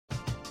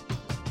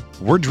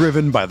We're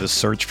driven by the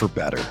search for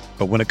better.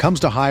 But when it comes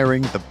to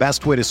hiring, the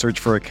best way to search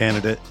for a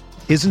candidate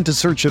isn't to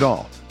search at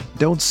all.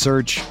 Don't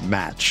search,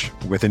 match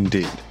with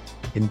Indeed.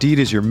 Indeed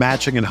is your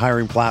matching and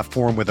hiring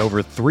platform with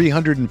over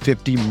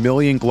 350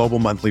 million global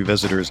monthly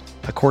visitors,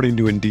 according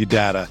to Indeed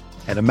data,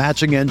 and a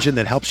matching engine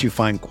that helps you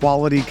find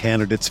quality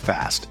candidates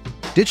fast.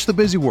 Ditch the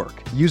busy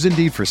work. Use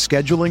Indeed for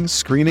scheduling,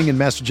 screening, and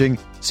messaging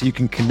so you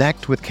can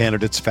connect with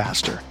candidates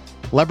faster.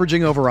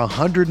 Leveraging over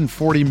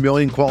 140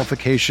 million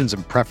qualifications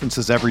and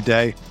preferences every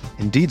day,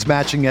 Indeed's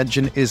matching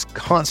engine is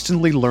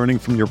constantly learning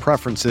from your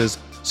preferences,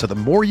 so the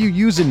more you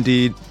use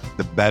Indeed,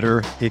 the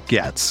better it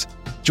gets.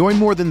 Join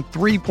more than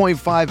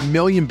 3.5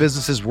 million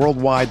businesses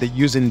worldwide that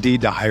use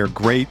Indeed to hire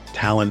great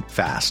talent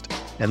fast.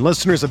 And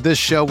listeners of this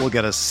show will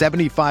get a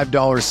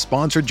 $75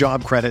 sponsored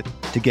job credit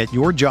to get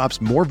your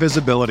jobs more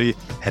visibility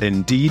at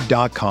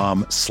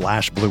Indeed.com/Blue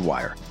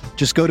Wire.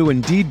 Just go to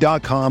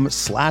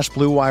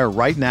Indeed.com/Blue Wire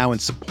right now and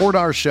support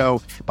our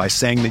show by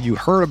saying that you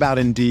heard about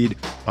Indeed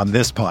on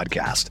this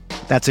podcast.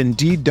 That's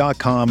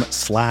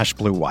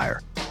Indeed.com/Blue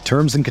Wire.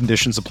 Terms and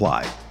conditions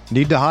apply.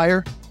 Need to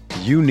hire?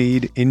 You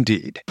need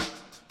Indeed.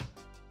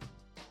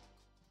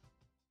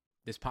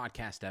 This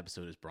podcast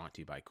episode is brought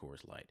to you by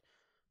Coors Light.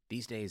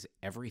 These days,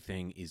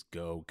 everything is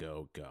go,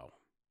 go, go.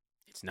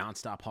 It's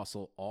nonstop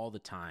hustle all the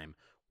time.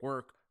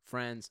 Work,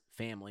 friends,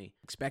 family,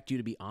 expect you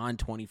to be on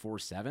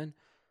 24/7.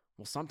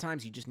 Well,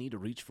 sometimes you just need to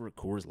reach for a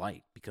Coors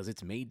Light because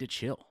it's made to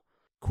chill.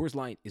 Coors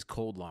Light is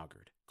cold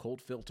lagered,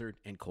 cold filtered,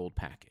 and cold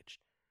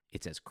packaged.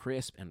 It's as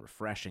crisp and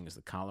refreshing as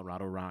the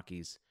Colorado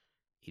Rockies.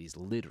 It is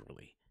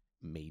literally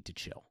made to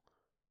chill.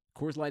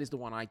 Coors Light is the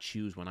one I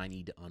choose when I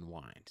need to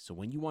unwind. So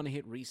when you want to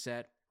hit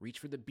reset, reach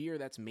for the beer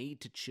that's made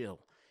to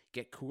chill.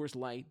 Get Coors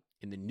Light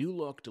in the new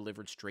look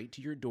delivered straight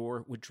to your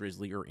door with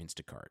Drizzly or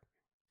Instacart.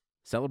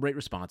 Celebrate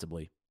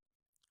responsibly.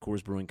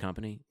 Coors Brewing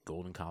Company,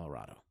 Golden,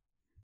 Colorado.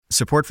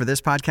 Support for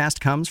this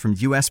podcast comes from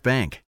U.S.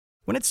 Bank.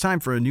 When it's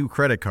time for a new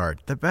credit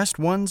card, the best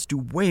ones do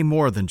way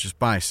more than just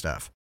buy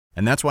stuff.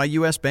 And that's why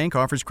U.S. Bank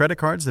offers credit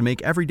cards that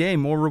make every day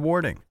more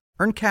rewarding.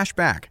 Earn cash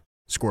back,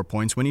 score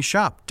points when you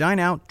shop, dine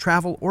out,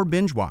 travel, or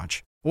binge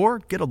watch, or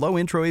get a low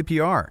intro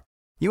APR.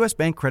 U.S.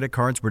 Bank credit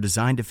cards were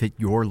designed to fit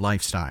your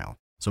lifestyle.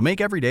 So make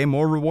every day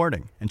more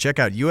rewarding and check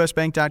out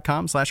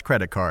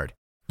usbank.com/credit card.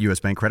 U.S.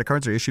 Bank credit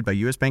cards are issued by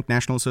U.S. Bank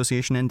National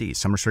Association ND.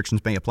 Some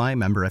restrictions may apply.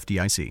 Member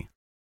FDIC.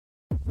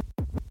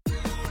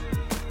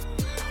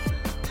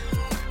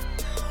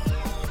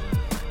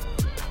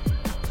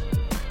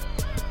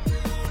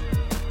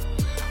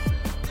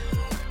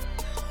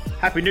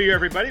 Happy New Year,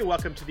 everybody.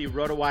 Welcome to the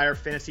RotoWire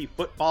Fantasy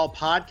Football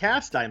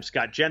Podcast. I am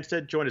Scott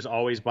Jenstead, joined as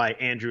always by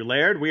Andrew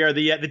Laird. We are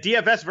the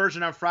DFS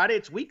version on Friday.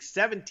 It's week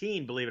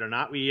 17, believe it or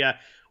not. We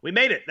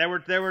made it. There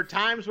were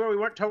times where we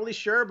weren't totally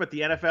sure, but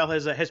the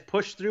NFL has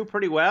pushed through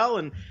pretty well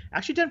and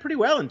actually done pretty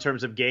well in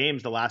terms of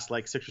games the last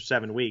 6 or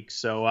 7 weeks.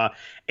 So,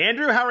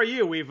 Andrew, how are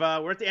you?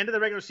 We're at the end of the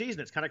regular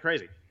season. It's kind of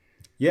crazy.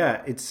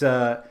 Yeah, it's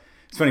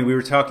funny. We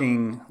were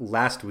talking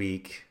last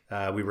week.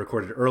 We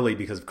recorded early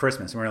because of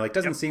Christmas, and we were like,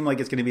 doesn't seem like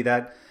it's going to be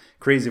that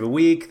crazy of a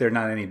week. There's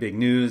not any big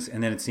news.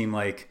 And then it seemed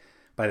like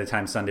by the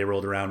time Sunday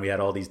rolled around, we had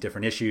all these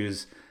different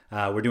issues.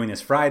 We're doing this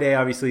Friday,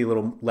 obviously a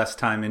little less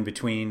time in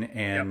between.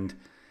 And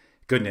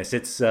goodness,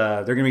 it's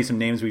there are going to be some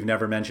names we've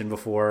never mentioned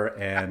before.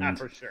 And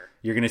for sure,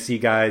 you're going to see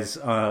guys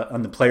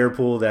on the player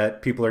pool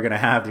that people are going to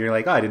have. You're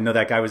like, oh, I didn't know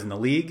that guy was in the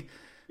league.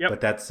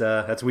 But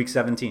that's week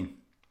 17.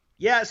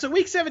 Yeah, so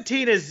week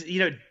 17 is,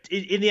 in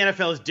the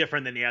NFL is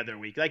different than the other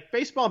week. Like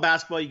baseball and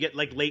basketball, you get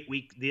late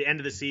week, the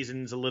end of the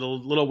season's a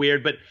little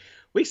weird, but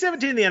week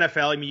 17 in the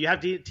NFL, I mean, you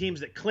have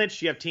teams that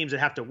clinch, you have teams that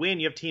have to win,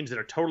 you have teams that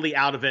are totally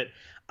out of it.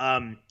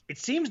 It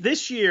seems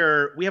this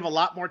year we have a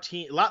lot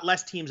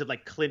less teams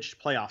that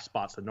clinched playoff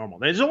spots than normal.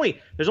 There's only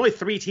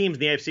 3 teams in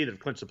the AFC that have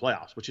clinched the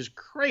playoffs, which is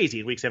crazy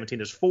in week 17.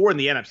 There's 4 in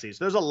the NFC,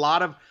 so there's a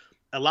lot of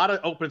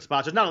open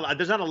spots. There's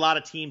not a lot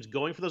of teams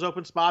going for those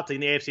open spots.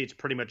 In the AFC, it's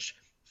pretty much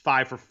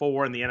 5 for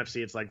 4. In the NFC,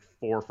 it's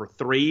 4 for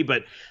 3.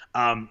 But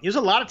there's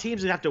a lot of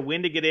teams that have to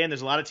win to get in.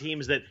 There's a lot of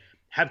teams that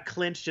have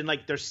clinched and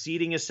their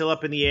seeding is still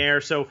up in the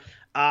air. So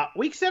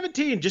week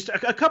 17, just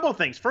a couple of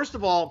things. First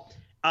of all,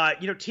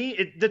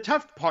 the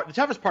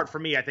toughest part for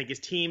me, I think, is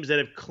teams that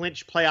have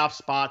clinched playoff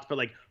spots, but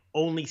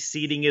only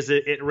seeding is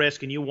at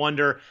risk. And you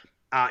wonder,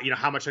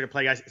 how much they're going to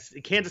play guys.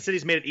 Kansas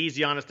City's made it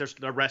easy on us.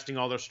 They're resting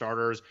all their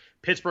starters.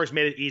 Pittsburgh's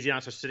made it easy on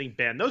us. They're sitting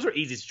Ben. Those are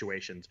easy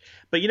situations.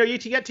 But, you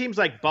get teams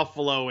like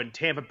Buffalo and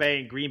Tampa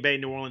Bay and Green Bay,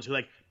 New Orleans, who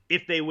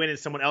if they win and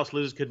someone else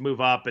loses, could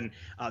move up. And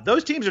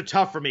those teams are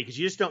tough for me because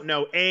you just don't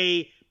know,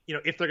 A,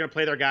 if they're going to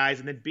play their guys,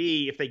 and then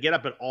B, if they get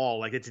up at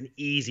all, it's an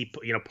easy,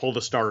 pull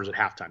the starters at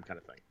halftime kind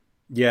of thing.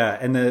 Yeah,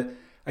 and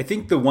I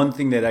think the one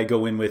thing that I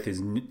go in with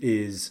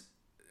is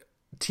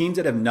teams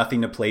that have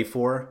nothing to play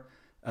for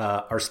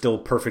are still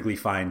perfectly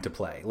fine to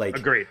play.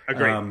 Agreed.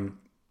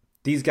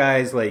 These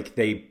guys,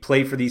 they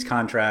play for these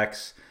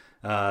contracts.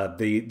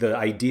 The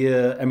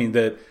idea, I mean,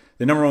 the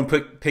number one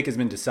pick has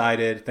been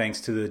decided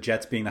thanks to the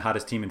Jets being the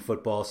hottest team in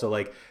football.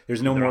 So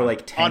there's no more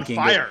tanking.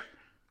 On fire.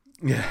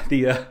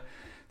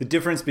 The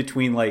difference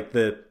between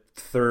the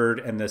third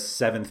and the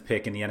seventh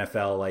pick in the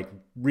NFL like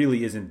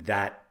really isn't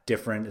that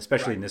different,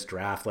 especially in this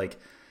draft. Like,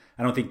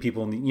 I don't think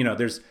people,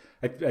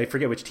 I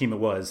forget which team it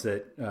was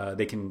that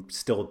they can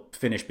still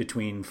finish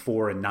between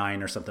 4 and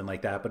 9 or something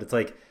like that. But it's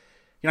like,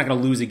 you're not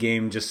going to lose a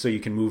game just so you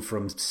can move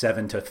from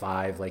 7 to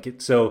 5.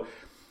 So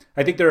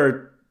I think there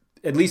are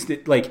at least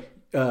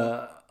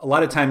a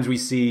lot of times we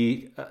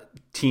see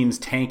teams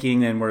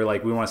tanking and we're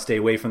like, we want to stay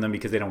away from them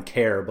because they don't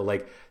care. But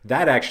like,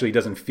 that actually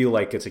doesn't feel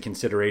like it's a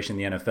consideration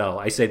in the NFL.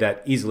 I say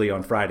that easily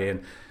on Friday,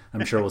 and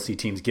I'm sure we'll see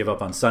teams give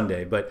up on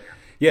Sunday. But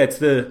yeah, it's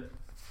the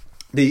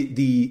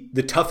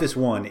toughest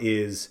one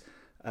is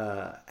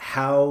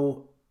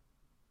how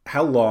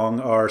long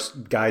are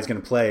guys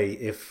going to play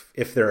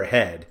if they're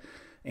ahead,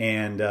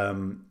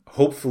 and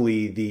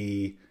hopefully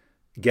the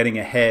getting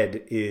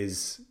ahead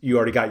is you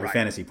already got your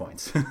fantasy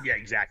points. Yeah,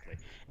 exactly.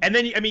 And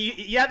then, I mean,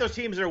 you have those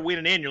teams that are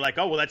winning in. You're like,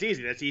 oh, well, that's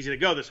easy. That's easy to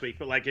go this week.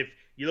 But, like, if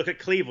you look at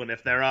Cleveland,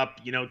 if they're up,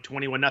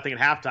 21-0 at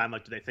halftime,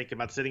 like, do they think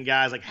about sitting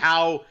guys? Like,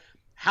 how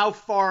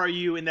far are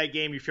you in that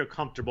game you feel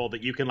comfortable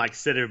that you can, like,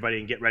 sit everybody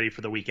and get ready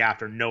for the week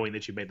after knowing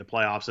that you made the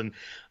playoffs? And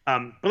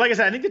but like I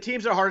said, I think the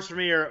teams that are hardest for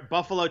me are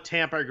Buffalo,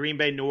 Tampa, Green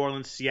Bay, New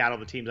Orleans, Seattle,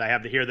 the teams I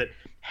have to hear that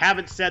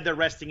haven't said they're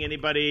resting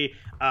anybody.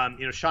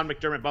 Sean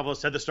McDermott, Buffalo,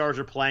 said the stars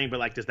are playing, but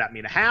like, does that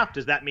mean a half?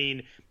 Does that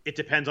mean it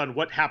depends on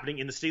what's happening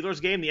in the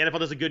Steelers game? The NFL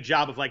does a good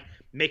job of like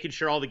making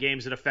sure all the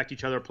games that affect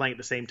each other are playing at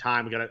the same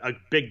time. We got a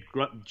big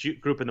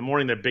group in the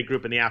morning, a big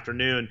group in the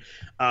afternoon.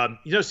 So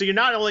it's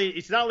not only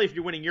if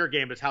you're winning your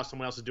game, but it's how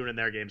someone else is doing in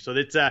their game. So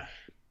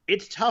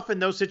it's tough in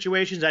those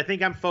situations. I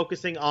think I'm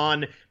focusing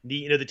on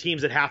the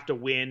teams that have to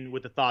win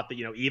with the thought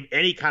that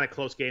any kind of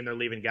close game they're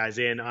leaving guys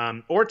in,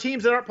 or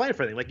teams that aren't playing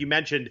for anything, like you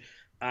mentioned.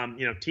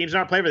 Teams that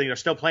aren't playing for anything, they're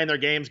still playing their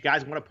games.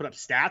 Guys want to put up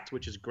stats,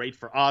 which is great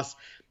for us.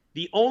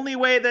 The only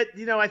way that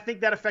I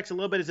think that affects a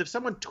little bit is if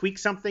someone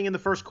tweaks something in the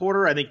first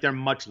quarter. I think they're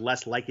much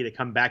less likely to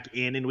come back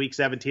in week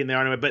 17 than they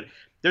are anyway. But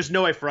there's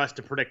no way for us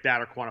to predict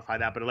that or quantify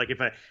that. But like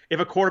if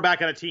a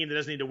quarterback on a team that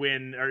doesn't need to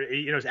win or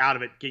is out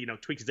of it,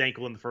 tweaks his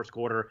ankle in the first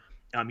quarter.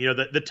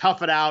 The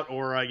tough it out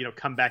or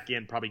come back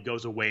in probably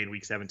goes away in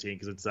week 17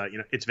 because it's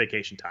it's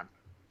vacation time.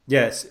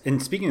 Yes,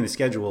 and speaking of the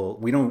schedule,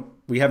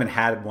 we haven't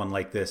had one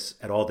like this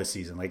at all this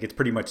season. Like, it's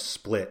pretty much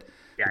split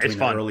between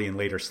the early and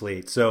later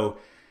slate. So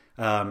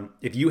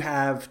if you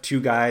have two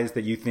guys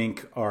that you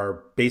think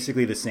are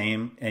basically the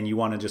same and you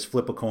want to just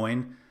flip a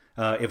coin,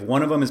 if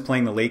one of them is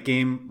playing the late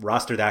game,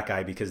 roster that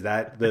guy, because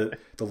the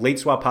late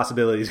swap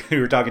possibilities we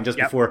were talking just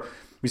before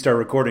we started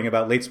recording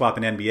about late swap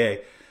in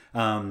NBA.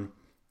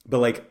 But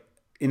like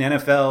in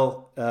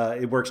NFL,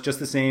 it works just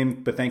the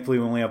same, but thankfully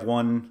we only have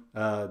one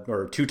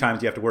or two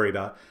times you have to worry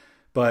about.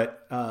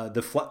 But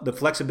the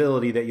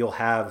flexibility that you'll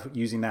have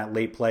using that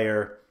late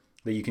player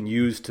that you can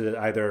use to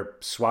either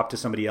swap to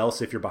somebody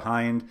else if you're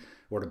behind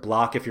or to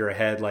block if you're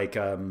ahead, like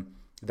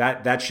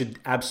that should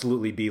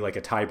absolutely be like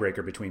a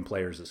tiebreaker between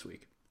players this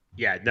week.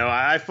 Yeah, no,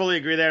 I fully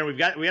agree there. And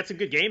we got some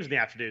good games in the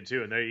afternoon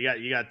too. And there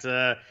you got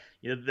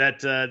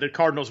the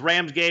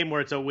Cardinals-Rams game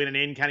where it's a win and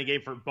in kind of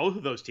game for both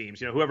of those teams.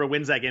 Whoever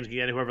wins that game can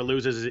get it. Whoever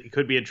loses it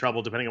could be in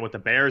trouble depending on what the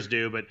Bears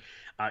do. But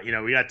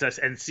we got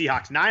and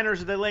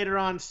Seahawks-Niners later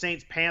on,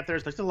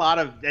 Saints-Panthers. There's a lot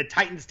of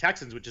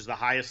Titans-Texans, which is the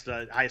highest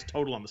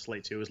total on the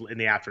slate too, is in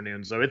the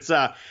afternoon. So it's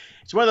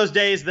one of those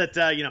days that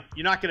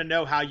you're not going to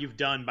know how you've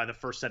done by the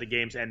first set of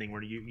games ending,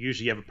 where you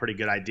usually have a pretty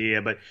good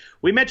idea. But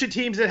we mentioned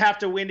teams that have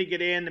to win to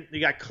get in. You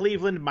got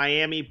Cleveland,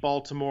 Miami,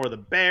 Baltimore, the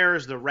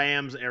Bears, the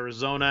Rams,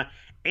 Arizona,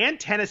 and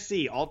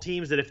Tennessee, all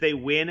teams that if they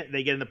win,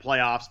 they get in the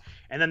playoffs.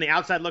 And then the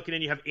outside looking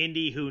in, you have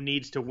Indy, who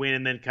needs to win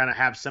and then kind of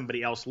have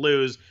somebody else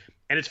lose.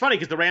 And it's funny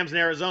because the Rams and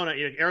Arizona,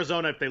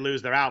 if they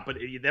lose, they're out, but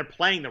they're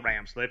playing the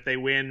Rams. So if they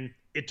win,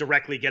 it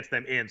directly gets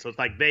them in. So it's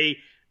like they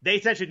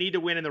essentially need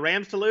to win and the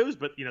Rams to lose,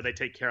 but they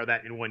take care of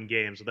that in one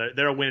game. So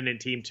they're a winning in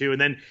team too.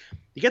 And then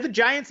you get the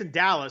Giants and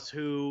Dallas,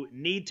 who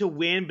need to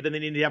win, but then they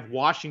need to have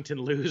Washington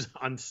lose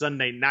on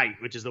Sunday night,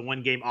 which is the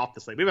one game off the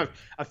slate. We have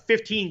a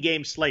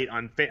 15-game slate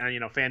on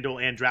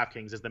FanDuel and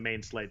DraftKings as the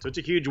main slate, so it's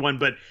a huge one.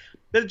 But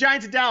the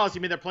Giants and Dallas,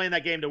 they're playing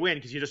that game to win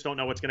because you just don't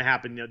know what's going to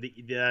happen.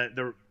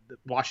 The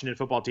Washington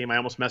football team, I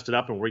almost messed it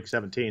up in week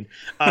 17.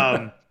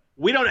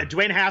 We don't.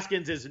 Dwayne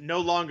Haskins is no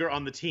longer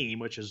on the team,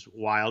 which is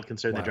wild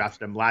considering they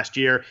drafted him last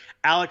year.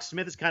 Alex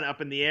Smith is kind of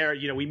up in the air.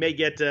 We may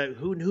get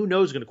who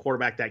knows who's going to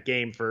quarterback that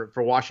game for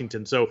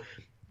Washington. So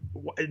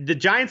the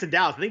Giants and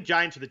Dallas, I think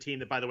Giants are the team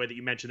that, by the way, that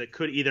you mentioned that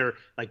could either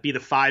like be the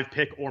 5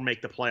 pick or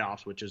make the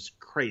playoffs, which is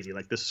crazy.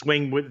 Like the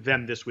swing with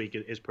them this week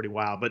is pretty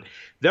wild. But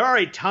there are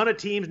a ton of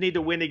teams need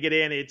to win to get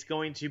in. It's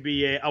going to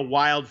be a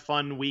wild,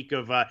 fun week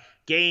of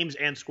games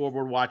and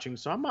scoreboard watching.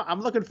 So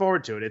I'm looking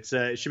forward to it.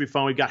 It should be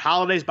fun. We've got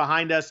holidays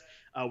behind us.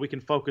 We can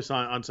focus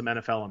on some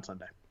NFL on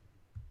Sunday.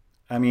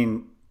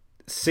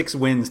 6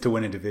 wins to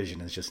win a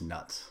division is just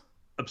nuts.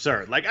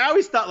 Absurd. Like I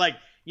always thought, like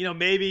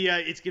maybe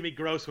it's gonna be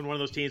gross when one of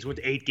those teams went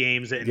to 8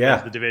 games and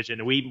wins the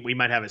division. We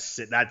might have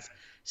that's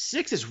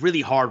 6 is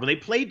really hard. When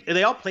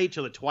they all played each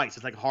other twice,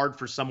 it's like hard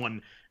for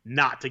someone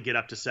not to get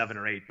up to 7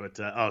 or 8,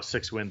 but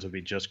 6 wins would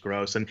be just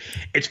gross. And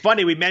it's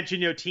funny, we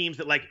mentioned, teams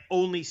that like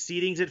only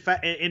seedings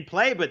in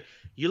play, but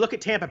you look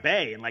at Tampa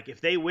Bay and like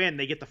if they win,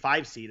 they get the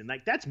 5 seed, and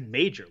like that's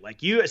major.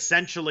 Like you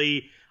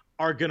essentially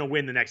are going to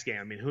win the next game.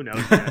 I mean, who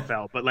knows the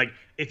NFL, but like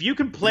if you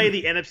can play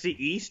the NFC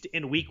East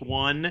in week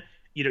 1,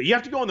 you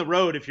have to go on the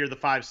road if you're the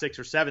 5, 6,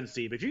 or 7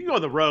 seed. But if you can go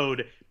on the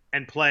road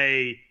and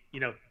play,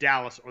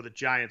 Dallas or the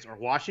Giants or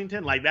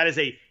Washington, like that is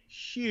a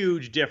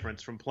huge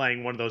difference from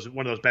playing one of those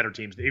better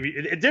teams. The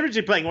difference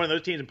between playing one of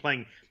those teams and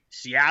playing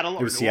Seattle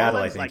or New Seattle,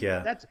 Orleans, I think, yeah.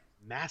 That's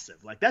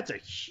massive. Like that's a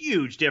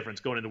huge difference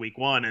going into week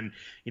 1. And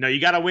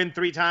you got to win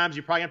 3 times.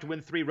 You probably have to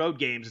win 3 road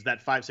games. Is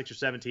that 5, 6, or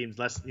 7 teams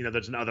less?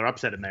 There's another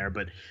upset in there.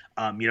 But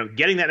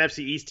getting that NFC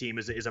East team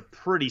is a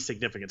pretty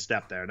significant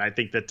step there. And I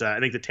think that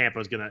the Tampa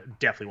is going to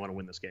definitely want to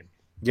win this game.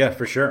 Yeah,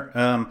 for sure.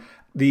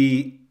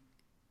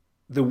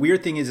 The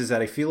weird thing is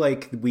that I feel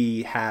like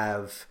we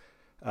have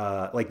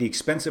like the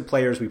expensive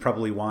players we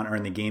probably want are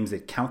in the games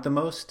that count the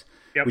most,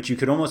 yep. Which you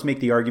could almost make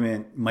the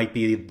argument might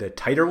be the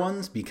tighter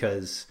ones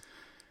because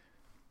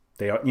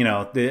they are,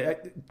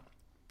 the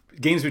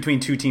games between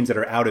 2 teams that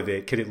are out of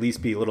it could at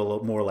least be a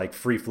little more like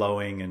free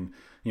flowing and,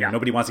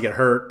 nobody wants to get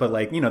hurt, but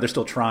like, they're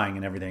still trying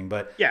and everything.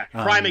 But yeah,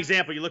 prime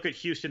example, you look at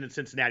Houston and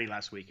Cincinnati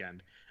last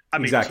weekend. I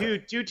mean, exactly.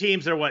 two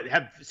teams that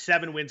have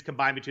 7 wins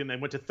combined between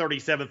them. Went to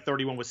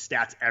 37-31 with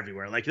stats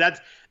everywhere. Like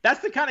that's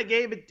the kind of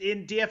game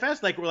in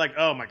DFS. Like we're like,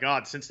 oh my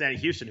God, Cincinnati,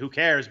 Houston, who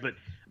cares? But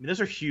I mean, those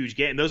are huge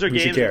games. Those are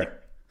games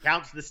that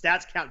counts. The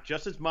stats count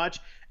just as much.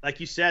 Like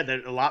you said,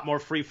 they're a lot more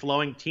free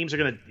flowing. Teams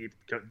are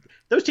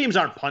those teams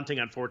aren't punting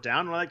on 4th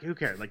down. We're like, who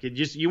cares? Like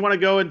you want to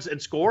go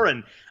and score,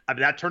 and I mean,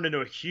 that turned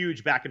into a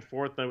huge back and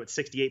forth, though,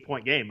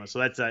 68-point game.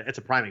 So it's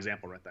a prime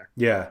example right there.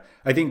 Yeah,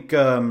 I think.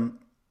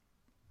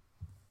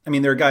 I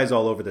mean, there are guys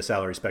all over the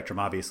salary spectrum,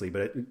 obviously,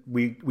 but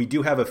we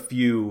do have a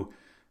few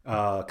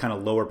kind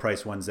of lower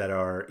price ones that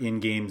are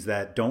in games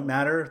that don't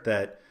matter.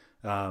 That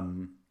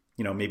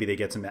maybe they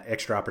get some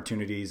extra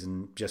opportunities,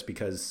 and just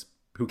because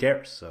who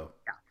cares? So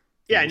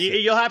yeah, and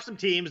you'll have some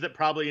teams that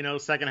probably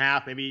second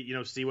half maybe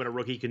see what a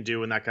rookie can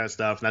do and that kind of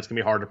stuff, and that's gonna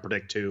be hard to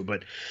predict too.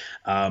 But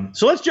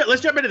so let's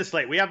jump into the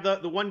slate. We have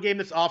the one game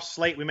that's off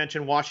slate. We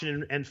mentioned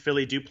Washington and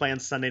Philly do play on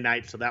Sunday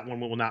night, so that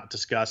one we will not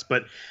discuss.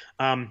 But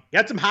you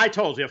had some high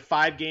totals. We have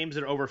 5 games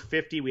that are over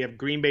 50. We have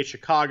Green Bay,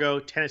 Chicago,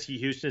 Tennessee,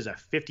 Houston is a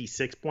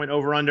 56-point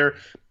over/under.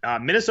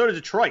 Minnesota,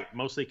 Detroit,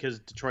 mostly because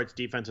Detroit's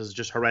defense is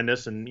just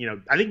horrendous, and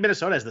I think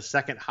Minnesota has the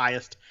second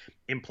highest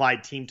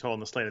implied team total in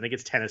the slate. I think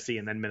it's Tennessee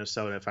and then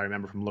Minnesota, if I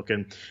remember from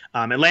looking.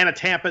 Atlanta,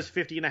 Tampa's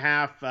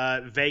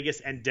 50.5.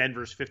 Vegas and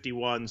Denver's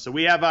 51. So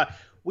we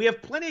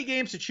have plenty of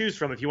games to choose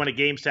from if you want to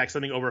game stack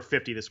something over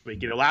 50 this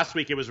week. Last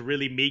week it was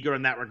really meager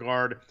in that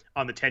regard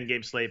on the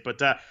 10-game slate, but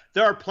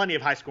there are plenty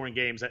of high-scoring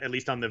games, at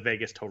least on the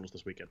Vegas totals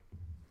this weekend.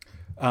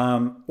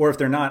 Or if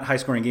they're not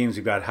high-scoring games,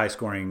 we've got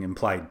high-scoring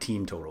implied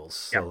team totals.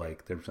 So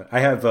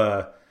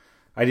yep.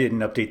 I didn't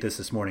update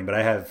this morning, but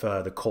I have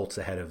the Colts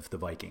ahead of the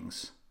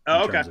Vikings.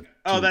 Oh, okay.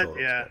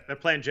 They're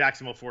playing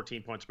Jacksonville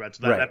 14-point spread,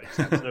 so that makes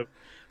sense. So,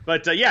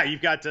 but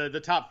you've got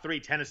the top 3: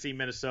 Tennessee,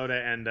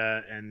 Minnesota, and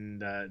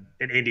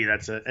Indy.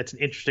 That's an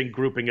interesting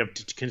grouping of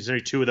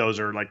considering 2 of those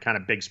are like kind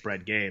of big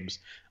spread games.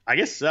 I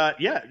guess all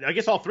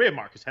 3 of them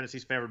are because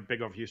Tennessee's favored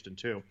big over Houston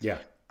too. Yeah.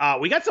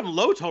 We got some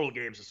low total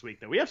games this week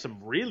though. We have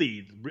some we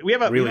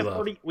have a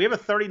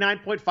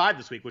 39.5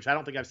 this week, which I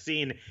don't think I've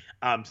seen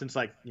since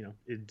a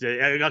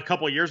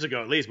couple of years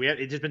ago at least.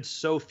 It's just been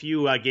so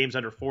few games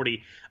under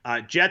 40.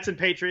 Jets and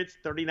Patriots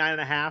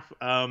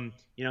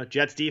 39.5.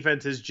 Jets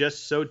defense is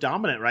just so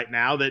dominant right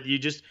now that you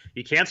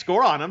can't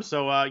score on them.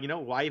 So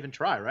why even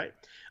try, right?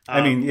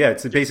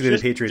 It's basically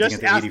the Patriots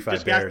against the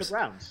 85 Bears. Ask the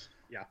Browns.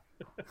 Yeah.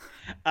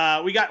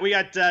 We got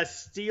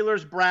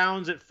Steelers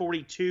Browns at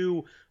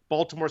 42.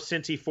 Baltimore,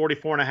 Cincy,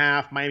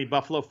 44.5. Miami,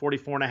 Buffalo,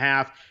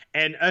 44.5.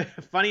 And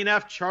funny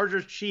enough,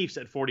 Chargers, Chiefs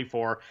at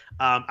 44.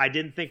 I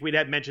didn't think we'd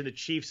have mentioned the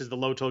Chiefs as the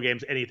low total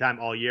games anytime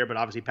all year, but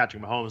obviously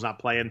Patrick Mahomes not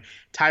playing.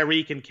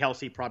 Tyreek and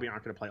Kelsey probably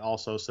aren't going to play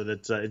also, so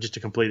that's just to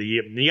complete the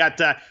year. You got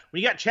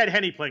when you got Ched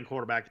Henne playing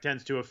quarterback, it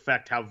tends to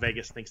affect how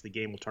Vegas thinks the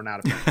game will turn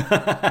out.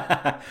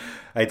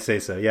 I'd say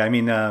so. Yeah,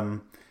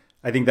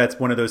 I think that's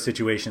one of those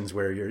situations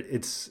where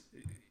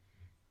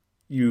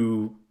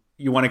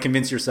you want to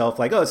convince yourself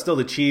like, oh, it's still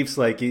the Chiefs,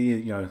 like,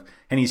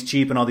 Henny's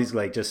cheap and all these,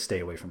 like, just stay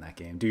away from that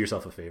game. Do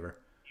yourself a favor.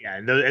 Yeah,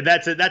 and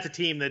that's a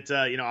team that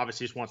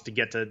obviously just wants to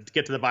get to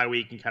the bye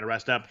week and kind of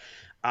rest up.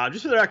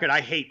 Just for the record,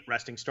 I hate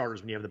resting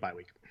starters when you have the bye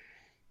week.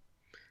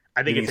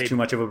 I think it's too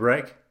much of a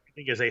break. I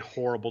think it's a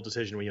horrible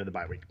decision when you have the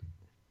bye week.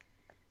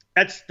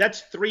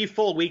 That's 3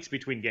 full weeks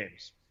between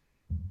games.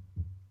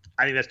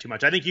 I think that's too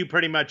much. I think you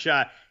pretty much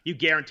you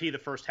guarantee the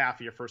first half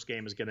of your first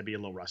game is going to be a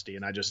little rusty,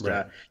 and I just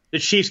the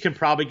Chiefs can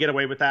probably get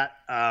away with that.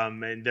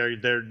 And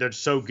they're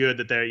so good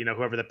that they're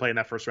whoever they play in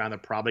that first round, they're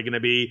probably going to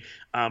be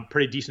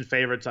pretty decent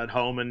favorites at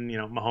home, and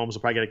Mahomes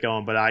will probably get it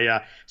going. But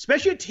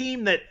especially a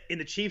team that in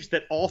the Chiefs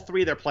that all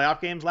 3 of their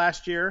playoff games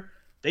last year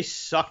they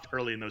sucked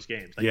early in those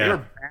games. Like Yeah. they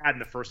were bad in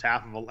the first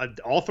half of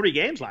all 3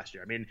 games last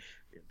year. I mean,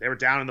 they were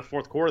down in the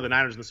fourth quarter, the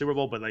Niners in the Super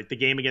Bowl, but like the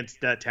game against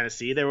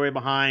Tennessee, they were way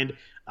behind.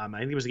 I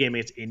think it was a game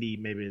against Indy,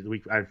 maybe the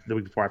week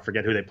before. I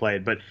forget who they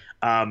played, but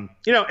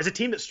as a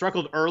team that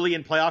struggled early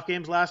in playoff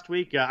games last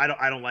week,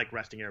 I don't like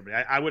resting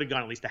everybody. I would have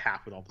gone at least a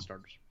half with all the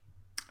starters.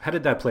 How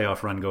did that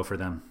playoff run go for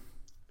them?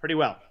 Pretty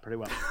well.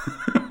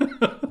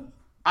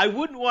 I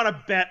wouldn't want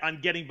to bet on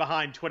getting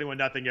behind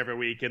 21-0 every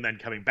week and then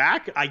coming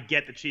back. I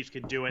get the Chiefs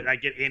can do it. I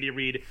get Andy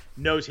Reid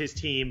knows his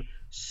team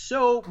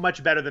so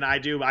much better than I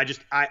do.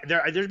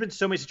 There's been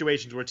so many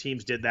situations where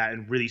teams did that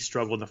and really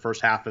struggled in the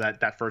first half of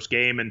that first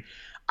game. And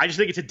I just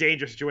think it's a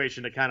dangerous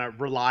situation to kind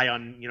of rely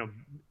on,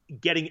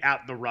 getting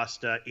out the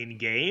rust in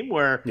game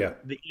where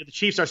the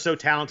Chiefs are so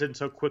talented and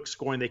so quick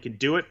scoring they can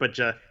do it, but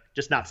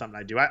just not something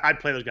I do. I'd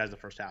play those guys the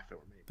first half if it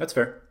were me. That's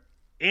fair.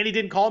 Andy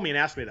didn't call me and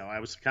ask me, though. I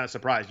was kind of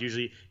surprised.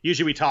 Usually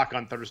we talk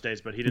on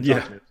Thursdays, but he didn't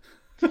talk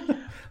to me.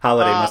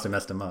 Holiday must have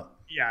messed him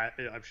up. Yeah,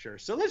 I'm sure.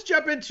 So let's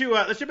jump into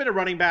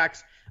running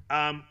backs.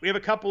 We have a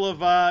couple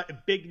of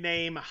big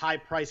name, high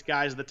price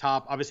guys at the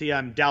top. Obviously,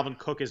 Dalvin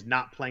Cook is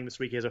not playing this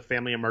week. He has a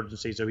family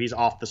emergency, so he's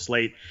off the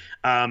slate.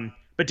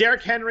 But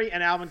Derrick Henry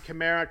and Alvin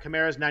Kamara.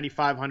 Kamara is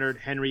 9,500.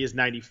 Henry is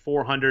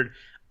 9,400.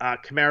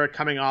 Kamara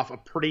coming off a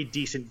pretty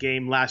decent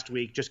game last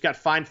week. Just got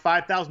fined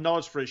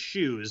 $5,000 for his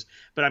shoes,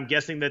 but I'm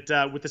guessing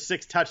that with the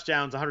 6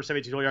 touchdowns,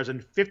 172 yards, and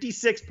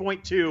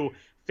 56.2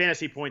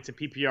 fantasy points in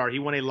PPR, he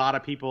won a lot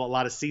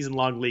of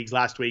season-long leagues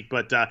last week,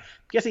 but I'm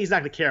guessing he's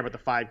not going to care about the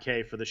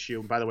 $5K for the shoe.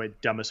 And by the way,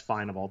 dumbest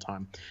fine of all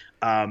time.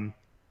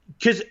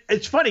 Because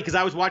it's funny, because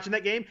I was watching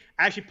that game.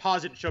 I actually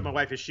paused it and showed my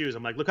wife his shoes.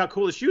 I'm like, look how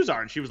cool his shoes are.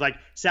 And she was like,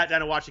 sat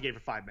down and watched the game for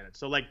 5 minutes.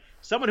 So, like,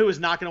 someone who is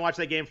not going to watch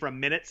that game for a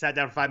minute, sat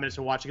down for 5 minutes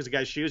and watched because the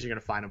guy's shoes, you're going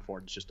to fine him for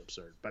it. It's just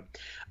absurd. But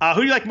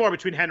who do you like more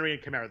between Henry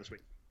and Kamara this week?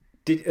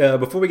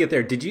 Before we get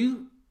there,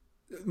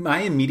 my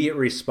immediate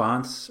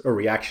response or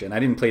reaction,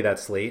 I didn't play that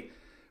slate,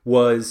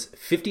 was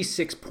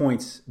 56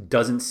 points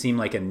doesn't seem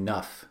like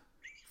enough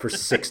for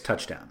 6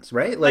 touchdowns,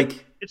 right?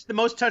 Like it's the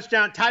most tied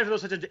for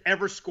those touchdowns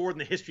ever scored in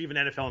the history of an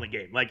NFL in a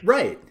game. Like,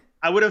 right.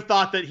 I would have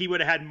thought that he would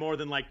have had more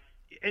than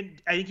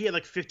and I think he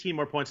had 15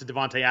 more points than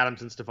Devontae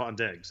Adams and Stephon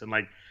Diggs. And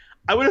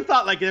I would have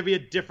thought there'd be a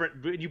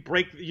different,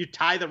 you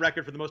tie the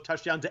record for the most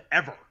touchdowns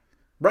ever.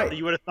 Right.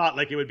 You would have thought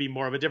it would be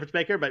more of a difference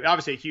maker, but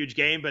obviously a huge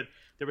game, but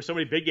there were so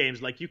many big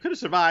games. You could have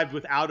survived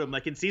without him.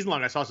 In season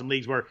long, I saw some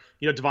leagues where,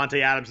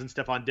 Devontae Adams and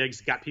Stephon Diggs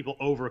got people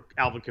over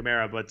Alvin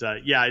Kamara. But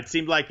it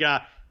seemed like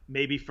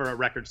maybe for a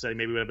record setting,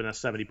 maybe it would have been a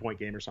 70-point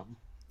game or something.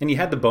 And you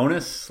had the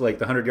bonus, the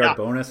 100-yard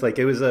bonus.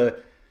 It was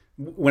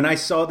when I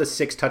saw the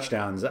 6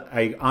 touchdowns,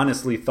 I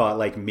honestly thought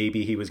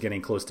maybe he was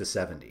getting close to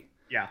 70.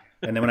 Yeah.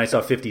 And then when I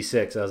saw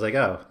 56, I was like,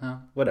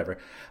 oh, whatever.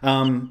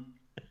 How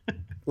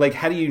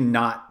do you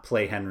not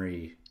play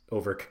Henry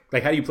over?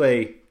 How do you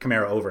play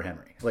Kamara over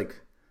Henry?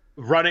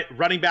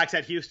 Running backs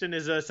at Houston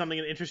is something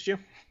that interests you?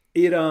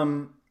 It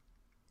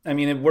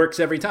it works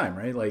every time,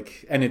 right?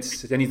 And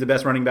he's the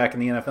best running back in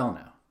the NFL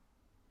now.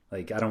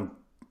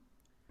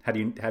 How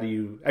do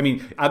you? I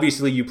mean,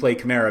 obviously you play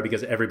Kamara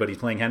because everybody's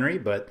playing Henry,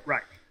 but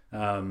right.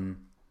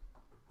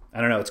 I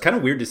don't know. It's kind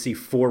of weird to see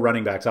 4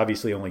 running backs.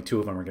 Obviously, only 2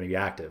 of them are going to be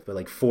active,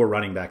 but 4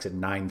 running backs at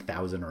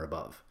 9,000 or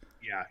above.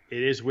 Yeah,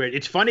 it is weird.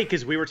 It's funny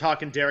because we were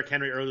talking Derrick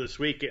Henry earlier this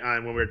week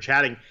when we were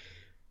chatting.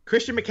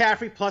 Christian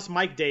McCaffrey plus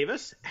Mike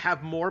Davis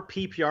have more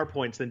PPR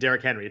points than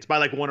Derrick Henry. It's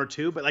by 1 or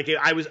 2, but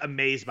I was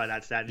amazed by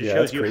that stat. It just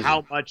shows you crazy.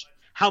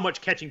 how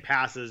much catching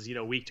passes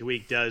week to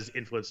week does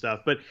influence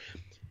stuff. But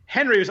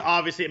Henry was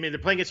obviously, they're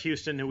playing against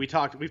Houston, who we've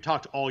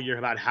talked all year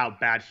about how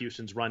bad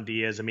Houston's run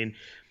D is.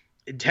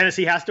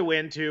 Tennessee has to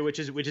win too, which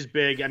is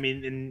big.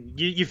 And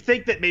you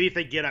think that maybe if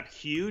they get up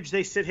huge,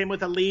 they sit him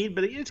with a lead,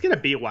 but it's going to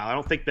be a while. I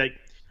don't think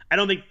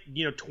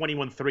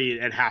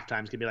 21-3 at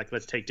halftime is going to be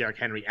let's take Derrick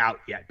Henry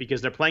out yet,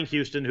 because they're playing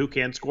Houston, who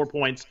can score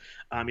points.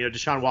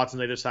 Deshaun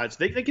Watson's on the other side,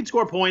 so they can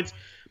score points.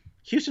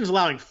 Houston's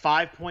allowing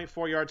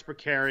 5.4 yards per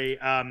carry.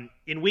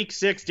 In week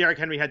 6, Derrick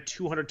Henry had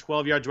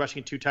 212 yards rushing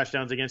and 2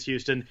 touchdowns against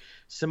Houston.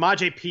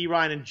 Samaje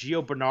Perine and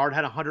Gio Bernard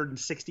had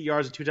 160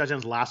 yards and 2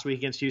 touchdowns last week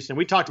against Houston.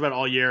 We talked about it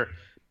all year.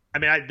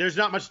 There's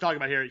not much to talk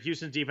about here.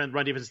 Houston's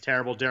run defense is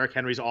terrible. Derrick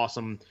Henry's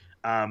awesome.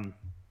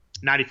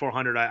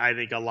 9,400. I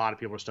think a lot of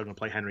people are still going to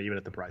play Henry even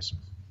at the price.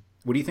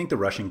 What do you think the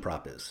rushing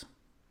prop is?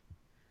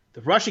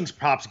 The rushing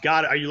prop's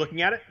got it. Are you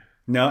looking at it?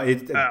 No,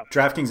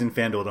 DraftKings and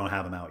FanDuel don't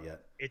have them out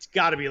yet. It's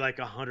got to be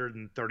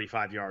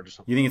 135 yards or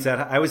something. You think it's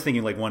that? I was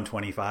thinking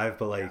 125,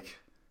 but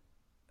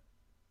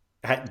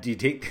do you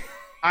take?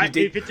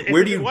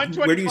 Where do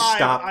you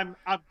stop? I'm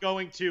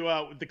going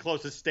to the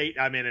closest state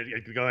I'm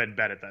in. Go ahead and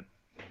bet it then.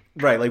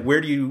 Right,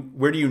 where do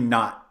you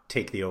not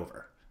take the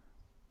over?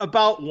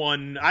 About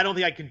 1. I don't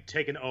think I can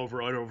take an over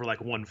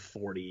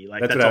 140.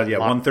 That's what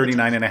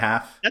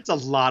 139.5. That's a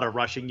lot of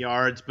rushing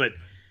yards, but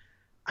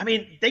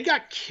they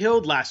got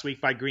killed last week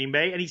by Green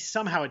Bay, and he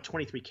somehow had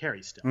 23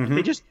 carries still. Mm-hmm.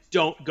 They just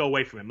don't go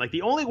away from him.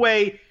 The only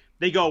way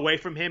they go away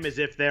from him is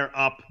if they're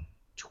up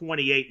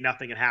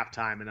 28-0 at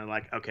halftime, and they're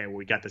like, okay, well,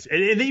 we got this.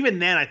 And even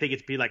then, I think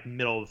it's be like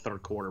middle of the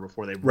third quarter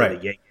before they really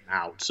yank him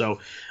out. So,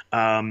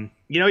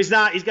 he's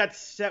got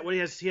set. What he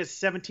has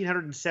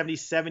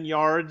 1,777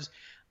 yards.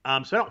 So I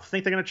don't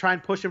think they're going to try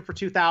and push him for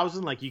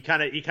 2,000. Like you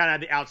kind of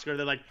have the outskirt.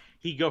 They're like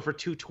he'd go for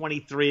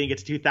 223 and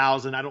gets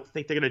 2,000. I don't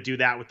think they're going to do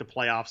that with the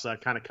playoffs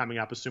kind of coming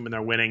up, assuming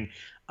they're winning.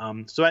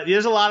 So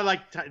there's a lot of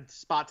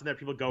spots in there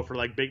people go for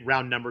like big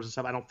round numbers and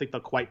stuff. I don't think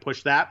they'll quite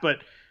push that, but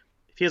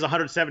if he has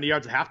 170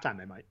 yards at halftime,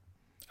 they might.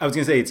 I was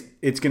going to say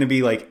it's going to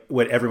be like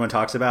what everyone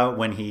talks about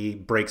when he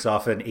breaks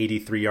off an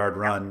 83-yard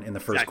run in the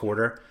first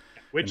quarter,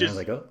 which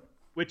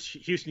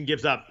Houston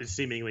gives up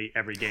seemingly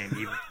every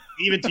game,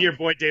 even to your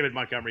boy David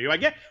Montgomery, who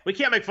we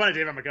can't make fun of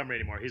David Montgomery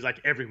anymore. He's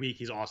like every week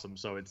he's awesome.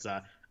 So it's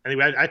I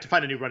think I have to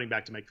find a new running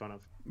back to make fun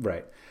of.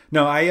 Right.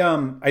 No,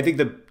 I think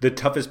the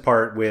toughest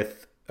part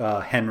with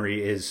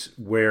Henry is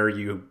where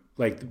you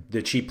like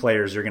the cheap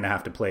players you're going to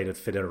have to play to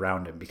fit it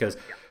around him because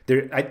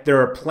there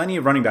are plenty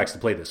of running backs to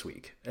play this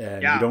week,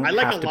 and you don't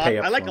have to pay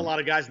up. I like a lot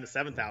of guys in the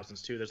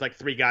 7,000s too. There's like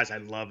 3 guys I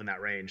love in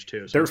that range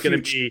too. So it's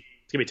going to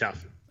be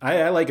tough.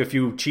 I like a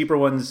few cheaper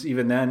ones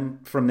even then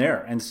from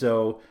there, and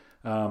so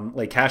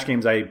like cash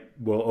games, I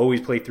will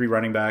always play 3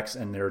 running backs,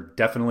 and there are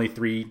definitely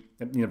 3,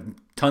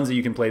 tons that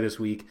you can play this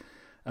week.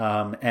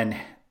 And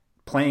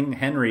playing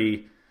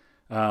Henry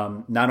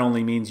not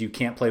only means you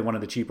can't play one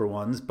of the cheaper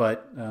ones,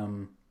 but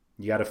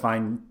you got to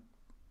find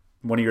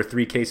one of your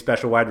 3K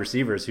special wide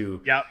receivers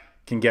who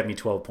can get me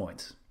 12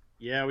 points.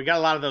 Yeah, we got a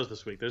lot of those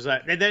this week. There's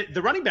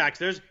the running backs.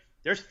 There's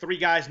 3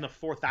 guys in the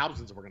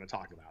 4,000s that we're going to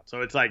talk about.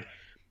 So it's like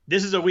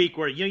this is a week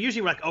where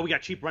usually we're like, oh, we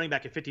got cheap running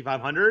back at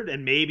 5,500,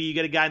 and maybe you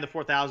get a guy in the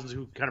 4,000s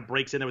who kind of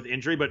breaks in there with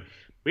injury. But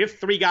we have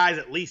 3 guys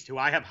at least who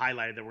I have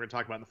highlighted that we're going to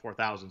talk about in the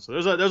 4,000s. So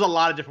there's a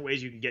lot of different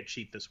ways you can get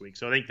cheap this week.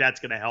 So I think that's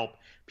going to help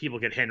people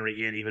get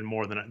Henry in even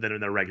more than in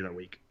their regular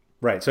week.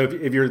 Right. So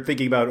if you're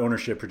thinking about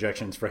ownership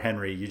projections for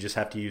Henry, you just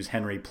have to use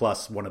Henry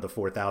plus one of the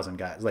 4,000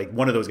 guys. Like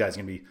one of those guys is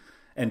going to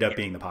end up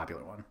being the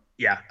popular one.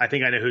 Yeah, I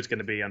think I know who's going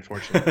to be,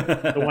 unfortunately,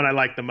 the one I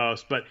like the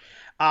most. But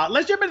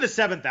let's jump into the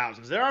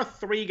 7,000s. There are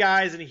 3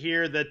 guys in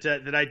here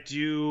that I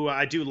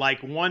do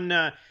like. One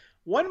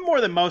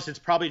more than most. It's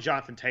probably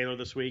Jonathan Taylor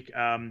this week.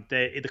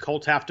 The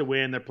Colts have to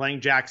win. They're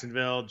playing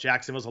Jacksonville.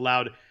 Jacksonville's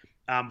allowed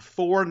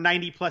 4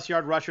 90-plus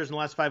yard rushers in the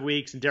last 5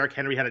 weeks, and Derrick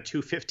Henry had a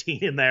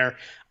 215 in there.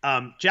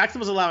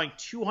 Jacksonville's allowing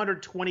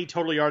 220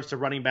 total yards to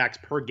running backs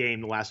per game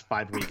the last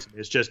 5 weeks.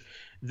 It's just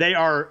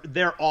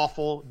they're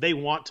awful. They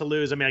want to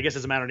lose. I mean, I guess it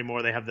doesn't matter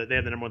anymore. They have the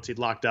number 1 seed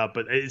locked up,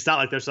 but it's not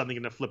like there's something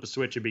going to flip a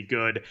switch and be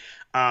good.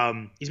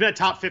 He's been a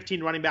top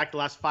 15 running back the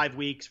last 5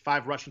 weeks,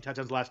 5 rushing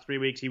touchdowns the last 3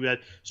 weeks. He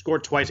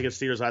scored twice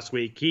against Steelers last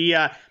week. He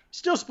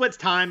still splits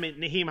time.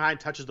 Naheem Hine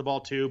touches the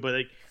ball too,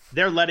 but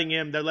they're letting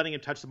him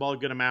touch the ball a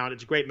good amount.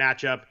 It's a great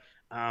matchup.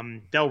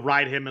 They'll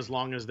ride him as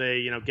long as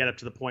they, get up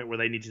to the point where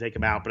they need to take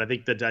him out. But I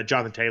think that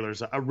Jonathan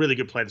Taylor's a really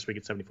good play this week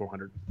at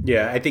 7,400.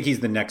 Yeah, I think he's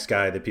the next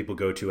guy that people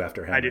go to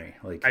after Henry.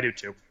 I do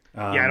too.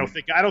 I don't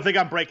think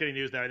I'm breaking any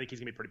news there. I think he's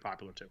gonna be pretty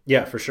popular too.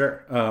 Yeah, for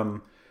sure.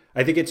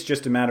 I think it's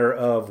just a matter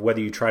of whether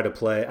you try to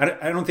play.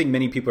 I don't think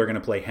many people are going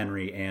to play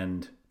Henry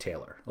and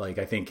Taylor. Like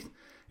I think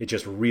it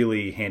just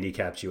really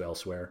handicaps you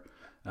elsewhere.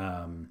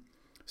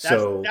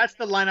 That's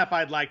the lineup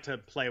I'd like to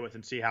play with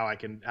and see how I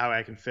can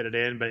fit it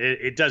in. But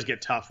it does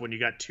get tough when you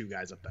got 2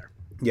 guys up there.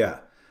 Yeah.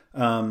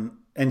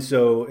 And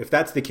so if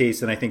that's the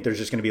case, then I think there's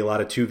just going to be a lot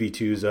of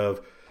 2v2s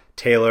of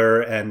Taylor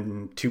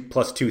and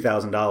plus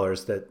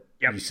 $2,000 that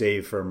you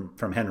save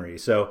from Henry.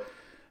 So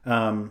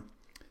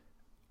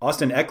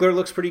Austin Eckler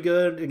looks pretty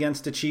good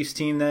against a Chiefs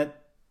team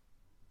that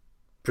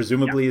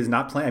presumably is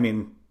not playing. I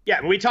mean, yeah,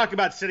 when we talk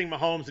about sitting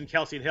Mahomes and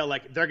Kelsey and Hill,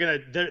 like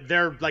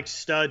they're like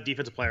stud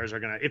defensive players are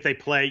gonna, if they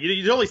play,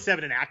 there's only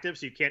 7 inactive,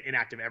 so you can't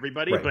inactive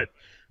everybody, right. But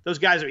those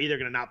guys are either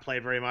gonna not play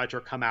very much or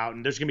come out,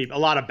 and there's gonna be a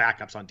lot of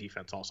backups on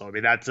defense also. I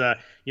mean, that's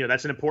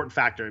that's an important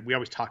factor. We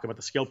always talk about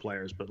the skill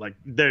players, but like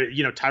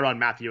Tyrann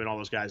Mathieu and all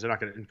those guys, they're not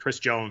gonna, and Chris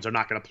Jones are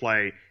not gonna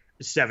play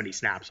 70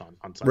 snaps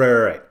on Sunday.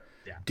 Right.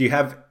 Yeah. Do you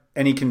have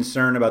any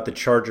concern about the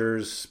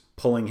Chargers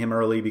pulling him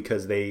early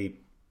because they?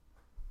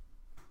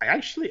 I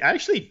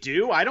actually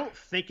do. I don't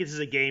think this is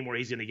a game where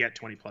he's going to get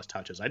 20-plus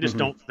touches. I just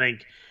don't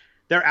think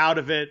they're out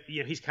of it.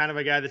 He's kind of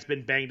a guy that's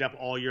been banged up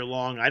all year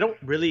long. I don't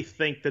really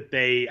think that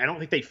they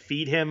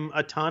feed him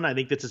a ton. I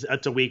think it's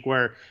a week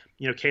where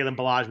Kalen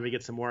Ballage maybe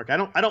gets some work. I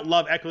don't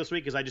love Eckler this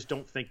week because I just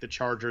don't think the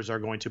Chargers are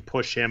going to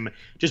push him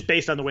just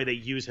based on the way they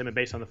use him and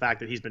based on the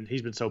fact that he's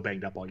been so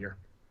banged up all year.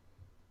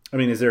 I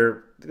mean,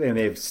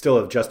 they still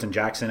have Justin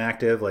Jackson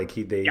active. Like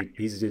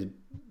he's a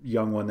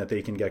young one that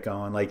they can get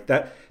going. Like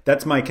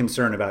that's my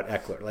concern about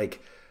Eckler.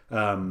 Like,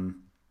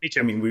 me too.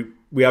 I mean,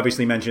 we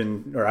obviously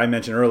mentioned, or I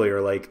mentioned earlier,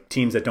 like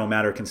teams that don't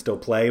matter can still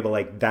play, but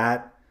like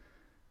that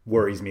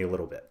worries me a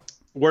little bit.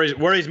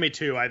 Worries me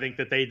too. I think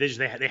that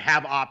they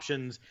have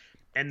options,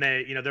 and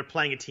they're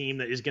playing a team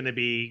that is going to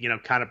be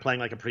kind of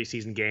playing like a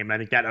preseason game. And I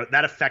think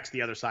that affects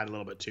the other side a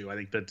little bit too. I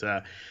think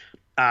that.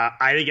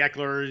 I think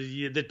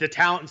Eckler, the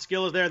talent and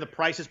skill is there. The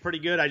price is pretty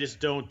good. I just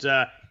don't.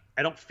 I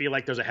I don't feel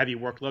like there's a heavy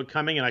workload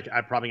coming, and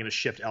I'm probably going to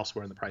shift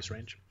elsewhere in the price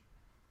range.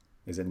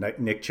 Is it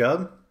Nick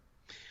Chubb?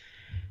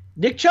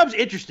 Nick Chubb's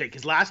interesting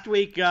because last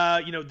week,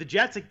 the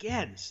Jets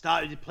again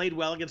played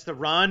well against the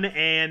run,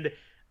 and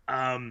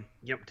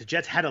the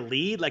Jets had a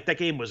lead. Like that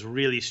game was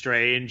really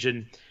strange,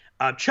 and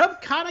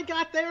Chubb kind of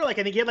got there. Like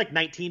I think he had like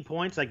 19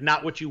 points, like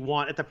not what you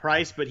want at the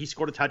price, but he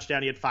scored a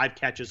touchdown. He had 5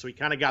 catches, so he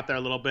kind of got there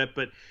a little bit.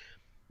 But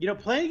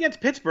playing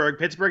against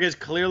Pittsburgh is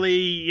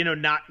clearly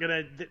not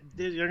gonna.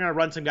 They're gonna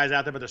run some guys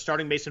out there, but they're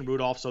starting Mason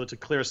Rudolph, so it's a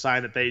clear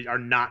sign that they are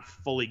not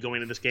fully going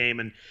into this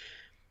game. And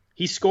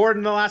he scored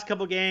in the last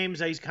couple of games.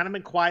 He's kind of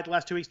been quiet the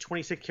last 2 weeks.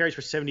 26 carries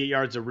for 78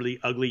 yards, a really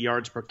ugly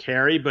yards per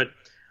carry. But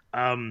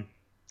and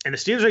the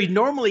Steelers are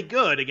normally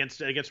good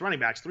against running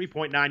backs,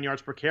 3.9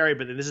 yards per carry.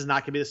 But this is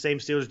not going to be the same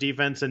Steelers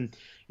defense. And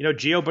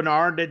Gio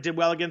Bernard did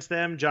well against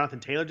them. Jonathan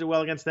Taylor did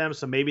well against them.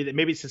 So maybe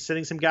it's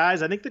sitting some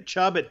guys. I think that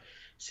Chubb at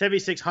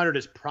 7,600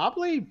 is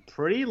probably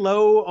pretty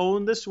low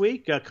owned this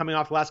week, coming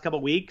off the last couple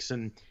of weeks,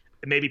 and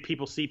maybe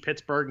people see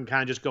Pittsburgh and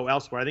kind of just go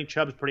elsewhere. I think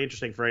Chubb is pretty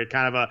interesting for a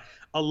kind of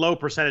a low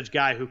percentage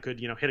guy who could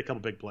hit a couple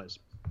big plays.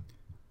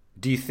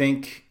 Do you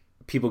think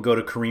people go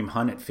to Kareem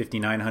Hunt at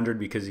 5,900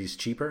 because he's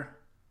cheaper?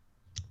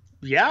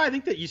 Yeah, I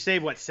think that you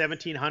save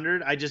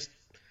 1,700.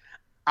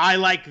 I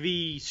like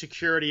the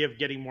security of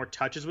getting more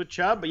touches with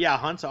Chubb, but yeah,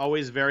 Hunt's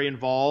always very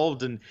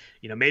involved, and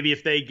maybe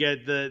if they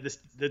get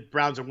the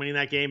Browns are winning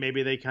that game,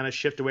 maybe they kind of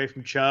shift away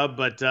from Chubb.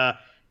 But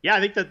yeah, I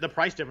think that the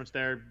price difference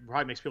there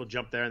probably makes people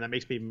jump there, and that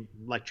makes me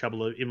like Chubb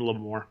even a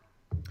little more.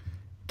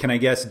 Can I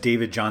guess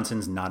David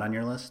Johnson's not on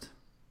your list?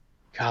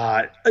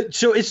 God,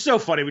 so it's so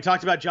funny. We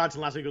talked about Johnson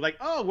last week. We're like,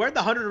 oh, where'd the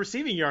 100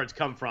 receiving yards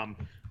come from?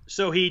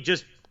 So he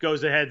just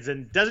goes ahead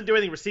and doesn't do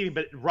anything receiving,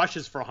 but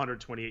rushes for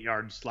 128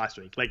 yards last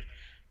week. Like,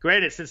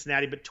 great at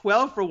Cincinnati, but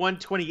 12 for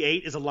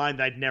 128 is a line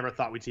that I'd never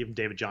thought we'd see from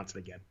David Johnson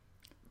again.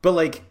 But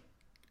like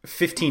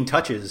 15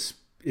 touches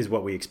is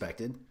what we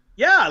expected.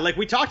 Yeah, like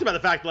we talked about the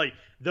fact like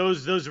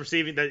those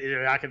receiving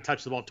that I can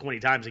touch the ball 20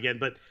 times again,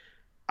 but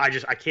I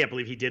can't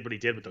believe he did what he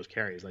did with those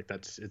carries. Like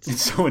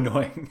it's so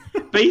annoying.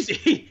 But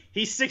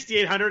he's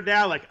 6,800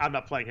 now. Like I'm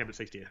not playing him at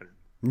 6,800.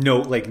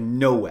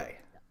 No way.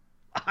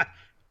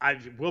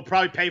 We'll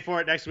probably pay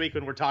for it next week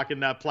when we're talking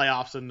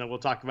playoffs, and we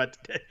won't talk about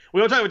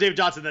David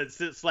Johnson that's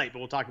slate, but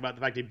we'll talk about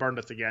the fact he burned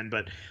us again.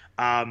 But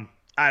I don't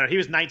know. He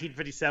was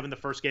 1957 the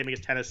first game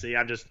against Tennessee.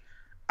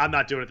 I'm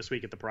not doing it this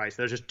week at the price.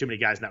 There's just too many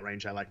guys in that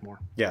range I like more.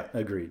 Yeah,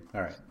 agreed.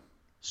 All right.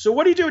 So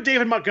what do you do with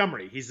David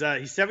Montgomery? He's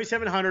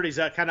 7,700. He's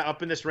kind of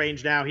up in this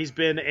range now. He's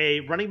been a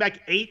running back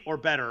 8 or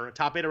better, a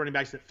top 8 of running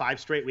backs at 5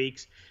 straight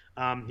weeks.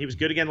 He was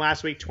good again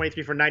last week,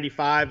 23 for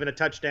 95 and a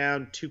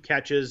touchdown, 2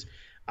 catches.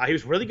 He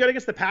was really good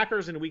against the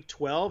Packers in Week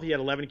 12. He had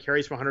 11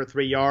 carries for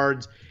 103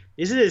 yards.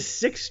 This is his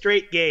 6th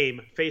straight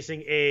game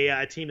facing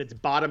a team that's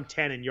bottom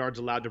 10 in yards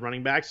allowed to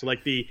running backs. So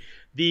like the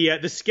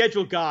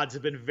schedule gods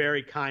have been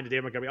very kind to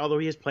David Montgomery, although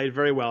he has played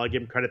very well. I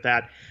give him credit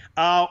that.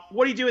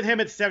 What do you do with him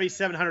at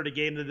 7,700 a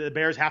game that the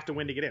Bears have to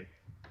win to get in?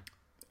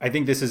 I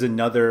think this is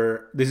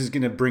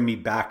going to bring me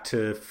back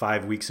to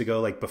 5 weeks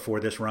ago, like before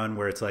this run,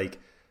 where it's like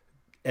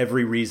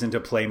every reason to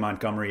play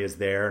Montgomery is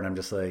there, and I'm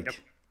just like, yep.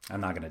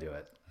 I'm not going to do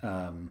it.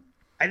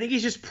 I think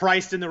he's just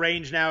priced in the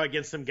range now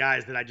against some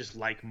guys that I just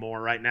like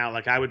more right now.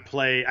 Like I'd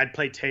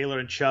play Taylor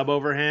and Chubb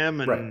over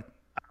him, and right.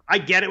 I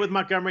get it with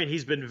Montgomery, and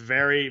he's been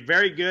very,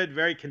 very good,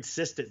 very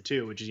consistent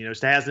too, which is,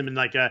 it hasn't been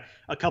like a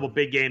couple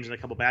big games and a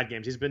couple bad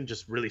games. He's been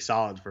just really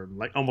solid for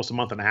like almost a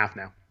month and a half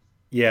now.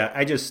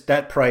 Yeah,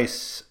 that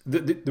price,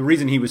 the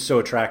reason he was so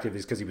attractive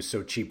is because he was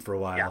so cheap for a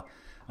while.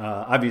 Yeah.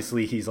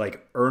 Obviously he's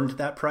like earned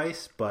that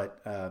price,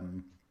 but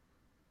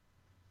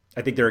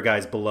I think there are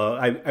guys below.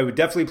 I would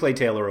definitely play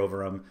Taylor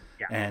over him.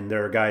 Yeah. And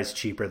there are guys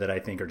cheaper that I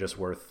think are just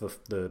worth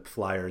the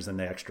flyers and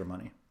the extra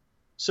money.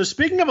 So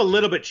speaking of a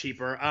little bit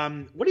cheaper,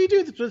 what do you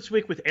do this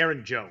week with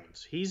Aaron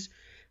Jones? He's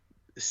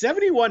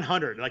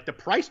 7,100. Like the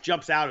price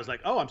jumps out as like,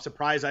 oh, I'm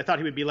surprised. I thought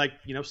he would be like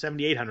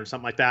 7,800,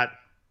 something like that.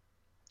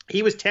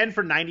 He was 10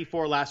 for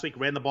 94 last week,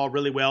 ran the ball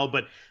really well,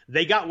 but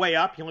they got way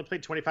up. He only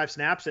played 25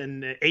 snaps,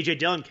 and A.J.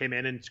 Dillon came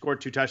in and scored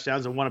 2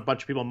 touchdowns and won a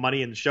bunch of people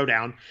money in the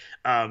showdown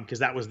because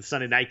that was the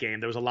Sunday night game.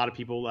 There was a lot of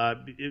people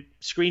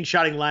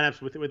screenshotting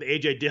lineups with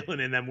A.J. Dillon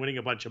and them winning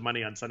a bunch of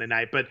money on Sunday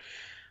night. But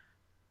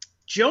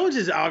Jones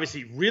is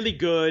obviously really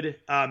good.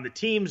 The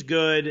team's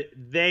good.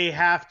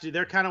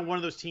 They're kind of one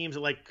of those teams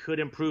that like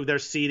could improve their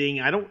seeding.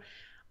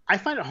 I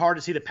find it hard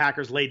to see the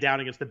Packers lay down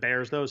against the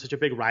Bears, though. It's such a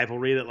big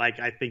rivalry that like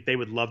I think they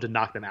would love to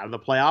knock them out of the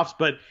playoffs.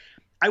 But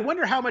I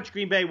wonder how much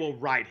Green Bay will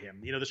ride him.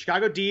 The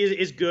Chicago D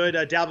is good.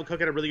 Dalvin Cook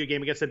had a really good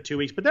game against them 2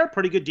 weeks, but they're a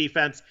pretty good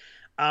defense.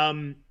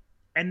 And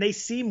they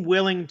seem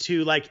willing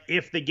to, like,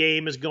 if the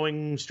game is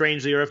going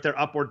strangely or if they're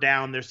up or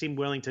down, they seem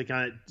willing to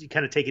kind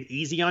of take it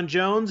easy on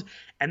Jones.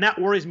 And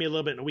that worries me a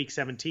little bit in a Week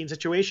 17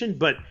 situation.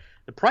 But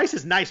the price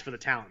is nice for the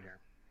talent here.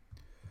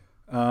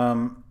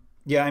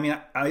 Yeah, I mean,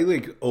 I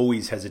like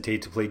always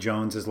hesitate to play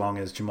Jones as long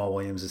as Jamal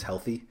Williams is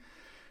healthy.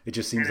 It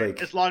just seems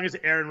like as long as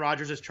Aaron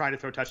Rodgers is trying to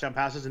throw touchdown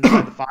passes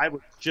inside the 5,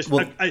 which is just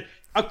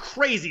a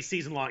crazy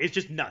season long. It's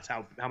just nuts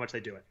how much they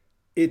do it.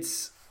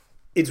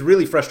 it's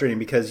really frustrating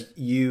because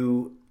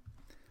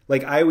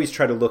I always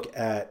try to look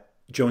at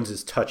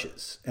Jones's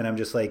touches, and I'm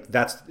just like,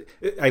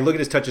 I look at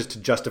his touches to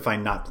justify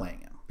not playing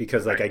him.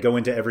 Because I go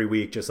into every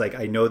week just like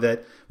I know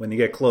that when they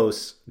get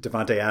close,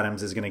 Devontae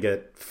Adams is going to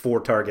get 4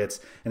 targets,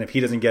 and if he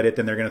doesn't get it,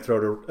 then they're going to throw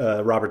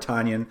to Robert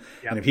Tonyan,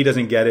 and if he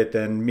doesn't get it,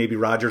 then maybe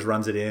Rodgers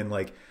runs it in.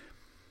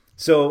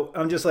 So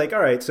I'm just like, all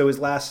right. So his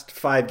last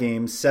 5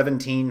 games,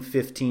 17,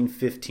 15,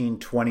 15,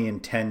 20,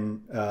 and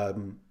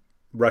 10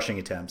 rushing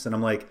attempts, and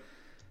I'm like,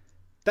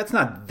 that's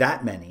not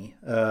that many.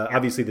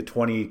 Obviously, the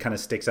 20 kind of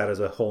sticks out as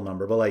a whole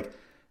number, but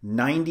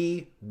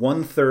 90,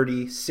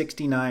 130,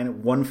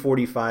 69,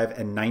 145,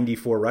 and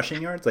 94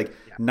 rushing yards.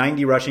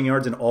 90 rushing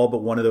yards in all but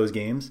one of those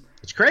games.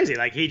 It's crazy.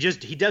 He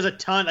does a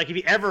ton. If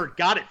he ever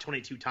got it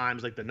 22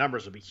 times, the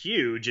numbers would be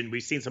huge. And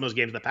we've seen some of those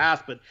games in the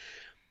past. But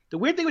the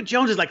weird thing with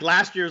Jones is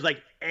last year is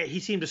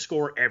he seemed to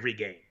score every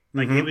game.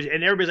 It was,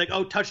 and everybody's like,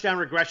 oh, touchdown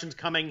regression's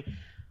coming.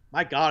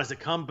 My God, has it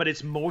come? But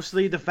it's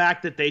mostly the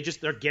fact that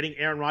they're getting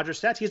Aaron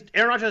Rodgers stats.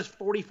 Aaron Rodgers has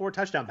 44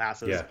 touchdown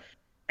passes. Yeah.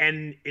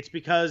 And it's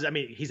because,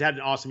 he's had an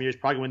awesome year. He's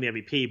probably going to win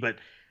the MVP, but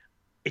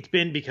it's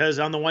been because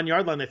on the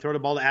 1-yard line, they throw the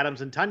ball to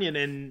Adams and Tonyan,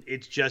 and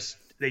it's just,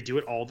 they do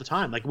it all the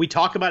time. We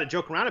talk about it,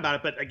 joke around about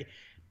it, but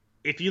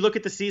if you look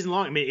at the season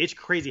long, it's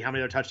crazy how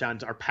many other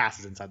touchdowns are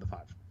passes inside the 5.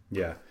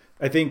 Yeah.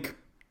 I think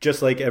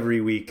just like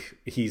every week,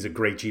 he's a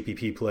great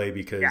GPP play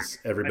because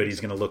everybody's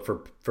going to look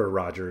for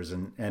Rodgers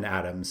and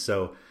Adams.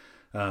 So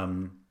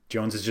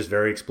Jones is just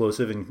very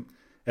explosive, and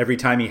every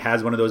time he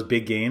has one of those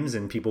big games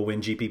and people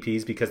win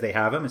GPPs because they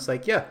have him, it's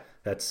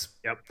that's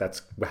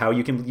how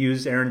you can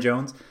use Aaron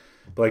Jones.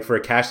 But for a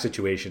cash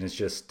situation, it's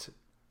just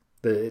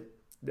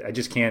I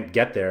just can't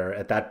get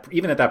there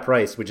even at that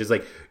price, which is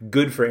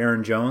good for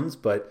Aaron Jones.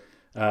 But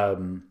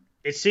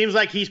it seems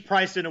like he's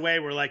priced in a way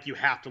where you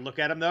have to look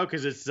at him though,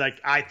 because it's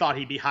I thought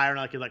he'd be higher, and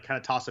I could kind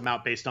of toss him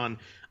out based on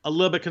a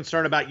little bit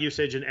concerned about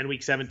usage and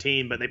week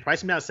 17, but they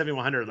priced him down at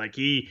 7,100.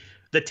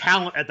 The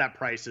talent at that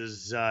price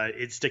is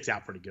it sticks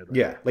out pretty good. Right?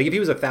 Yeah, if he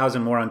was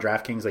 1,000 more on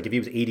DraftKings, if he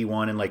was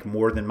 81 and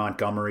more than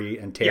Montgomery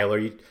and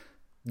Taylor,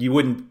 you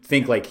wouldn't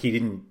think he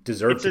didn't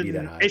deserve to be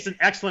that high. It's an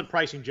excellent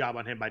pricing job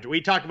on him.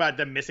 We talked about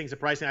them missing some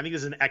pricing. I think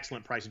this is an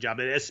excellent pricing job.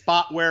 It's a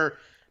spot where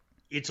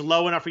it's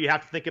low enough where you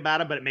have to think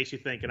about him, but it makes you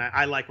think, and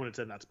I like when it's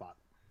in that spot.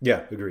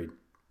 Yeah, agreed.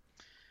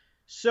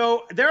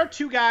 So there are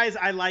 2 guys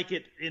I like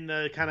it in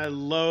the kind of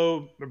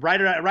low,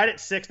 right at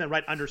 6 and then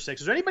right under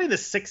 6. Is there anybody in the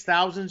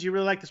 6,000s you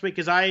really like this week?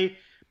 Because I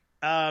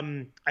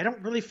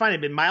don't really find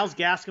it. But Myles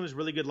Gaskin was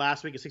really good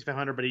last week at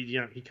 6,500, but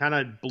he kind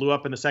of blew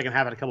up in the second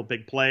half, had a couple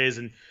big plays,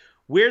 and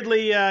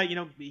weirdly,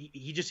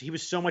 he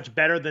was so much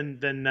better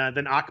than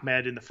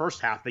Ahmed in the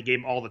first half. They gave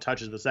him all the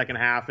touches in the second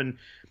half, and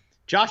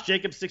Josh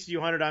Jacobs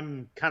 6,200.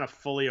 I'm kind of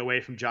fully away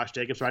from Josh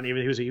Jacobs right now.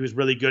 Even he was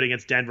really good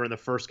against Denver in the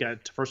first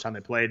time they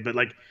played, but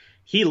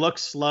he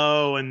looks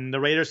slow, and the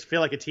Raiders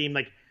feel like a team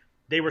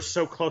they were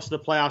so close to the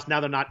playoffs. Now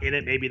they're not in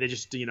it. Maybe they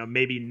just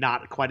maybe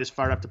not quite as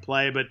fired up to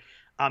play. But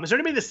is there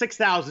anybody in the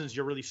 6,000s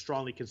you're really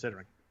strongly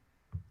considering?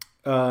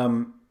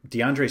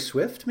 DeAndre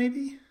Swift,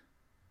 maybe.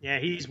 Yeah,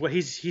 he's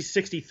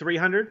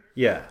 6,300.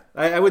 Yeah,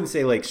 I wouldn't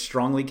say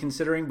strongly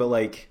considering,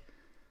 but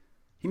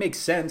he makes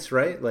sense,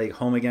 right?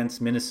 Home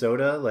against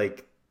Minnesota,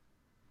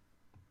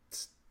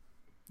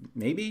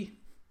 maybe.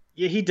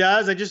 Yeah, he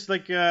does. I just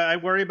I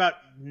worry about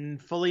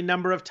fully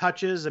number of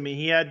touches.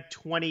 He had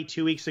 20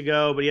 2 weeks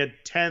ago, but he had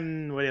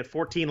 10. He had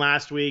 14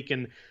 last week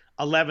and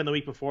 11 the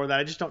week before that.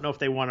 I just don't know if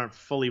they want to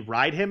fully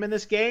ride him in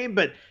this game,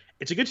 but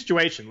it's a good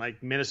situation.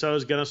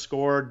 Minnesota's going to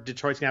score,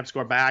 Detroit's going to have to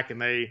score back,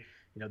 and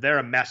they're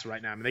a mess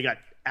right now. They got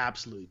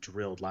absolutely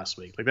drilled last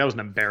week. That was an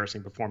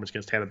embarrassing performance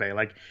against Tampa Bay.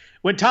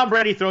 When Tom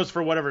Brady throws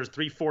for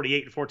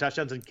 348 and 4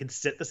 touchdowns and can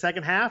sit the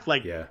second half,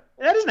 that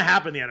doesn't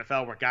happen in the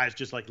NFL where guys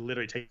just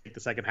literally take the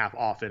second half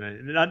off in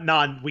a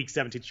non-week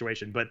 17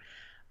 situation. But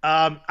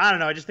I don't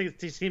know. I just think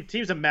the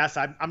team's a mess.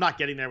 I'm not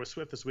getting there with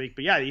Swift this week,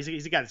 but yeah, he's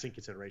a guy that's in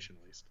consideration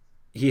at least.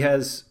 He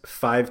has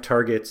 5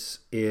 targets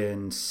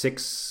in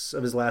 6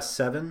 of his last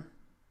 7.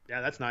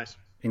 Yeah, that's nice.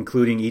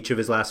 Including each of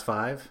his last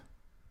 5.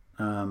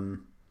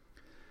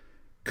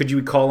 Could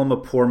you call him a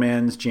poor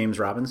man's James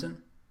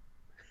Robinson?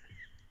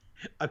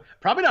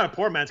 Probably not a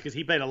poor man's because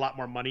he paid a lot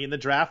more money in the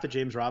draft than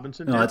James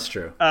Robinson did. No, that's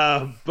true.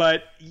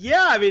 But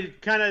yeah,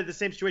 kind of the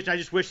same situation. I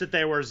just wish that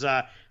there was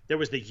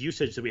the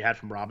usage that we had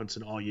from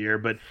Robinson all year.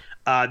 But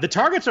the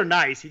targets are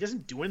nice. He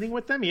doesn't do anything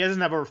with them. He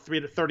doesn't have over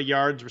 30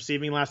 yards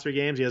receiving last 3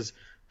 games. He has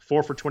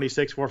 4 for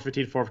 26, 4 for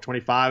 15, 4 for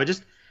 25.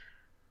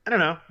 I don't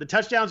know. The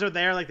touchdowns are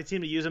there. They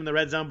seem to use them in the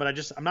red zone, but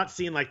I'm not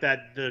seeing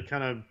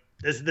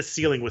the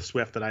ceiling with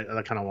Swift that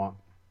I kind of want.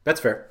 That's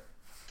fair.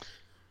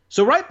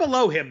 So right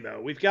below him,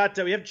 though, we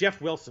have Jeff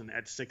Wilson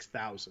at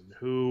 6,000,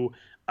 who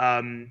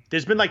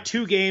there's been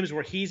 2 games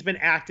where he's been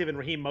active and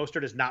Raheem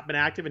Mostert has not been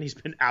active, and he's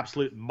been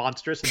absolute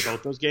monstrous in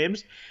both those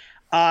games.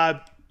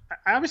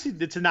 Obviously,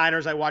 it's the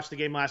Niners. I watched the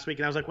game last week,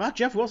 and I was like, well,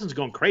 Jeff Wilson's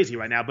going crazy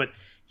right now, but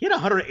he had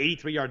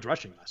 183 yards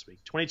rushing last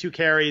week, 22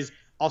 carries,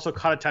 also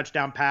caught a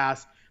touchdown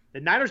pass.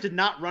 The Niners did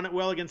not run it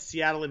well against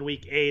Seattle in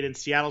week 8, and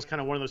Seattle's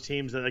kind of one of those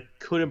teams that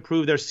could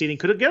improve their seeding,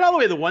 could get all the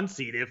way to the 1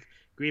 seed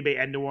Green Bay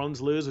and New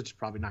Orleans lose, which is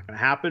probably not going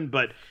to happen.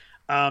 But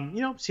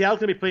Seattle's going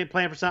to be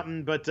playing for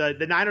something. But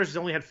the Niners has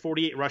only had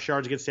 48 rush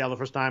yards against Seattle the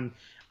first time.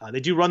 They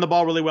do run the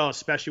ball really well,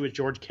 especially with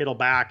George Kittle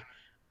back.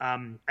 I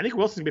think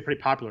Wilson's going to be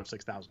pretty popular at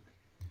 6,000.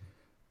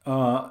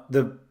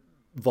 The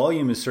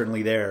volume is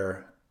certainly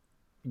there.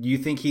 You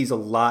think he's a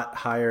lot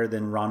higher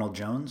than Ronald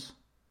Jones?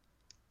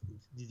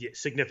 Yeah,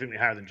 significantly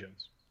higher than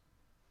Jones.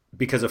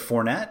 Because of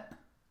Fournette?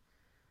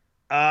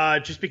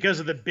 Just because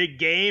of the big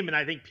game, and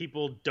I think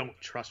people don't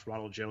trust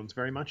Ronald Jones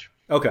very much.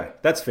 Okay,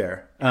 that's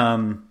fair.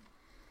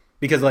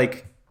 Because,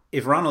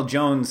 if Ronald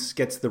Jones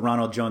gets the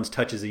Ronald Jones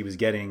touches he was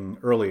getting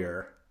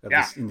earlier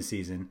in the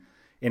season,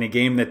 in a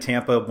game that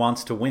Tampa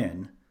wants to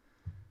win,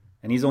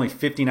 and he's only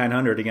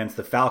 5,900 against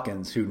the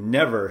Falcons, who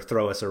never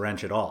throw us a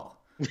wrench at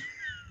all.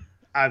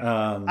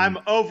 I'm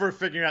over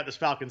figuring out this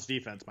Falcons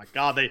defense. My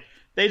God,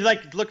 they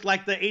looked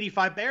like the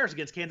 85 Bears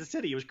against Kansas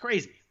City. It was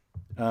crazy.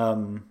 I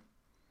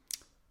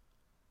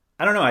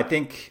don't know. I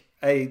think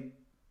is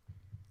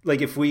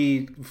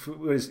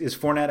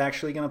Fournette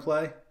actually going to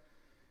play?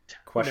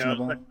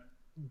 Questionable. No,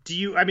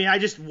 I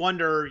just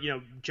wonder,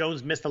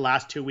 Jones missed the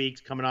last 2 weeks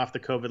coming off the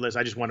COVID list.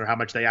 I just wonder how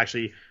much they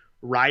actually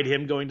ride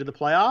him going to the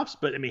playoffs.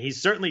 But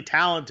he's certainly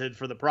talented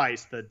for the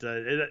price that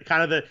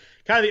kind of the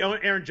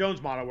Aaron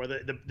Jones model where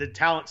the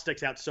talent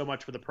sticks out so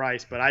much for the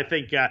price. But I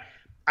think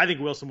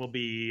Wilson will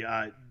be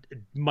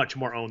much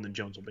more owned than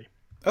Jones will be.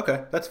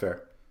 Okay, that's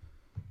fair.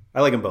 I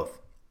like them both.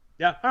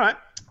 Yeah. All right.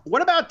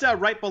 What about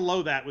right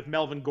below that with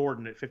Melvin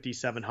Gordon at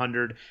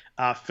 5,700?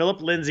 Philip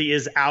Lindsay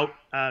is out.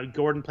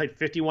 Gordon played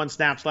 51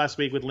 snaps last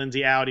week with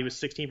Lindsay out. He was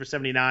 16 for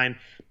 79.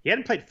 He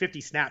hadn't played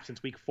 50 snaps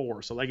since week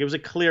 4. So it was a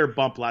clear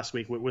bump last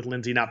week with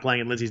Lindsay not playing,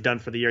 and Lindsay's done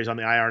for the year. He's on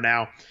the IR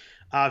now.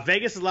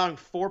 Vegas is allowing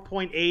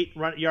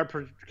 4.8 yard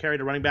per carry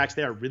to running backs.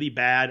 They are really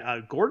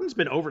bad. Gordon's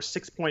been over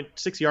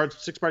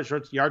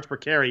 6.6 yards per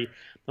carry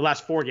the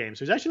last 4 games.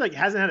 So he's actually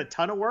hasn't had a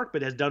ton of work,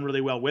 but has done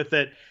really well with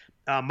it.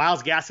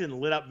 Myles Gaskin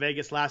lit up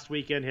Vegas last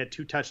weekend. He had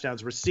 2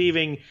 touchdowns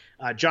receiving.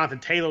 Jonathan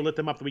Taylor lit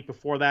them up the week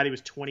before that. He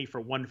was 20 for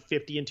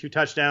 150 and 2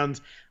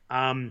 touchdowns.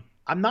 I'm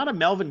not a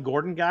Melvin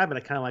Gordon guy, but I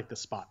kind of like the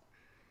spot.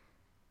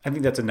 I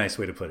think that's a nice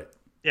way to put it.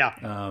 Yeah.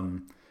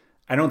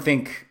 I don't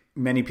think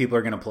many people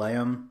are going to play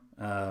him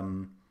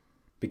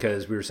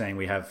because we were saying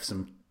we have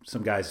some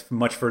guys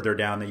much further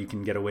down that you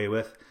can get away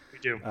with. We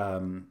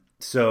do.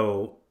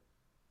 So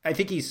I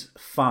think he's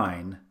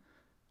fine.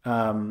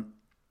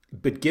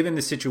 But given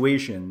the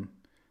situation,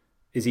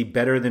 is he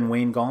better than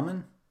Wayne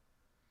Gallman?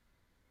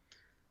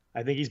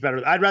 I think he's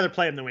better. I'd rather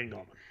play him than Wayne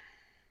Gallman.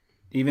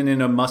 Even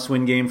in a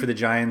must-win game for the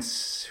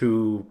Giants,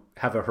 who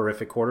have a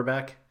horrific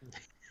quarterback?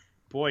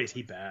 Boy, is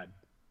he bad.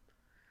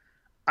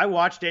 I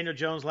watched Daniel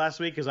Jones last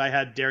week because I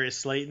had Darius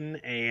Slayton,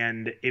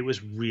 and it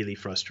was really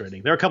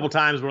frustrating. There were a couple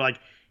times where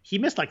he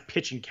missed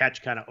pitch and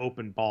catch kind of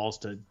open balls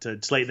to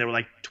Slayton. There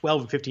were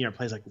 12 and 15-yard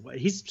plays.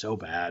 He's so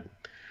bad.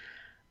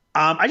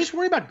 I just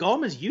worry about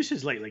Gallman's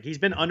usage lately. He's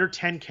been under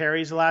 10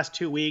 carries the last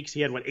 2 weeks. He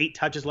had 8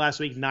 touches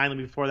last week, 9 the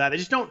week before that.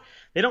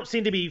 They don't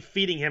seem to be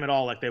feeding him at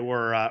all like they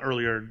were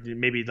earlier,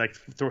 maybe 3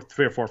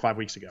 or 4 or 5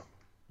 weeks ago.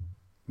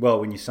 Well,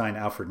 when you sign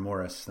Alfred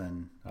Morris,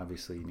 then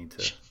obviously you need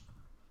to.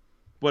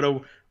 What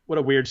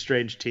a weird,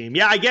 strange team.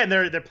 Yeah, again,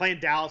 they're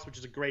playing Dallas, which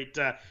is a great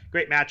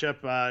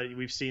matchup.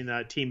 We've seen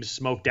teams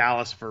smoke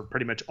Dallas for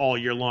pretty much all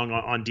year long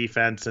on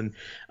defense, and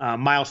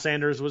Miles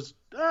Sanders was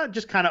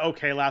just kind of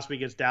okay last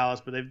week against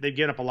Dallas, but they've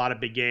given up a lot of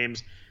big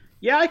games.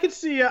 Yeah, I could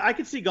see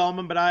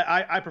Gallman, but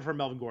I prefer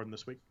Melvin Gordon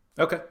this week.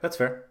 Okay, that's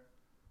fair.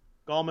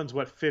 Gallman's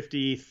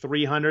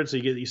 5,300, so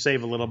you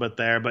save a little bit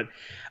there. But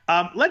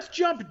let's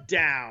jump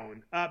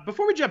down.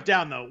 Before we jump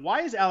down, though,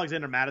 why is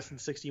Alexander Mattison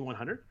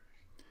 6,100?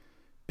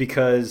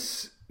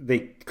 Because they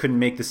couldn't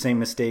make the same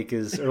mistake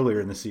as earlier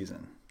in the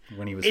season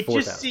when he was 4,000.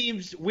 It just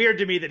seems weird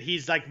to me that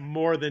he's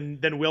more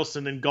than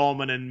Wilson and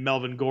Gallman and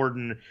Melvin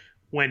Gordon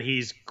when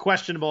he's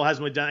questionable,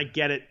 hasn't really done. I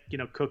get it.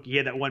 Cook, he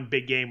had that one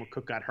big game where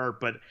Cook got hurt,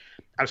 but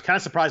I was kind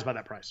of surprised by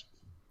that price.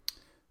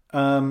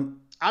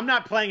 I'm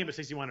not playing him at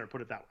 6,100,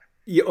 put it that way.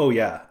 Yeah, oh,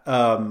 yeah.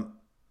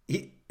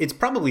 It's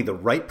probably the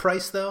right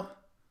price, though.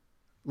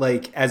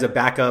 As a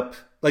backup.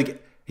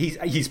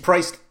 He's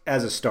priced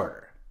as a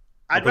starter.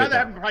 I'd rather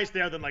have him priced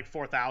there than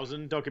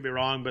 4,000. Don't get me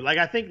wrong, but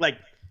I think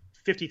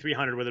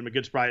 5,300 with him a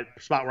good spot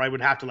where I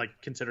would have to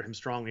consider him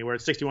strongly. Where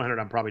at 6,100,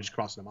 I'm probably just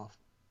crossing him off.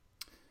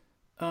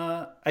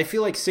 I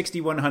feel like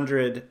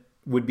 6,100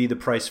 would be the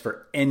price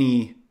for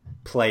any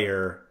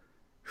player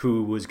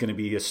who was going to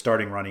be a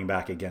starting running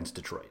back against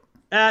Detroit.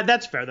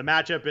 That's fair. The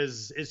matchup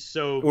is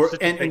so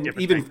and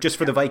even just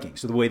for the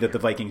Vikings, so the way that the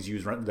Vikings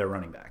use their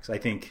running backs, I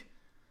think.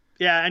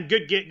 Yeah, and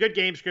good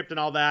game script and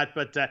all that,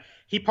 but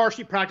he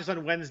partially practiced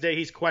on Wednesday.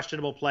 He's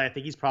questionable play. I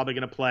think he's probably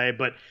going to play,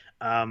 but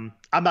I'm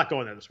not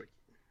going there this week.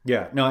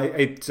 Yeah, no,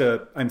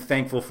 I'm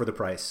thankful for the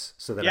price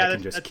so that I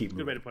can just keep moving. That's a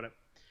good way to put it.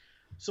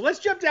 So let's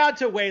jump down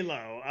to way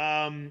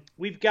low.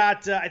 We've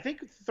got, I think,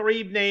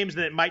 3 names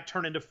that it might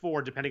turn into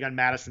 4 depending on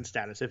Madison's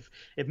status. If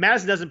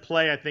Madison doesn't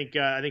play, I think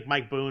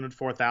Mike Boone at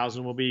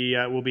 4,000 will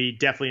be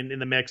definitely in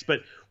the mix.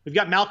 But We've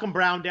got Malcolm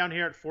Brown down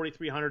here at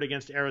 4,300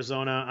 against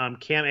Arizona.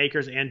 Cam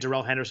Akers and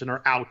Darrell Henderson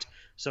are out.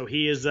 So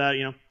he is,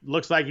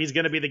 looks like he's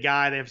going to be the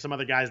guy. They have some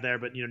other guys there,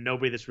 but,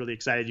 nobody that's really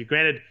excited you.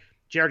 Granted,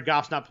 Jared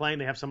Goff's not playing.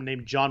 They have someone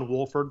named John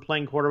Wolford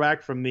playing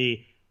quarterback from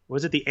the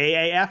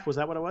AAF? Was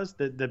that what it was?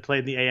 That played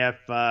in the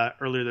AF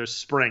earlier this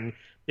spring.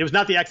 It was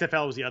not the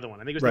XFL. It was the other one.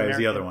 I think it was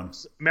the other one.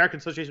 American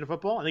Association of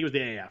Football. I think it was the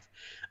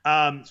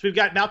AAF. So we've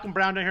got Malcolm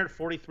Brown down here at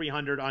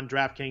 4,300 on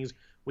DraftKings.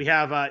 We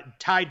have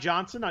Ty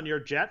Johnson on your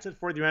Jets at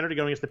 4,300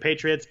 going against the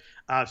Patriots.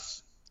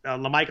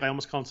 LaMichael, I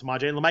almost called him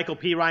Samaje. LaMichael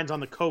Pirines on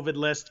the COVID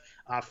list.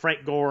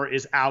 Frank Gore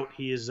is out.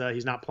 He's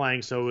not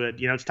playing. So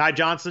it's Ty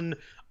Johnson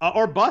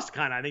or bust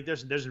kind of. I think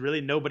there's really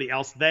nobody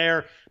else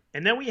there.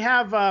 And then we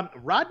have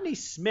Rodney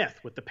Smith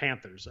with the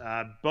Panthers.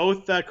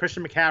 Both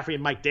Christian McCaffrey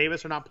and Mike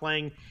Davis are not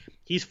playing.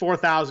 He's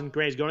 4,000.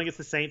 Great. He's going against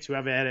the Saints, who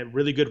have had a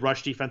really good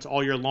rush defense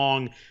all year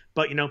long.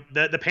 But,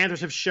 the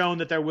Panthers have shown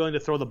that they're willing to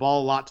throw the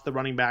ball a lot to the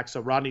running back.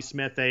 So Rodney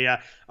Smith, a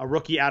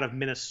rookie out of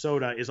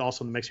Minnesota, is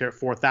also in the mix here at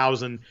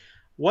 4,000.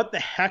 What the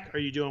heck are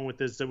you doing with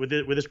this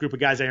group of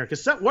guys out here?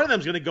 Because one of them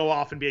is going to go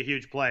off and be a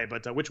huge play,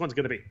 but which one's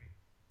going to be?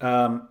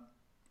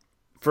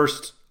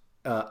 First,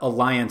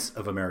 Alliance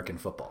of American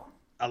Football.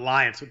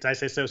 Alliance. Did I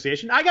say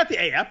association? I got the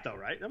AF though,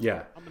 right?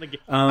 Yeah. I'm gonna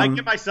I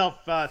give myself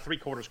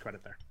 3/4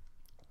 credit there.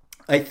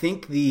 I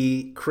think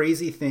the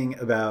crazy thing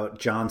about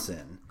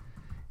Johnson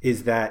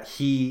is that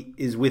he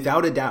is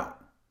without a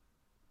doubt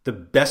the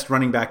best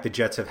running back the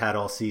Jets have had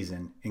all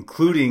season,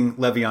 including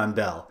Le'Veon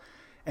Bell.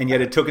 And yet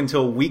it took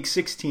until week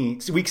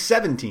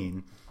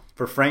 17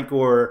 for Frank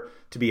Gore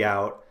to be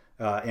out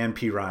and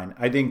Pirine.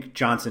 I think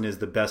Johnson is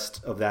the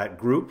best of that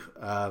group.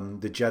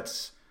 The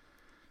Jets,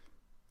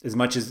 as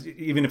much as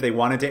even if they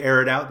wanted to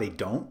air it out, they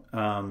don't.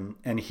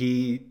 And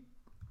he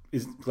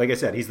is, like I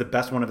said, he's the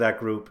best one of that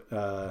group.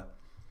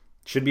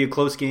 Should be a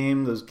close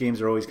game. Those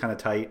games are always kind of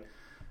tight.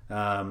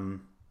 Well,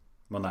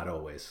 not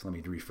always. Let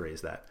me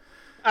rephrase that.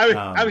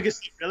 I would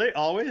guess, really?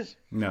 Always?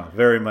 No,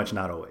 very much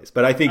not always.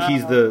 But I think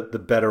he's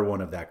the better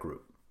one of that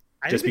group.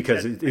 Just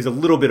because it is a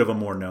little bit of a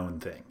more known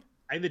thing.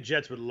 I think the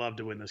Jets would love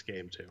to win this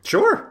game, too.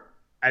 Sure.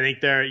 I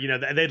think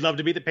they'd love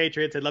to beat the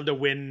Patriots. They'd love to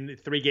win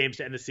 3 games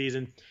to end the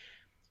season.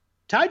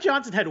 Ty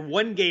Johnson had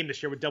 1 game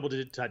this year with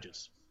double-digit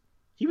touches.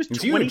 He was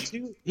 22.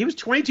 Huge. He was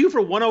 22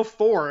 for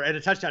 104 and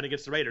a touchdown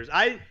against the Raiders.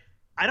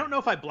 I don't know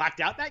if I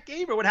blacked out that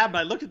game or what happened.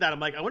 I looked at that. I'm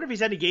like, I wonder if he's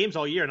had any games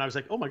all year. And I was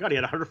like, oh my God, he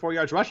had 104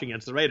 yards rushing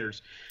against the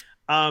Raiders.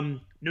 New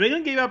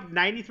England gave up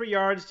 93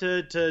 yards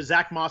to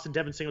Zach Moss and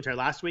Devin Singletary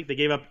last week. They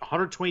gave up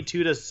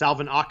 122 to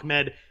Salvin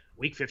Ahmed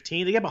week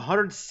 15. They gave up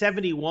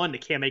 171 to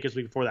Cam Akers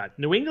week before that.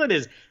 New England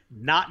is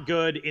not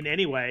good in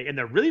any way, and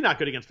they're really not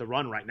good against the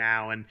run right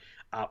now. And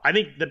I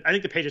think the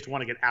Patriots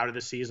want to get out of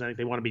this season. I think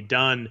they want to be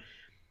done.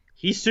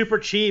 He's super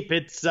cheap.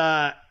 It's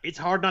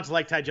hard not to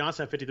like Ty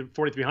Johnson at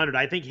 4,300.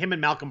 I think him and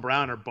Malcolm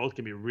Brown are both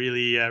going to be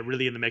really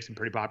in the mix and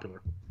pretty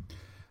popular.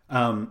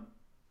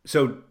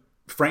 So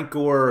Frank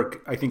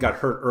Gore, I think, got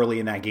hurt early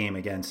in that game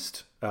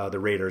against the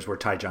Raiders where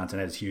Ty Johnson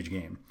had his huge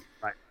game.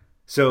 Right.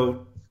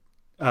 So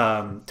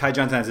Ty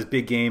Johnson has this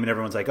big game and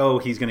everyone's like, oh,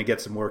 he's going to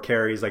get some more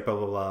carries, like blah,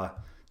 blah, blah.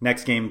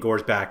 Next game,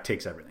 Gore's back,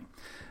 takes everything.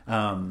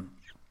 But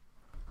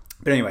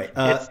anyway.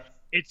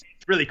 It's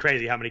really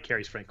crazy how many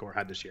carries Frank Gore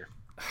had this year.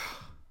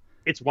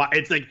 It's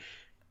like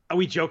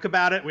we joke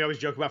about it. We always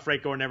joke about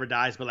Frank Gore never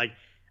dies, but like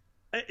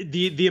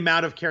the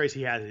amount of carries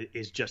he has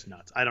is just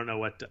nuts. I don't know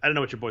what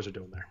your boys are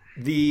doing there.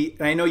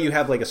 I know you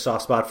have like a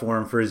soft spot for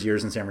him for his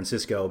years in San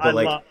Francisco,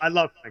 but I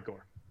love Frank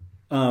Gore.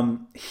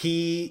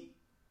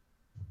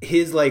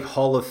 His like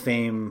Hall of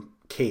Fame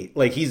Kate,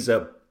 like he's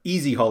a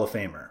easy Hall of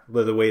Famer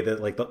by the way that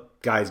like the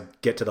guys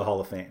get to the Hall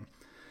of Fame,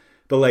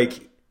 but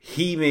like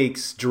he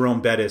makes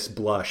Jerome Bettis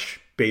blush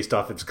based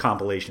off of his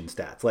compilation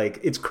stats. Like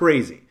it's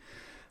crazy.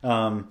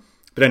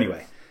 But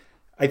anyway,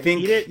 I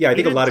think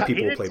a lot of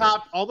people will play.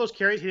 All those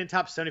carries, he didn't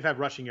top 75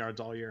 rushing yards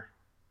all year.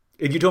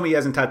 If you told me he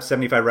hasn't topped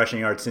 75 rushing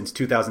yards since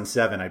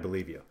 2007, I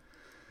believe you.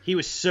 He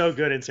was so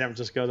good in San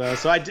Francisco, though.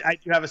 So I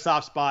do have a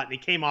soft spot, and he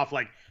came off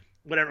like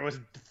whatever it was,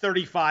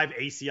 35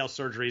 ACL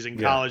surgeries in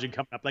college and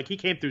coming up. Like he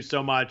came through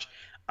so much.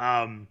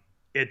 I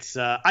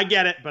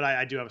get it, but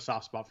I do have a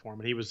soft spot for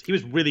him, and he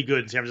was really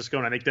good in San Francisco.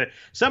 And I think that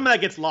some of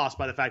that gets lost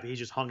by the fact that he's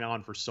just hung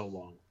on for so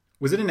long.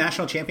 Was it a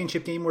national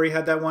championship game where he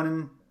had that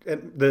one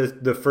in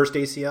the first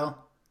ACL?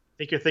 I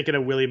think you're thinking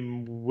of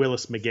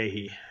Willis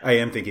McGahee. I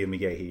am thinking of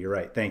McGahee. You're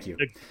right. Thank you.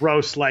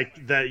 Gross,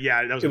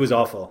 it was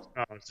awful.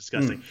 Oh, it's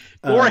disgusting.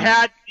 Gore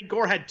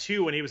had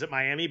 2 when he was at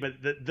Miami,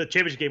 but the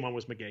championship game one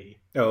was McGahee.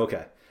 Oh,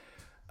 okay.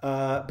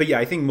 But yeah,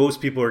 I think most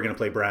people are going to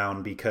play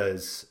Brown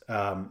because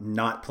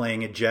not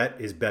playing a Jet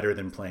is better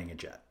than playing a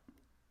Jet.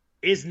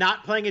 Is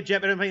not playing a Jet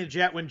better than playing a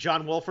Jet when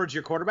John Wolford's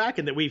your quarterback?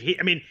 And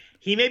that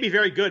he may be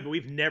very good, but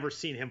we've never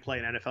seen him play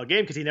an NFL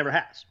game because he never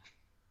has.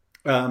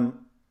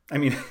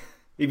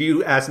 If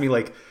you asked me,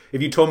 like,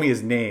 if you told me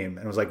his name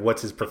and was like,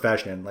 what's his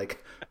profession?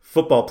 Like,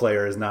 football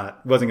player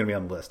wasn't going to be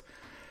on the list.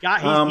 He's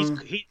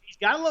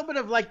got a little bit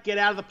of like get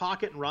out of the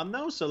pocket and run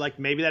though. So like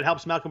maybe that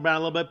helps Malcolm Brown a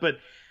little bit, but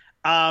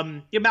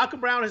Malcolm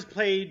Brown has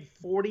played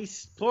 40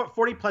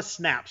 plus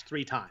snaps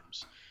 3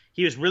 times.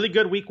 He was really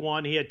good week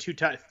 1. He had two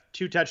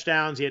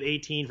touchdowns. He had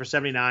 18 for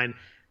 79.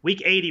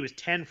 Week 8, he was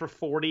 10 for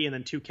 40 and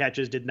then 2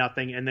 catches, did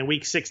nothing. And then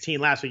week 16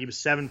 last week, he was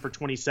 7 for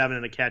 27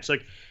 and a catch.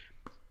 Like,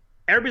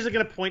 everybody's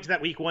going to point to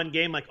that week 1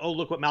 game like, oh,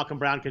 look what Malcolm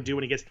Brown can do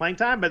when he gets playing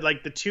time. But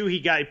like the 2 he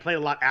played a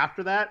lot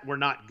after that were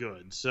not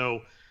good.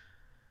 So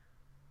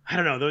I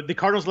don't know. The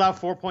Cardinals allow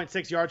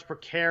 4.6 yards per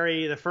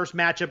carry. The first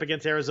matchup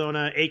against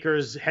Arizona,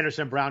 Akers,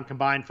 Henderson, and Brown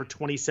combined for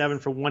 27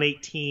 for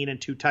 118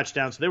 and 2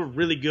 touchdowns. So they were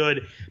really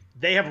good.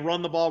 They have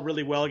run the ball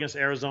really well against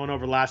Arizona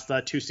over the last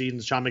 2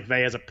 seasons. Sean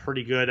McVay has a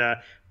pretty good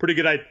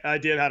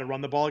idea of how to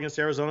run the ball against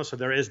Arizona. So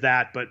there is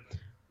that. But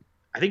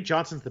I think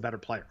Johnson's the better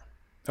player.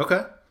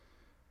 Okay.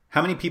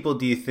 How many people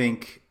do you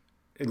think,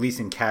 at least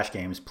in cash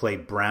games, play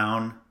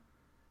Brown,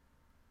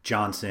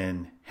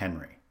 Johnson,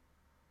 Henry?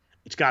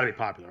 It's got to be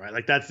popular, right?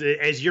 Like that's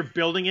as you're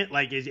building it,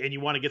 like, and you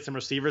want to get some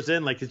receivers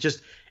in, like it's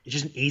just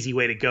an easy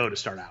way to go to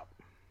start out.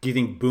 Do you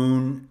think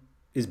Boone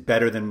is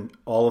better than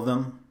all of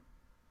them?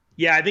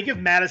 Yeah, I think if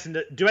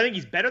Madison, do I think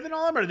he's better than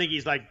all of them, or I think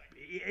he's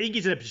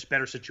in a just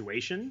better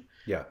situation?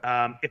 Yeah.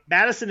 If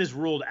Madison is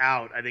ruled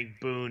out, I think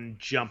Boone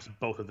jumps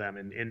both of them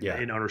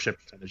in ownership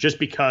percentage, just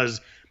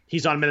because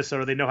he's on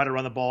Minnesota, they know how to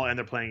run the ball, and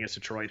they're playing against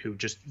Detroit, who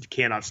just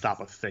cannot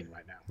stop a thing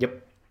right now.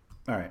 Yep.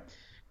 All right.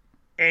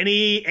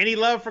 Any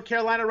love for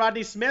Carolina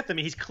Rodney Smith? I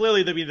mean, he's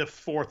clearly the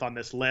 4th on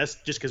this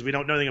list just because we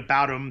don't know anything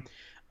about him.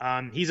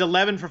 He's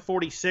 11 for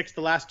 46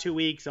 the last 2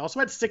 weeks. Also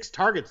had 6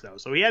 targets though.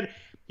 So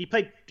he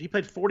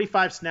played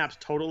 45 snaps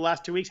total the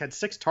last 2 weeks, had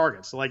 6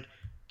 targets. So like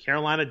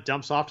Carolina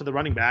dumps off to the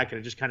running back and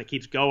it just kind of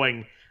keeps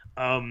going.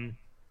 I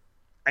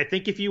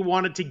think if you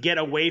wanted to get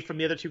away from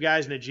the other 2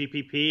 guys in a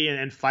GPP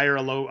and fire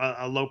a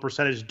low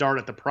percentage dart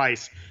at the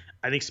price,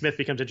 I think Smith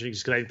becomes interesting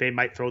because I think they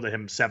might throw to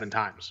him 7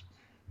 times.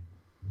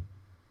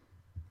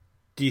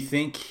 Do you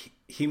think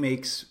he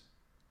makes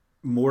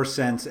more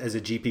sense as a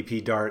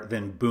GPP dart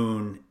than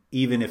Boone,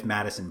 even if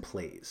Madison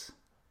plays?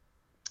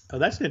 Oh,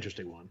 that's an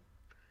interesting one.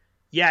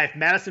 Yeah, if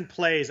Madison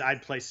plays,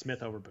 I'd play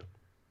Smith over Boone.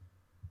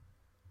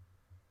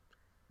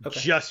 Okay.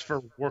 Just for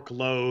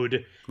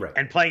workload, right?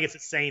 And playing against the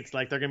Saints,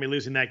 like they're going to be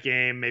losing that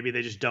game. Maybe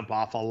they just dump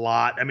off a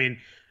lot. I mean,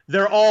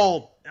 they're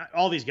all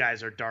these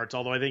guys are darts,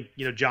 although I think,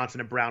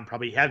 Johnson and Brown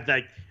probably have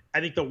like, I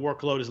think the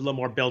workload is a little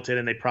more built in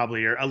and they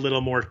probably are a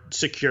little more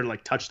secure to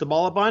like touch the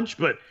ball a bunch.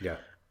 But yeah,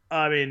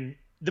 I mean,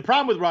 the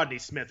problem with Rodney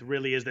Smith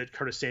really is that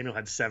Curtis Samuel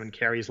had 7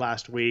 carries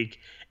last week,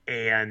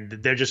 and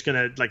they're just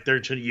gonna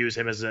use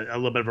him as a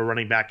little bit of a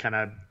running back kind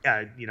of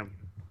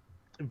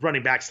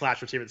running back /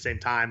 receiver at the same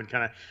time and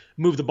kind of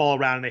move the ball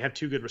around. And they have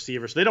 2 good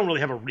receivers, so they don't really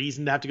have a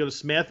reason to have to go to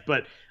Smith.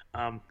 But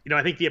I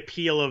think the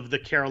appeal of the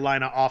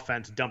Carolina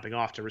offense dumping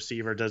off to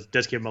receiver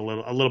does give him a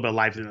little bit of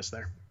liveliness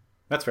there.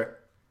 That's fair.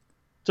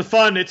 It's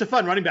a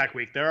fun running back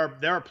week. There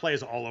are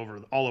plays all over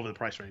the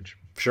price range.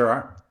 Sure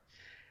are.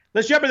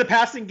 Let's jump into the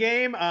passing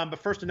game. But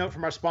first, a note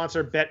from our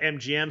sponsor,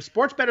 BetMGM.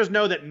 Sports bettors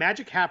know that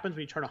magic happens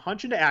when you turn a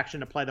hunch into action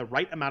and apply the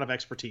right amount of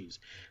expertise.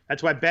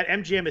 That's why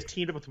BetMGM has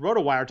teamed up with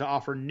RotoWire to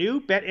offer new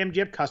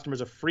BetMGM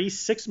customers a free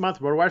 6-month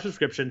RotoWire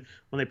subscription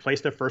when they place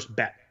their first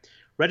bet.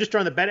 Register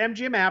on the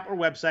BetMGM app or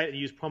website and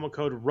use promo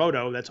code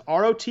ROTO, that's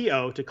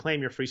ROTO, to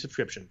claim your free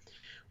subscription.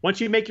 Once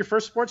you make your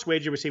first sports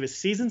wager, you receive a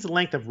season's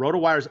length of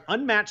RotoWire's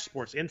unmatched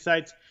sports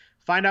insights.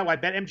 Find out why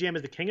BetMGM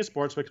is the king of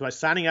sportsbooks by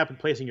signing up and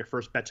placing your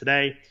first bet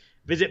today.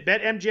 Visit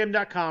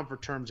BetMGM.com for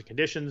terms and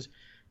conditions.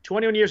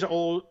 21 years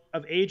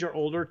of age or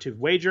older to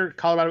wager.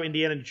 Colorado,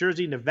 Indiana, New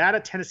Jersey, Nevada,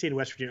 Tennessee, and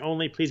West Virginia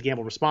only. Please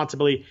gamble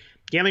responsibly.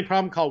 Gambling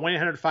problem? Call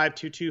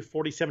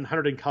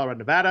 1-800-522-4700 in Colorado,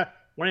 Nevada.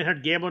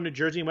 1-800-GAMBLER in New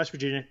Jersey and West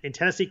Virginia. In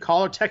Tennessee,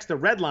 call or text the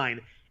red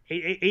line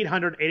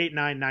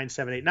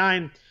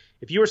 800-889-9789.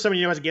 If you or someone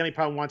you know has a gambling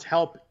problem and wants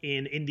help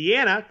in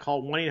Indiana,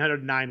 call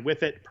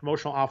 1-800-9-WITH-IT.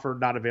 Promotional offer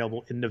not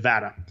available in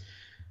Nevada.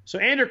 So,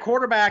 Andrew,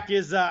 quarterback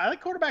is I think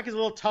quarterback is a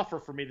little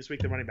tougher for me this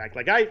week than running back.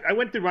 Like I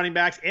went through running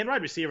backs and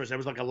wide receivers. There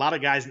was like a lot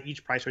of guys in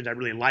each price range I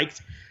really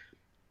liked.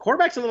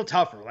 Quarterback's a little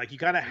tougher. Like you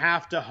kind of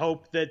have to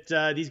hope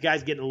that these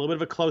guys get in a little bit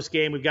of a close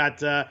game. We've got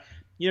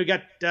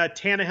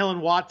Tannehill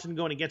and Watson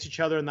going against each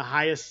other in the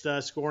highest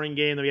scoring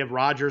game. Then we have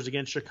Rodgers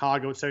against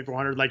Chicago at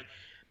 7,400.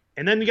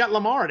 And then you got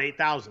Lamar at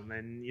 8,000.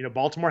 And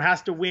Baltimore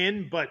has to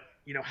win, but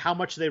how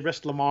much do they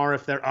risk Lamar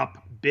if they're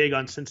up big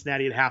on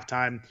Cincinnati at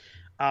halftime?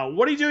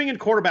 What are you doing in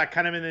quarterback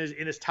kind of in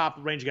his top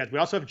range of guys? We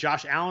also have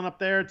Josh Allen up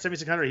there at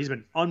 7,600. He's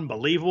been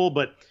unbelievable,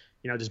 but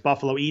does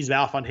Buffalo ease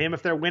off on him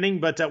if they're winning?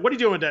 But what are you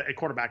doing at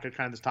quarterback at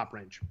kind of this top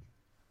range?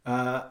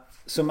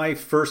 So my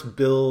first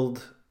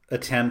build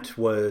attempt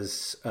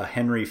was a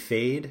Henry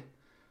fade,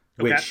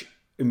 which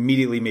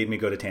immediately made me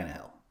go to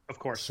Tannehill. Of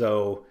course.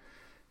 So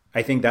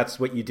I think that's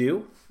what you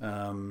do.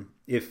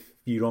 If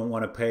you don't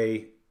want to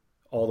pay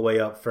all the way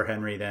up for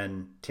Henry,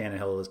 then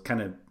Tannehill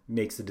kind of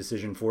makes the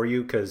decision for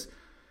you because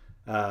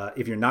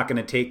if you're not going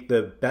to take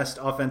the best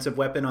offensive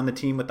weapon on the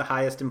team with the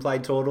highest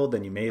implied total,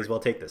 then you may as well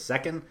take the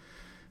second.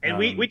 And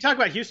we talk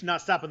about Houston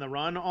not stopping the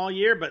run all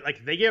year, but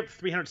like they gave up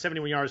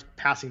 371 yards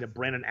passing to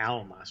Brandon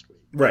Allen last week.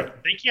 Right.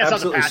 Like, they can't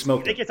stop the pass.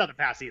 Smoked They can't stop the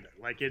pass either.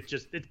 Like it's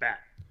bad.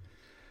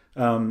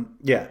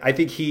 Yeah, I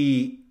think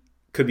he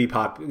could be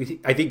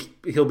I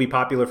think he'll be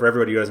popular for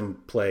everybody who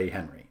doesn't play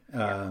Henry.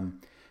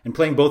 And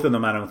playing both of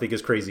them, I don't think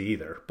is crazy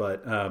either.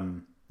 But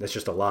that's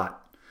just a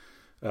lot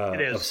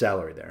of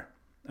salary there.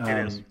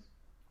 It is.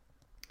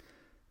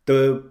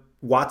 The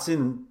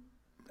Watson.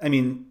 I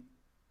mean,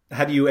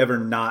 how do you ever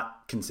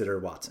not consider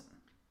Watson?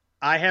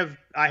 I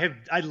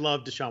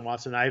love Deshaun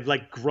Watson. I've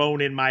like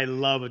grown in my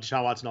love of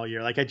Deshaun Watson all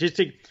year. Like I just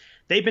think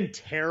they've been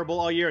terrible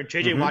all year. And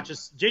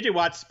JJ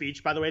Watt's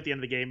speech, by the way, at the end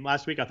of the game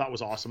last week, I thought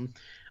was awesome.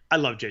 I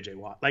love JJ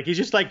Watt. Like he's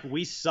just like,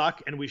 we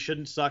suck and we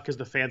shouldn't suck because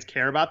the fans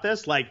care about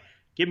this. Like,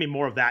 give me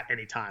more of that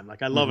anytime.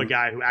 Like I love a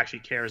guy who actually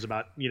cares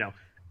about,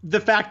 the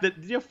fact that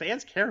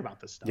fans care about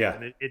this stuff. Yeah.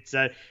 And it's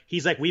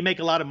he's like, we make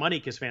a lot of money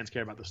because fans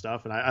care about this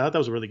stuff. And I thought that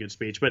was a really good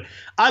speech. But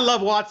I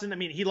love Watson. I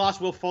mean, he lost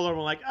Will Fuller. And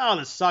we're like, oh,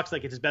 this sucks.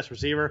 Like it's his best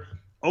receiver.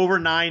 Over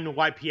 9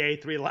 YPA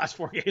 3 of the last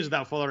 4 games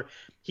without Fuller.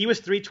 He was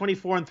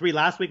 324 and 3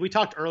 last week. We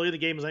talked earlier in the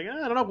game. I was like, I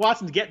don't know if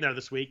Watson's getting there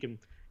this week, and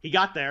he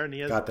got there. And he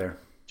has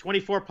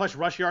 24 plus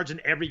rush yards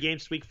in every game.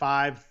 Week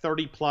 5,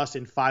 30 plus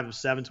in 5 of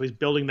 7. So he's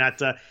building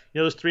that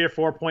those 3 or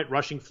 4 point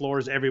rushing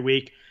floors every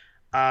week.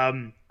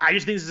 I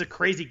just think this is a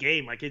crazy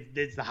game. Like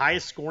it's the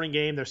highest scoring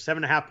game. They're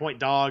 7.5 point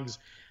dogs.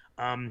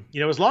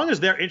 As long as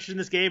they're interested in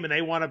this game and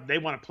they want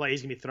to play,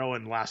 he's gonna be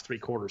throwing the last 3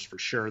 quarters for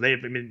sure.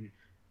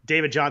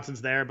 David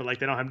Johnson's there, but like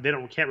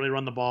can't really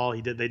run the ball.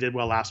 They did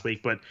well last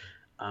week, but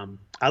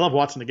I love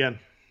Watson again.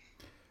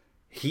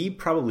 He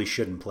probably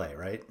shouldn't play,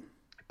 right?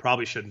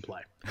 Probably shouldn't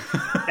play.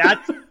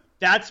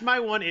 That's my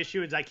one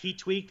issue. Is like he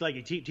tweaked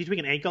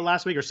an ankle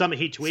last week or something.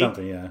 He tweaked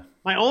something, yeah.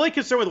 My only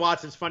concern with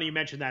Watson, it's funny you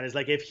mentioned that, is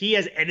like if he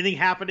has anything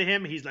happen to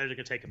him, he's literally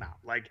gonna take him out.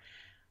 Like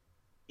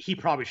he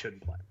probably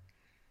shouldn't play.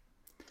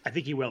 I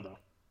think he will though.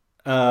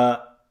 I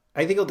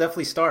think he'll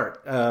definitely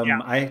start. Yeah.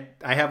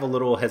 I have a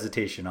little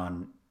hesitation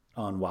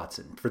on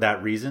Watson for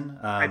that reason.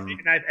 I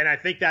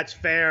think that's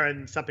fair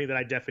and something that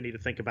I definitely need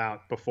to think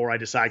about before I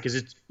decide,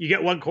 because you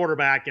get one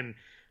quarterback and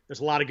there's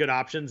a lot of good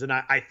options, and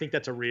I think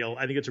it's a real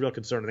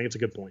concern. I think it's a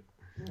good point.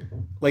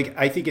 Like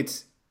I think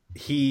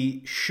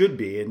he should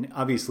be, and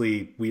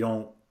obviously we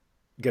don't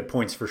get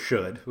points for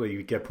should. Well,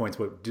 you get points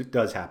what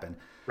does happen,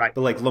 right?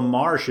 But like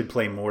Lamar should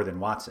play more than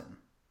Watson.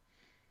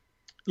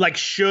 Like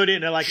should,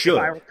 and like should.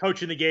 If I were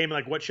coaching the game,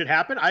 like what should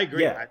happen? I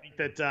agree. Yeah. I think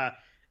that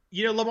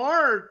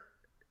Lamar.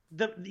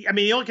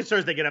 The only concern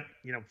is they get up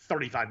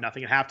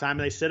 35-0 at halftime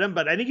and they sit him,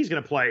 but I think he's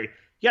going to play.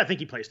 Yeah, I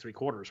think he plays 3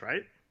 quarters,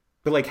 right?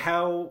 But like,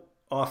 how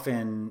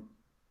often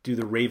do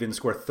the Ravens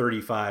score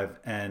 35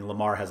 and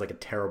Lamar has like a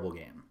terrible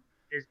game?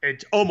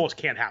 It almost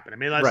can't happen. I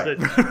mean,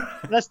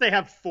 unless they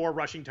have 4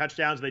 rushing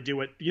touchdowns, they do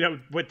what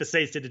the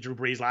Saints did to Drew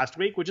Brees last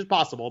week, which is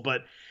possible.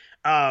 But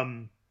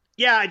I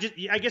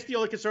guess the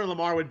only concern with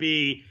Lamar would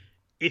be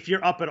if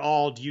you're up at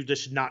all, do you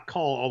just not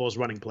call all those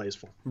running plays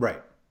for him?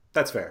 Right,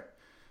 that's fair.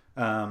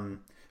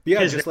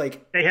 Yeah, just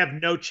like they have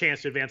no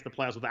chance to advance the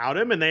playoffs without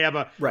him, and they have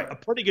a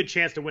pretty good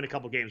chance to win a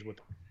couple games with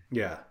him.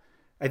 Yeah,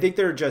 I think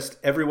they're just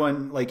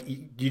everyone like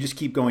you just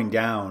keep going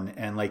down,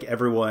 and like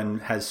everyone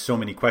has so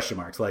many question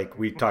marks. Like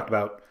we talked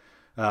about,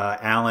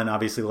 Allen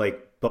obviously,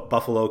 like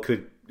Buffalo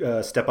could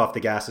step off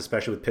the gas,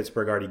 especially with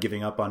Pittsburgh already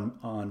giving up on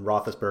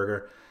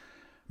Roethlisberger.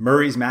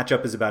 Murray's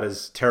matchup is about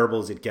as terrible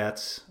as it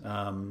gets.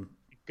 And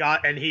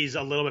he's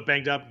a little bit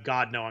banged up.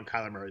 God no on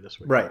Kyler Murray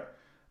this week. Right.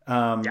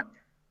 Yeah.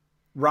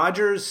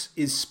 Rodgers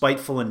is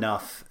spiteful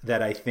enough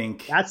that I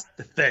think that's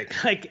the thing.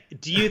 Like,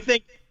 do you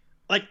think,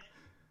 like,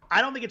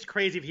 I don't think it's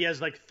crazy if he has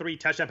like 3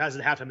 touchdown passes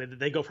at halftime.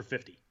 They go for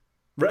 50.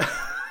 Right.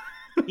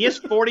 He has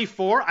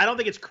 44. I don't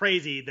think it's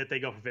crazy that they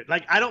go for 50.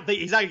 Like, I don't think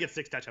he's not gonna get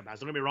 6 touchdown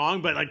passes. Don't get me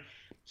wrong, but like,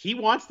 he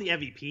wants the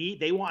MVP.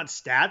 They want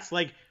stats.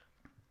 Like,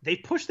 they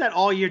pushed that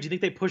all year. Do you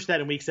think they pushed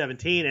that in week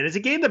 17? And it's a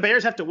game the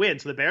Bears have to win,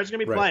 so the Bears are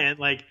gonna be playing.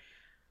 Like,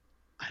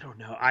 I don't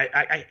know.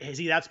 Is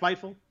he that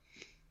spiteful?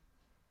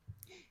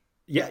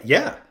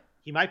 Yeah.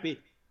 He might be.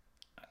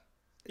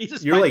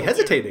 You're like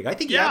hesitating. I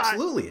think he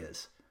absolutely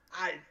is.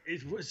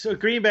 So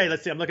Green Bay,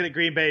 let's see. I'm looking at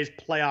Green Bay's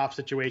playoff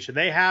situation.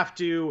 They have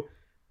to.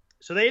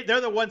 So they're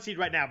the 1 seed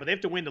right now, but they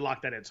have to win to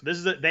lock that in.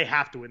 So they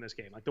have to win this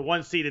game. Like the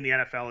 1 seed in the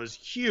NFL is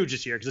huge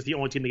this year because it's the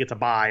only team that gets a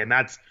bye, and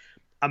that's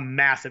a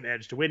massive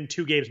edge. To win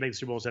 2 games, make the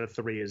Super Bowl instead of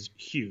 3 is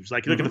huge.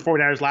 Like you look at the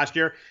 49ers last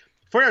year.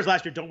 49ers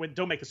last year don't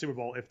make the Super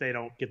Bowl if they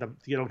don't get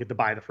the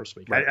bye the first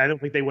week. Right. I don't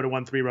think they would have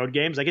won 3 road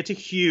games. Like it's a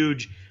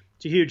huge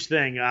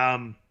thing.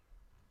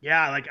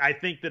 Like I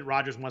think that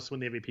Rodgers wants to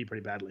win the MVP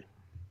pretty badly.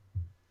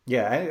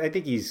 Yeah, I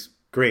think he's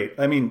great.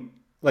 I mean,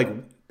 like,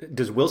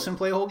 does Wilson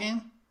play a whole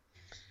game?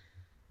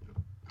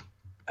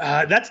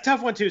 That's a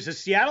tough one too. So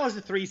Seattle is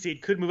a 3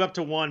 seed, could move up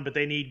to 1, but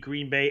they need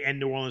Green Bay and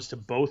New Orleans to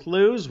both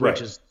lose,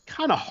 which is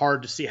kind of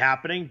hard to see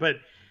happening. But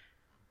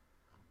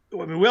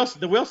I mean,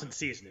 the Wilson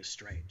season is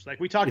strange. Like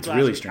we talked about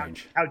really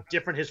strange how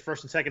different his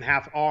first and second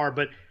half are,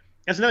 but.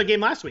 That's another game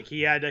last week.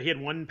 He had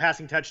 1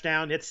 passing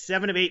touchdown. It's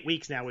 7 of 8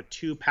 weeks now with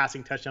 2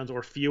 passing touchdowns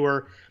or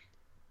fewer.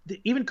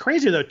 even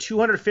crazier though,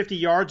 250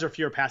 yards or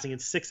fewer passing in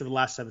 6 of the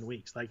last 7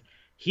 weeks. Like,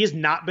 he has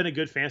not been a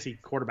good fantasy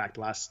quarterback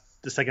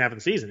the second half of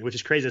the season, which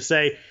is crazy to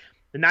say.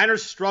 The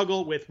Niners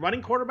struggle with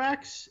running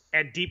quarterbacks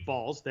and deep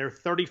balls. They're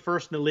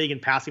 31st in the league in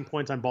passing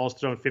points on balls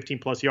thrown 15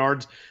 plus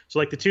yards. So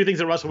like the two things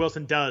that Russell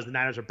Wilson does, the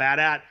Niners are bad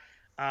at.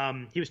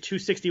 He was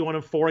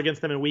 261-4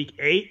 against them in week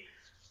 8.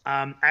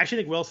 I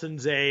actually think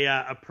Wilson's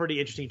a pretty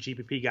interesting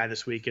GPP guy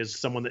this week, as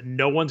someone that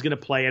no one's going to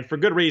play, and for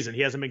good reason.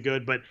 He hasn't been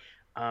good, but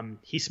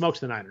he smokes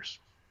the Niners.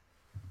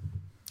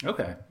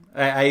 Okay.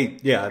 I'm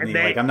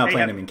not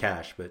playing him in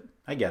cash, but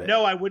I get it.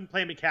 No, I wouldn't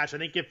play him in cash. I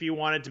think if you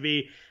wanted to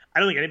be, I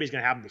don't think anybody's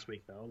going to have him this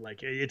week, though.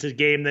 Like, it's a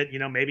game that,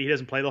 maybe he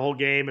doesn't play the whole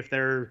game if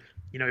they're,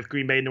 if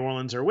Green Bay and New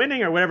Orleans are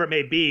winning or whatever it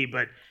may be.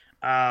 But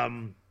I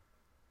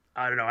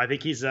don't know. I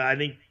think I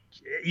think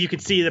you can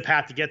see the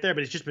path to get there,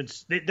 but it's just been,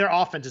 their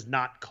offense is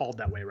not called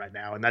that way right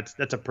now. And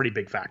that's a pretty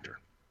big factor.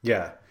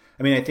 Yeah.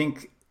 I mean, I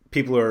think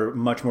people are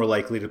much more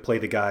likely to play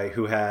the guy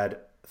who had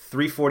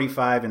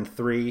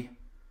 345-3,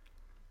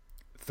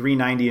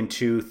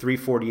 390-2,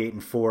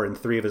 348-4 in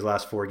 3 of his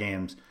last 4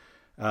 games.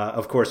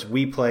 Of course,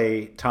 we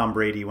play Tom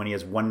Brady when he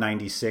has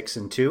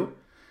 196-2. So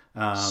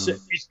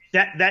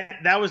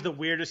that was the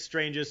weirdest,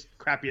 strangest,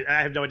 crappiest.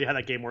 I have no idea how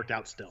that game worked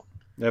out still.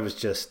 That was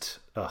just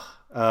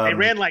they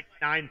ran like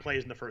 9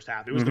 plays in the first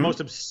half. It was the most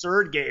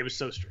absurd game. It was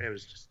so strange. It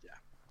was just, yeah.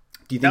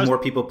 Do you think more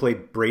people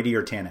played Brady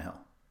or Tannehill?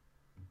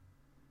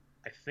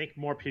 I think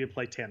more people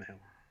play Tannehill.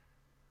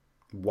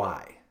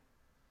 Why?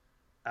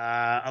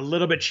 A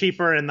little bit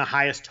cheaper in the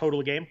highest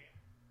total game.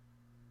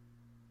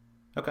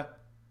 Okay.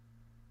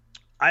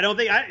 I don't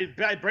think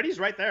Brady's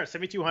right there,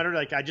 7,200.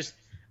 Like, I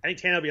think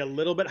Tannehill will be a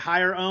little bit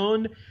higher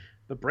owned,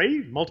 but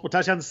Brady, multiple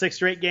touchdowns in 6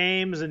 straight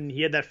games, and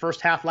he had that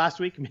first half last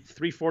week.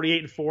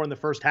 348-4 in the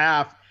first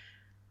half.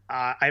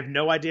 I have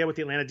no idea what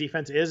the Atlanta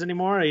defense is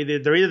anymore.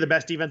 They're either the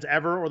best defense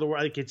ever, or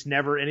it's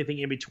never anything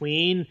in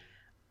between.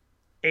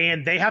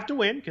 And they have to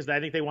win because I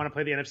think they want to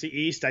play the NFC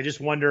East. I just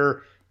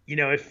wonder,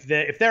 if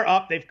they're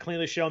up, they've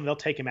clearly shown they'll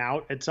take him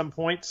out at some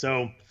point.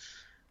 So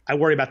I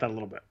worry about that a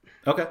little bit.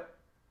 Okay.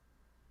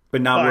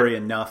 But worry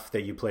enough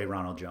that you play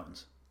Ronald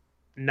Jones.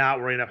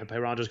 Not worry enough to play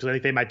Ronald Jones because I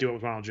think they might do it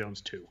with Ronald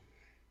Jones too.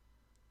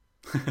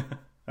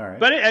 All right.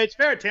 But it's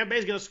fair. Tampa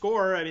Bay's going to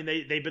score. I mean,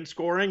 they've been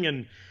scoring,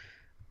 and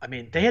I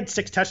mean, they had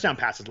 6 touchdown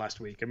passes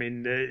last week. I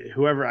mean,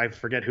 whoever, I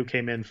forget who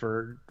came in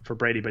for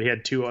Brady, but he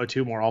had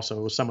two more also.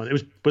 It was someone.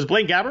 Was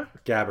Blaine Gabbert?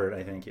 Gabbert,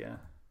 I think, yeah.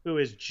 Who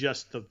is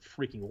just the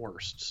freaking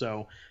worst.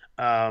 So,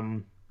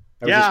 I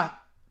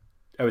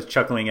was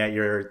chuckling at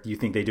you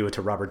think they do it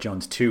to Robert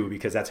Jones too,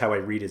 because that's how I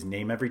read his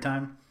name every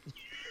time.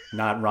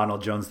 Not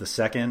Ronald Jones II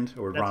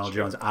or that's Ronald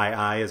true. Jones II,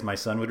 as my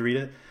son would read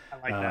it. I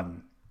like that.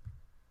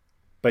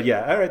 But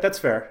yeah, all right, that's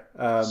fair.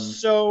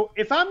 So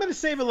if I'm going to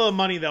save a little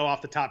money, though,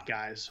 off the top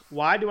guys,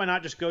 why do I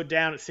not just go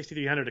down at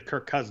 6,300 to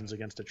Kirk Cousins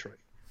against Detroit?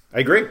 I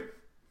agree.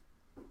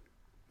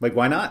 Like,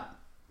 why not?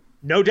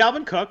 No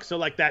Dalvin Cook, so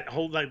like that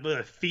whole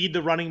feed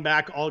the running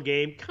back all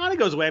game kind of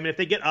goes away. I mean, if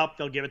they get up,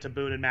 they'll give it to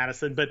Boone and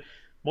Madison, but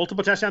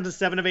multiple touchdowns in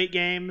 7 of 8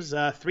 games,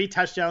 3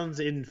 touchdowns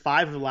in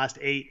 5 of the last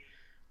 8,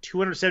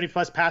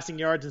 270-plus passing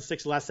yards in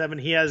 6 of the last 7.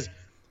 He has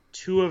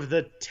 2 of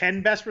the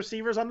 10 best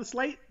receivers on the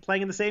slate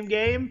playing in the same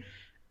game.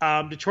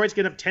 Detroit's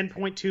getting up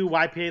 10.2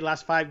 YPA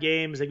last 5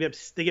 games. They get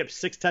up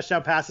 6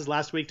 touchdown passes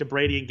last week to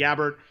Brady and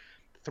Gabbert,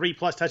 3+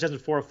 touchdowns in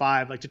 4 of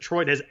 5. Like,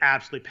 Detroit has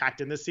absolutely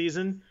packed in this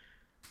season.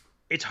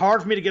 It's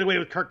hard for me to get away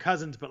with Kirk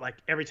Cousins, but like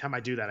every time I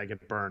do that, I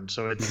get burned.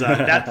 So it's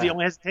that's the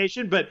only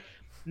hesitation. But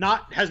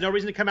has no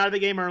reason to come out of the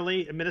game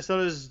early.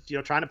 Minnesota's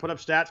trying to put up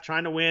stats,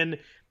 trying to win.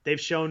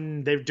 They've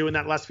shown they're doing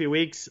that last few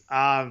weeks.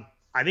 I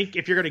think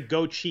if you're going to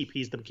go cheap,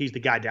 he's the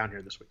guy down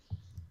here this week.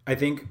 I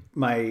think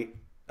my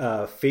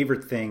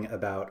favorite thing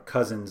about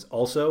Cousins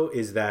also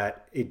is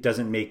that it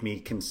doesn't make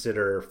me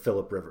consider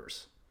Phillip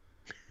Rivers.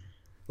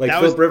 Like,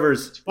 Phillip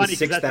Rivers is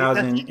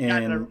 6,000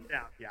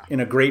 in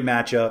a great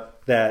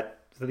matchup that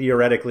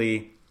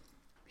theoretically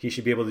he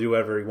should be able to do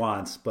whatever he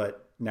wants,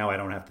 but now I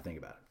don't have to think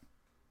about it.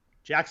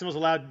 Jackson was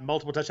allowed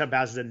multiple touchdown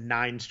passes in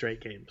 9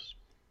 straight games.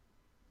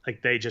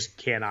 Like, they just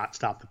cannot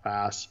stop the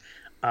pass.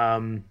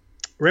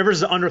 Rivers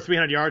is under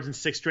 300 yards in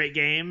 6 straight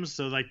games.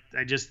 So like,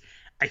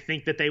 I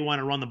think that they want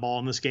to run the ball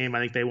in this game. I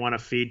think they want to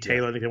feed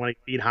Taylor. I think they want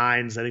to feed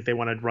Hines. I think they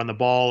want to run the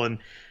ball. And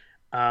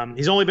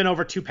he's only been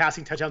over 2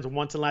 passing touchdowns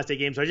once in the last 8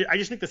 games. So I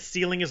just think the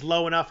ceiling is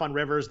low enough on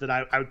Rivers that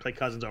I would play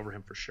Cousins over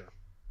him for sure.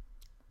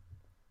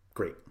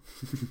 Great.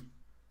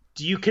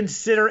 Do you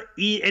consider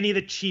any of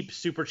the cheap,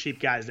 super cheap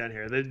guys down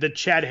here? The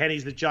Chad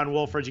Henneys, the John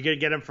Wolfords, you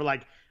get them for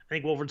like, I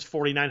think Wolford's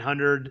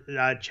 4,900.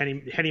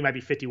 Henne might be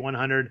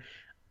 5,100.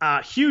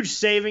 Huge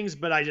savings,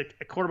 but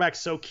a quarterback's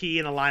so key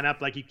in a lineup.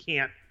 Like, you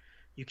can't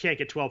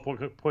get 12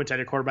 points out of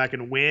your quarterback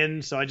and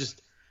win. So I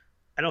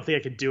don't think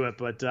I could do it.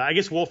 But I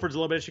guess Wolford's a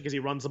little bit interesting because he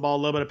runs the ball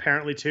a little bit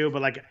apparently too.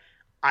 But like,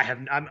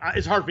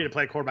 it's hard for me to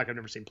play a quarterback I've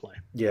never seen play.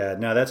 Yeah,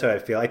 no, that's how I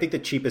feel. I think the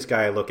cheapest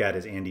guy I look at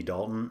is Andy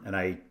Dalton, and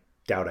I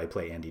doubt I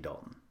play Andy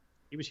Dalton.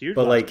 He was huge.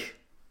 But like,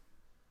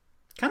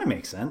 kind of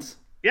makes sense.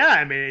 Yeah,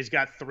 I mean, he's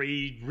got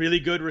 3 really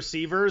good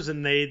receivers,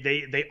 and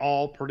they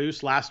all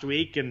produced last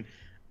week. And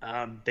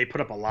They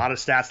put up a lot of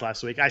stats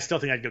last week. I still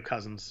think I'd go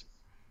Cousins.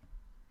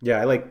 Yeah,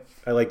 I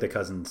like the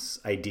Cousins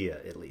idea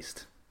at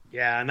least.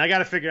 Yeah, and I got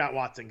to figure out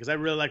Watson because I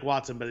really like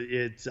Watson, but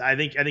I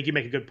think you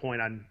make a good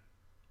point on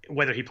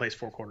whether he plays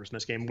 4 quarters in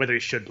this game, whether he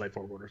should play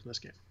 4 quarters in this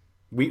game.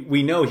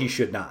 We know he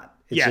should not.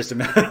 It's just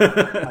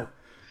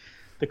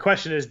the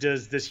question is,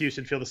 does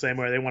Houston feel the same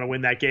way? They want to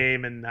win that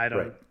game, and I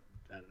don't know.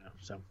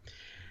 So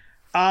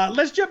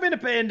let's jump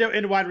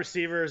into wide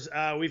receivers.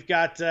 We've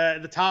got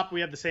at the top.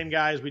 We have the same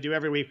guys we do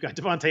every week. We've got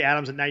Devontae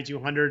Adams at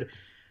 9,200.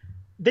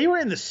 They were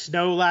in the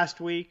snow last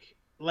week.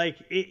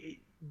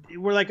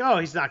 We're like, oh,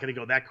 he's not going to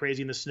go that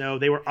crazy in the snow.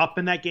 They were up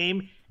in that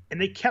game, and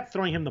they kept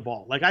throwing him the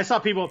ball. Like, I saw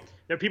there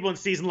are people in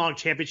season-long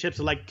championships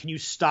that are like, can you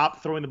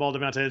stop throwing the ball to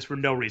Devontae Adams for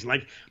no reason?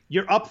 Like,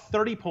 you're up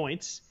 30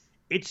 points.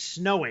 It's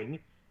snowing.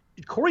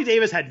 Corey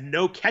Davis had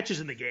no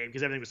catches in the game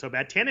because everything was so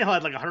bad. Tannehill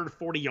had like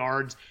 140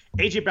 yards.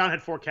 A.J. Brown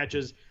had 4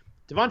 catches.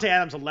 Devontae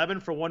Adams,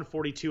 11 for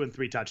 142 and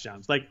 3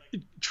 touchdowns. Like,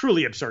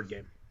 truly absurd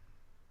game.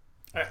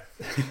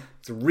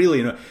 It's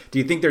really annoying. Do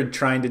you think they're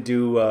trying to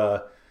do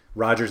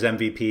Rodgers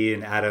MVP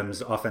and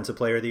Adams Offensive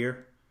Player of the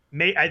Year?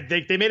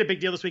 They made a big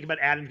deal this week about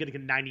Adams getting a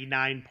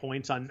 99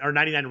 points or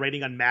 99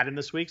 rating on Madden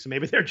this week, so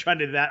maybe they're trying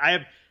to do that. I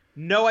have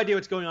no idea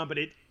what's going on, but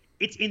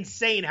it's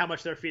insane how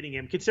much they're feeding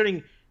him,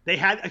 considering they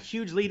had a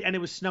huge lead and it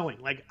was snowing.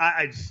 Like,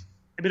 I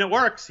mean, it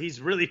works.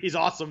 He's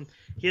awesome.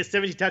 He has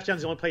 17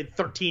 touchdowns. He only played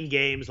 13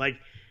 games. Like,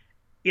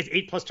 he has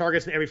 8+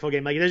 targets in every full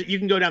game. Like, you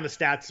can go down the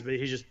stats, but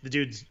the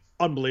dude's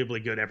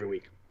unbelievably good every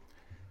week.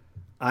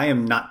 I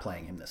am not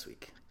playing him this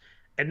week.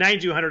 At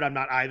 9,200, I'm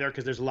not either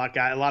because there's a lot of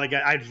guys.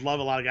 I love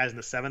a lot of guys in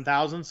the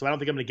 7,000, so I don't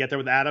think I'm going to get there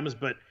with Adams.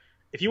 But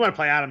if you want to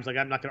play Adams, like,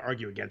 I'm not going to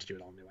argue against you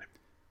at all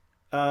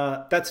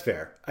anyway. That's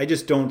fair. I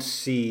just don't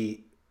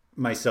see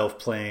myself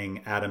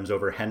playing Adams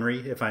over Henry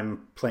if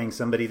I'm playing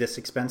somebody this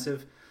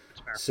expensive.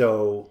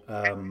 So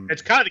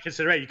it's kind of the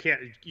consideration.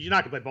 You're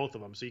not going to play both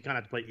of them, so you kind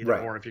of have to play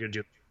either or if you're going to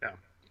do it. Yeah.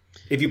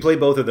 If you play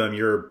both of them,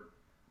 you're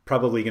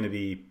probably going to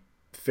be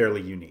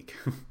fairly unique.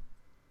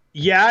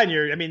 Yeah,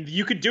 and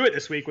you could do it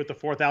this week with the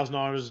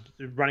 $4,000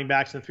 running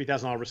backs and the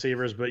 $3,000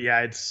 receivers, but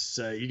yeah, it's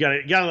you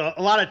got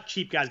a lot of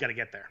cheap guys got to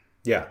get there.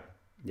 Yeah.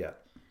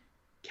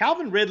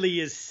 Calvin Ridley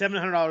is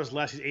 $700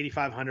 less. He's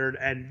 $8,500,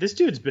 and this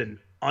dude's been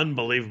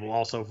unbelievable.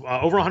 Also,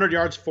 over 100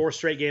 yards, 4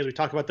 straight games. We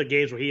talked about the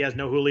games where he has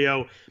no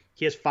Julio.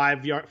 He has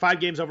 5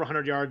 games over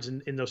 100 yards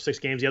in those 6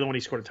 games. The other one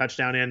he scored a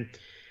touchdown in.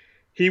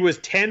 He was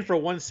 10 for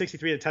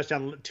 163 and a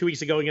touchdown 2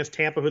 weeks ago against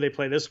Tampa, who they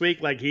play this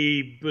week. Like,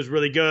 he was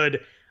really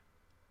good.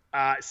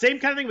 Same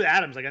kind of thing with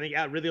Adams. Like, I think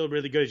really,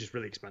 really good. He's just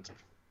really expensive.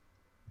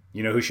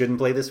 You know who shouldn't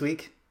play this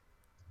week?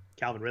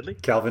 Calvin Ridley.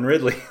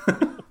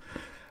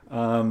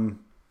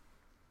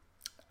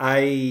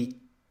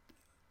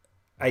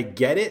 I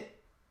get it.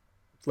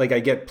 Like, I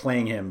get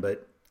playing him,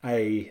 but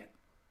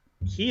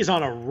he's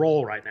on a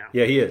roll right now.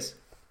 Yeah, he is.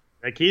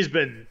 Like, he's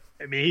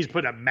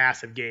put up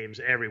massive games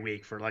every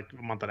week for like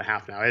a month and a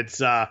half now.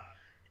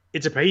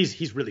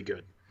 He's really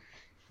good.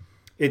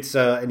 It's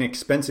an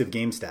expensive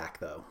game stack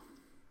though.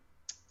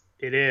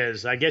 It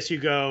is. I guess you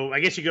go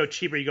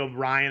cheaper. You go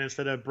Ryan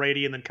instead of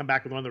Brady, and then come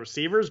back with one of the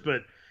receivers.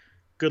 But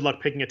good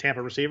luck picking a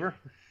Tampa receiver.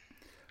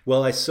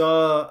 Well, I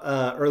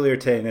saw earlier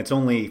today, and it's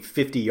only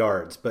 50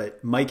 yards,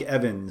 but Mike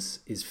Evans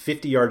is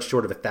 50 yards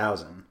short of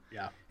 1,000.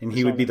 Yeah, and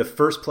he would be the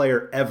first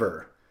player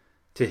ever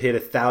to hit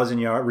 1,000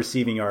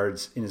 receiving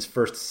yards in his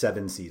first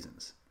 7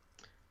 seasons.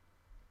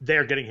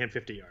 They're getting him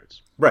 50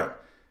 yards. Right,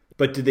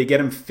 but did they get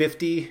him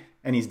 50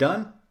 and he's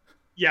done?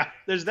 Yeah,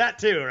 there's that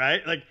too,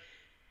 right? Like.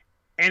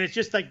 And it's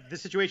just like the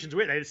situation's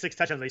weird. They had 6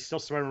 touchdowns. They still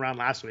thrown around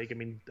last week. I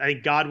mean, I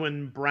think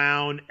Godwin,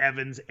 Brown,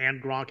 Evans, and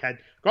Gronk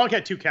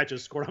had 2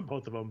 catches, scored on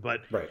both of them.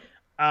 But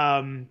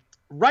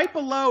right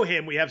below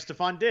him, we have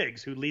Stephon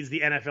Diggs, who leads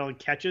the NFL in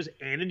catches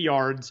and in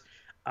yards.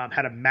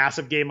 Had a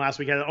massive game last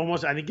week.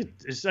 I think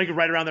it's like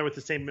right around there with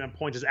the same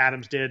points as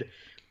Adams did.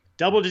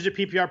 Double-digit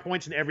PPR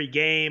points in every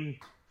game.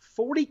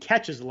 40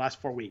 catches the last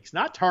 4 weeks.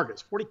 Not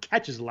targets. 40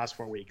 catches the last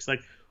 4 weeks.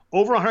 Like,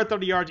 over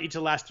 130 yards each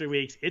of the last 3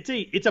 weeks. It's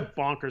a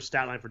bonkers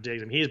stat line for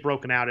Diggs. I mean, he's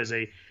broken out as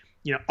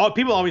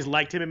people always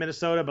liked him in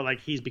Minnesota, but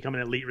like, he's become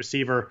an elite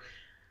receiver.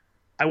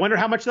 I wonder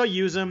how much they'll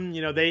use him.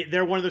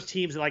 They're one of those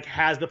teams that like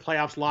has the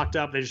playoffs locked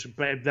up.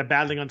 They're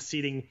battling on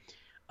seeding.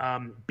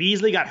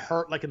 Beasley got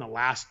hurt like in the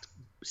last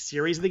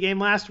series of the game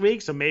last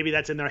week, so maybe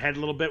that's in their head a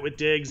little bit with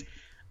Diggs.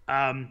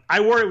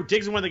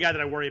 Diggs is one of the guys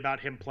that I worry about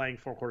him playing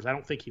 4 quarters. I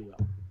don't think he will.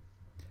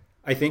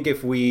 I think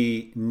if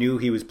we knew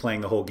he was playing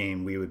the whole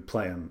game, we would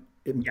play him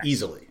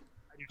easily.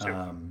 I do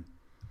too.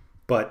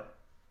 But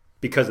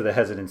because of the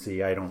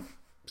hesitancy, I don't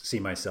see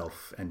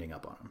myself ending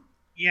up on him.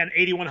 Yeah, and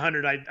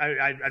 8,100,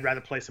 I'd rather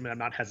play something I'm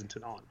not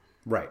hesitant on.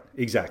 Right,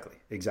 exactly.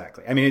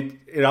 I mean,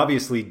 it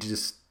obviously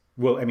just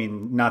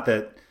not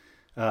that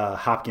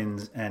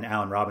Hopkins and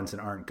Allen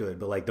Robinson aren't good,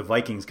 but like the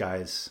Vikings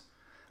guys,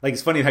 like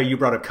it's funny how you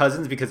brought up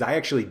Cousins because I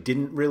actually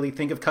didn't really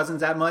think of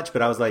Cousins that much,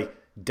 but I was like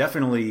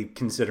definitely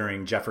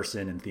considering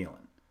Jefferson and Thielen.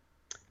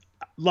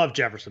 Love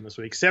Jefferson this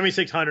week.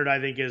 7,600, I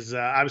think, is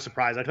I was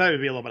surprised. I thought it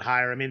would be a little bit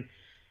higher. I mean,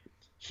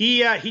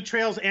 He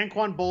trails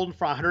Anquan Bolden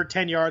for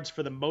 110 yards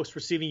for the most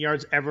receiving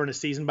yards ever in a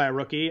season by a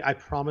rookie. I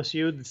promise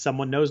you that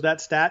someone knows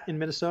that stat in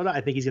Minnesota.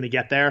 I think he's going to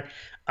get there.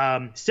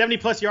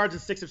 70-plus yards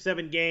in 6 of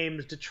 7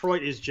 games.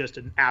 Detroit is just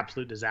an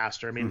absolute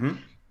disaster. I mean,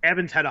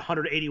 Evans had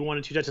 181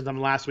 and 2 touchdowns on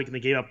him last week, and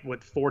they gave up,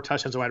 4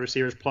 touchdowns to wide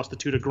receivers plus the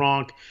 2 to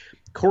Gronk.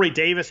 Corey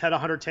Davis had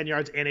 110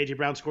 yards, and A.J.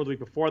 Brown scored the week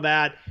before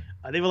that.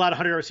 They've allowed a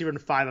 100-yard receiver in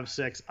 5 of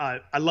 6.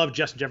 I love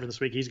Justin Jefferson this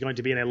week. He's going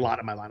to be in a lot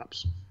of my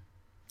lineups.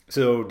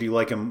 So do you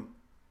like him?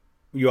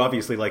 You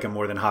obviously like him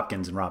more than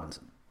Hopkins and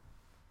Robinson.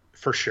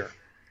 For sure.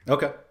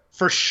 Okay.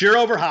 For sure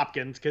over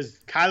Hopkins, because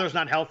Kyler's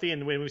not healthy,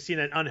 and when we've seen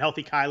an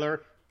unhealthy Kyler,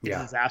 it's a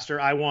disaster.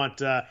 I don't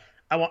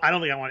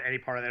think I want any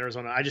part of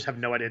Arizona. I just have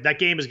no idea. That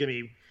game is going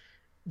to be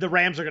 – the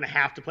Rams are going to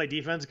have to play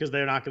defense because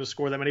they're not going to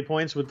score that many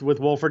points with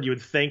Wolford, you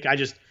would think. I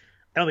don't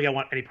think I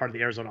want any part of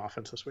the Arizona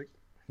offense this week.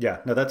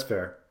 Yeah, no, that's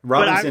fair.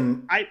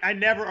 Robinson – I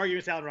never argue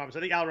with Allen Robinson.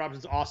 I think Allen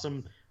Robinson's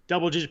awesome.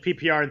 Double-digit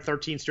PPR in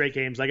 13 straight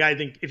games. Like, I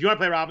think if you want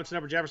to play Robinson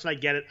over Jefferson, I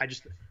get it.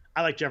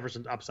 I like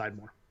Jefferson's upside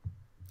more.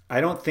 I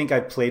don't think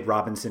I've played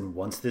Robinson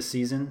once this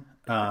season.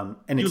 And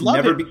it's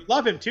you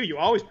love him too. You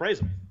always praise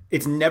him.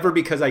 It's never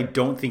because I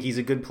don't think he's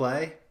a good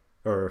play,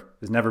 or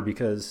it's never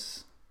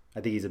because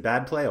I think he's a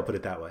bad play. I'll put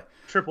it that way.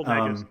 Triple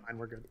negatives, fine,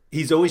 we're good.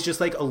 He's always just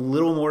like a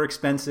little more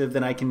expensive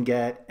than I can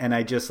get, and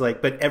I just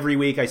like. But every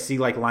week I see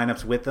like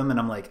lineups with them, and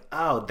I'm like,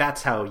 oh,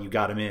 that's how you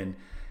got him in,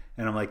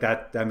 and I'm like,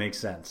 that makes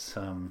sense.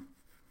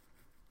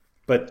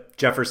 But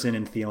Jefferson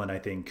and Thielen, I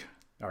think,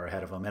 are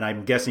ahead of him, and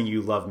I'm guessing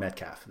you love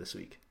Metcalf this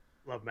week.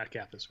 Love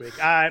Metcalf this week.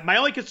 My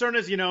only concern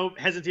is,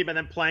 hesitate by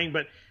them playing,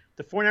 but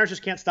the 49ers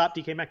just can't stop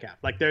DK Metcalf.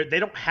 Like, they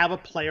don't have a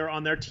player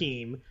on their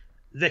team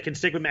that can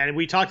stick with Matt. And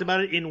we talked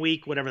about it in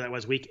week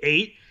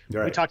 8.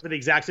 Right. We talked about the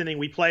exact same thing.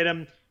 We played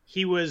him.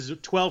 He was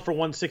 12 for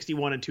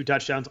 161 and 2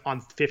 touchdowns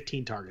on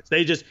 15 targets.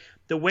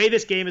 The way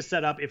this game is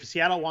set up, if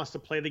Seattle wants to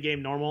play the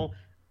game normal,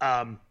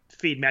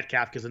 feed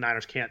Metcalf because the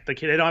Niners can't. They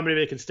don't have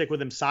anybody that can stick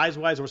with him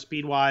size-wise or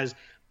speed-wise.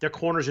 Their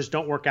corners just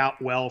don't work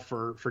out well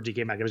for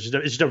DK Metcalf. It's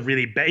just a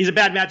really bad – he's a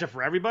bad matchup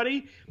for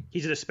everybody.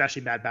 He's an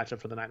especially bad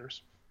matchup for the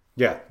Niners.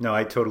 Yeah, no,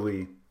 I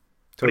totally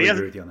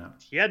agree with you on that.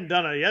 He hadn't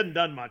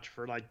done much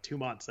for like 2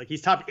 months. Like,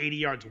 he's topped 80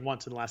 yards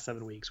once in the last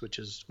 7 weeks, which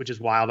is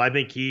wild. I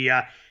think he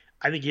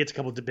hits a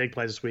couple of big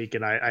plays this week,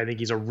 and I think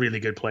he's a really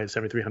good play at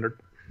 7,300.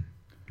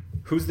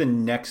 Who's the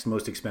next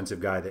most expensive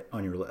guy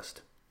on your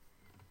list?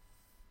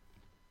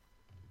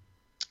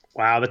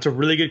 Wow, that's a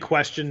really good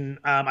question.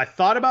 I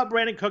thought about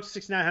Brandon Cooks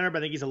 6,900, but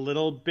I think he's a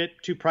little bit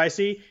too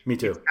pricey. Me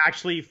too. It's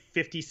actually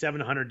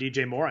 5,700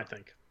 DJ Moore, I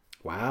think.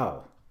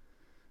 Wow.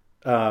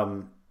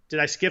 Did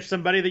I skip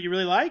somebody that you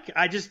really like?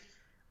 I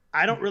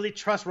don't really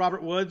trust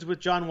Robert Woods with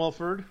John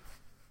Wolford.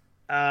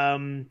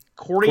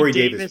 Corey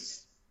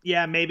Davis.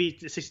 Yeah, maybe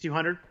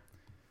 6,200.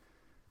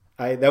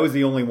 That was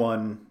the only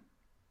one.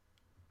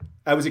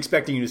 I was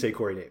expecting you to say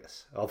Corey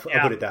Davis. I'll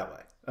put it that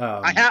way.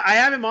 I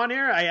have him on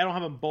here. I don't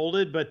have him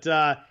bolded, but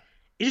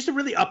he's just a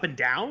really up and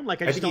down.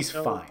 Like, I think he's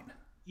fine.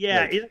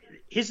 Yeah,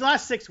 his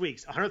last 6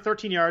 weeks: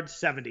 113 yards,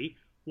 70,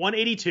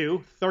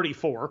 182,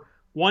 34,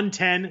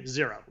 110,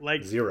 0.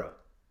 Like 0.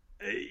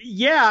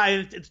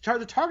 Yeah,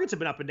 the targets have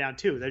been up and down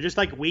too. They're just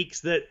like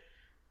weeks that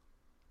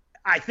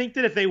I think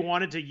that if they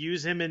wanted to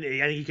use him, and I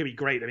think he could be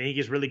great. I mean,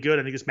 he's really good.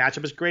 I think this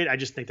matchup is great. I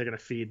just think they're going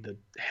to feed the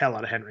hell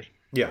out of Henry.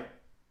 Yeah,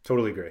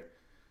 totally agree.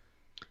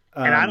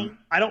 And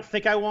I don't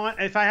think I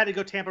want. If I had to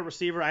go Tampa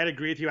receiver, I'd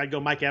agree with you. I'd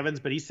go Mike Evans,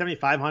 but he's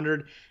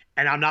 7,500,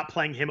 and I'm not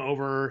playing him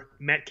over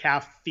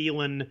Metcalf,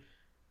 Thielen,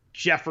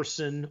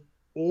 Jefferson,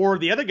 or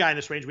the other guy in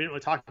this range. We didn't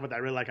really talk about that. I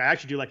really like. I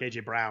actually do like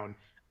A.J. Brown.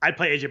 I'd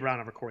play A.J.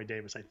 Brown over Corey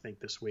Davis, I think,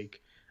 this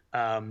week.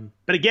 But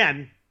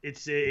again,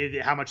 it's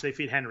how much they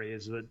feed Henry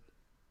is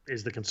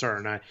the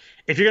concern.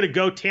 If you're going to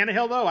go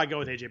Tannehill, though, I go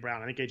with A.J.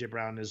 Brown. I think A.J.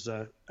 Brown is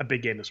a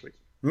big game this week.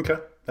 Okay,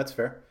 that's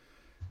fair.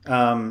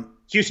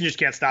 Houston just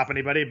can't stop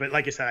anybody, but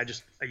like I said,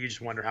 you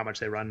just wonder how much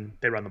they run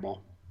the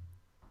ball.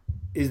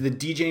 Is the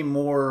DJ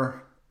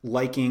Moore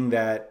liking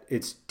that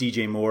it's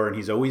DJ Moore and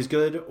he's always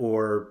good,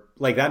 or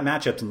like that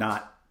matchup's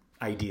not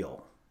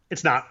ideal?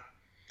 It's not.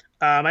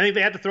 I think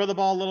they had to throw the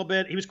ball a little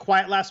bit. He was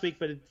quiet last week,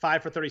 but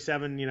 5 for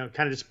 37,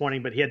 kind of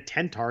disappointing. But he had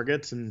 10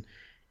 targets and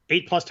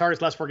 8+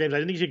 targets last 4 games. I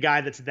think he's a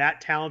guy that's that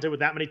talented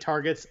with that many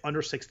targets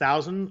under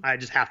 6,000. I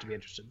just have to be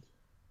interested.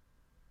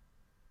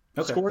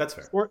 Okay, that's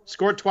fair.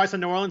 Scored twice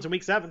on New Orleans in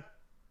week 7.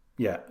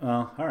 Yeah.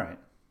 All right.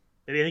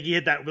 And I think he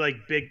hit that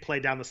like big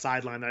play down the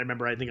sideline that I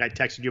remember. I think I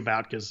texted you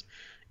about because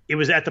it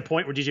was at the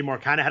point where DJ Moore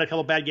kind of had a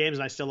couple bad games,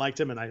 and I still liked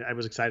him, and I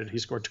was excited he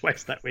scored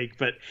twice that week.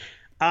 But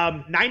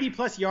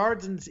 90+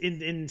 yards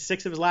in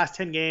 6 of his last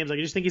 10 games. Like,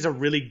 I just think he's a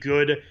really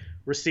good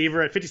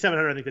receiver at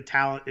 5,700. I think the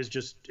talent is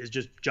just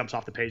jumps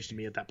off the page to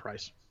me at that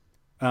price.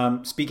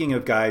 Speaking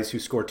of guys who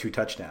score 2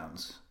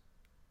 touchdowns,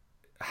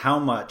 how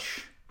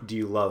much do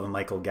you love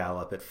Michael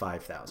Gallup at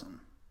 5,000?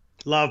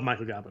 Love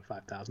Michael Gallup at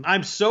 5,000.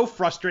 I'm so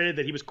frustrated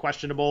that he was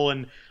questionable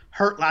and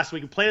hurt last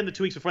week. He played in the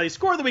 2 weeks before. He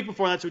scored the week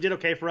before that, so he did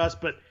okay for us.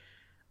 But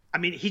I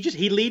mean,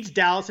 he leads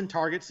Dallas in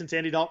targets since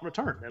Andy Dalton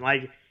returned, and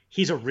like,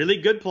 he's a really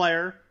good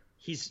player.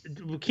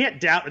 we can't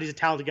doubt that he's a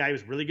talented guy. He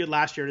was really good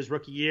last year in his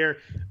rookie year.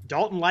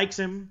 Dalton likes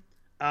him.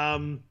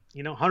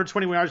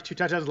 120 yards, 2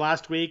 touchdowns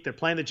last week. They're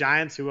playing the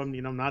Giants, who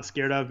I'm not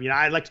scared of.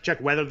 I'd like to check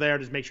weather there,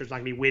 just make sure it's not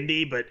gonna be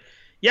windy. But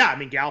yeah, I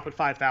mean, Gallup at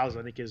 5,000,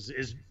 I think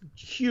is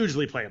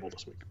hugely playable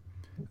this week.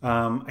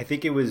 I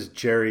think it was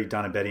Jerry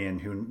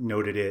Donabedian who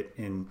noted it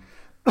in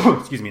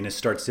in his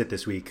start sit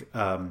this week,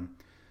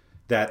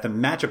 that the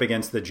matchup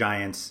against the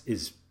Giants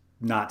is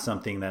not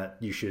something that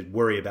you should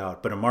worry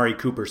about. But Amari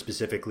Cooper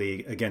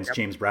specifically against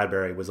James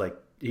Bradbury was like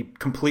he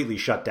completely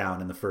shut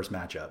down in the first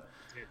matchup.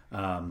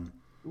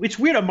 It's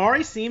weird.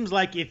 Amari seems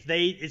like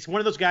it's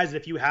one of those guys that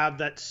if you have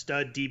that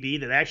stud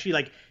DB that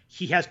actually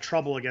he has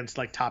trouble against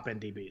top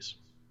end DBs.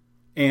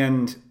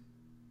 And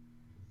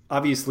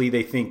obviously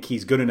they think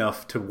he's good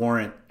enough to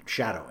warrant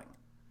shadowing.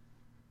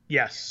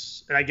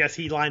 Yes. And I guess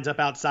he lines up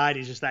outside.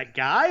 He's just that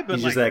guy. But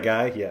he's just that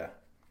guy, yeah.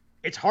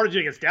 It's hard to do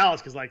against Dallas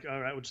because, all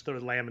right, we'll just throw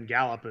Lamb and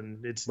Gallup,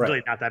 and it's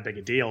really not that big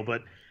a deal.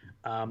 But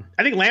I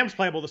think Lamb's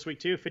playable this week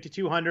too,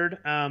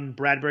 5,200.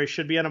 Bradbury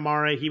should be on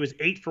Amari. He was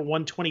 8 for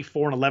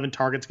 124 and 11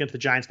 targets against the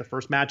Giants the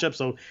first matchup.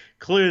 So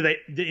clearly,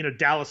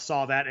 Dallas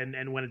saw that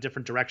and went a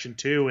different direction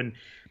too. And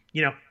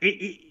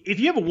if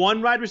you have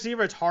one wide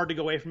receiver, it's hard to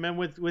go away from him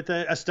with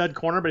a stud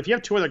corner. But if you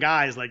have two other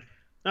guys, all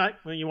right,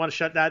 when you want to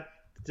shut that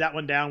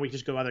one down, we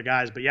just go other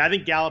guys. But yeah, I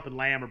think Gallup and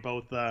Lamb are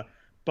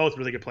both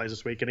really good plays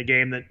this week in a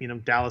game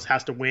that Dallas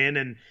has to win,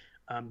 and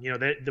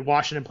the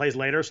Washington plays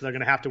later, so they're going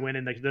to have to win,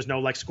 and there's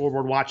no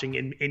scoreboard watching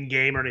in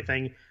game or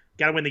anything.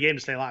 Got to win the game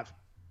to stay alive.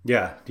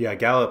 Yeah,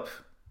 Gallup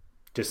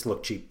just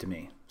looked cheap to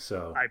me,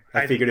 so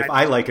I figured if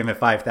I like him at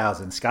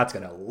 5,000, Scott's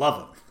going to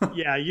love him.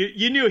 Yeah,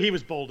 you knew he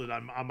was bolded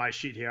on my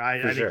sheet here.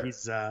 I think sure.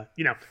 He's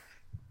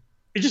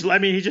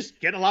he's just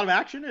getting a lot of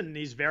action, and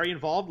he's very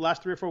involved the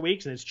last 3 or 4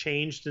 weeks, and it's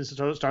changed since the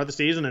start of the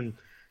season. And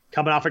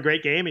coming off a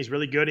great game, he's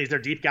really good. He's their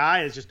deep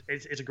guy.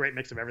 It's a great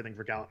mix of everything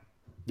for Gallup.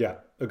 Yeah,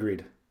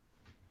 agreed.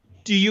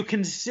 Do you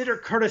consider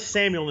Curtis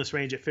Samuel in this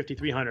range at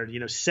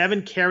 5,300?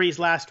 7 carries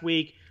last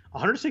week,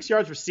 106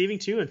 yards receiving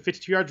too, and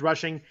 52 yards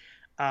rushing.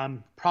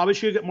 Probably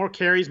should get more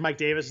carries. Mike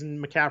Davis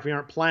and McCaffrey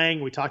aren't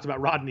playing. We talked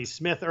about Rodney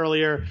Smith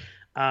earlier.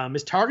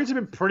 His targets have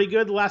been pretty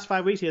good the last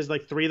 5 weeks. He has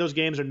 3 of those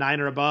games are 9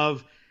 or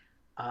above.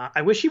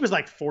 I wish he was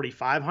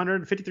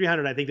 4,500,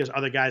 5,300. I think there's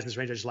other guys in this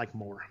range I just like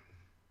more.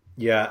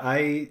 Yeah,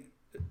 I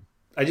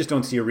just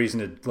don't see a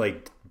reason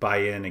to buy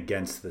in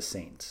against the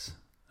Saints.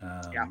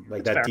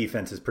 That fair.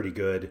 Defense is pretty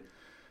good.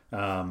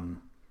 And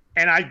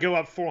I'd go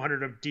up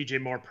 400 of DJ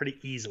Moore pretty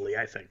easily,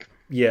 I think.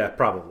 Yeah,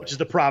 probably. Which is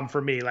the problem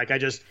for me.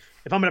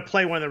 If I'm going to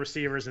play one of the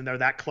receivers and they're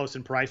that close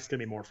in price, it's going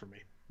to be more for me.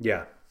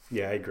 Yeah,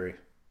 I agree.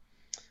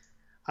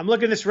 I'm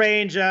looking at this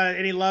range.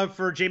 Any love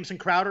for Jameson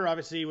Crowder?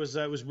 Obviously, he was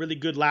really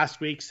good last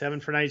week, 7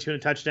 for 92 and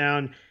a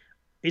touchdown.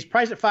 He's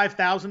priced at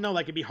 5,000 though.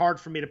 It'd be hard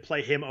for me to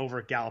play him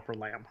over Gallup or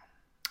Lamb.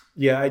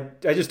 Yeah,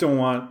 I just don't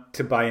want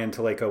to buy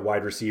into a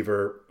wide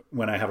receiver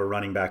when I have a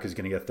running back who's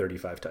going to get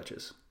 35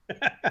 touches.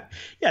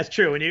 Yeah, it's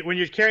true.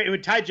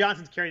 When Ty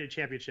Johnson's carrying the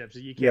championships,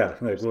 you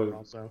can't. Yeah,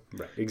 also.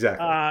 Right,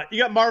 exactly.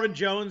 You got Marvin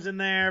Jones in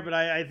there, but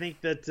I think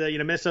that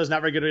Minnesota's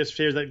not very good against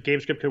receivers. That game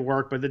script could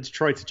work, but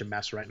Detroit's such a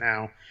mess right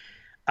now.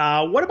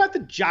 What about the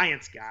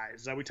Giants,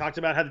 guys? We talked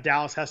about how the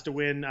Dallas has to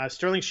win.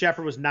 Sterling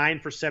Shepard was 9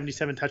 for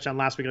 77 touchdown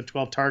last week on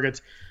 12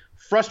 targets.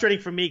 Frustrating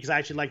for me because I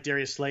actually like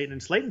Darius Slayton,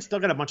 and Slayton still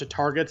got a bunch of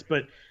targets,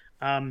 but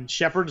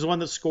Shepard is the one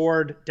that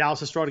scored. Dallas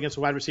has struggled against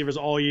the wide receivers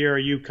all year. Are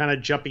you kind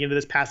of jumping into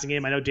this passing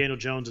game? I know Daniel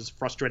Jones is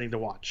frustrating to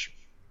watch.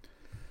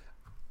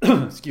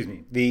 Excuse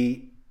me.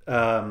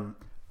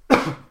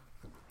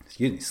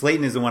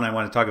 Slayton is the one I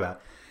want to talk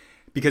about.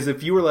 Because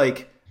if you were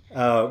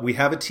we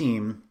have a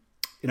team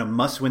in a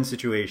must-win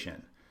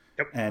situation,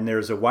 and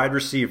there's a wide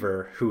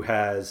receiver who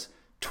has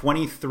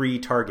 23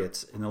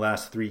 targets in the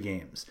last 3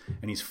 games,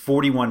 and he's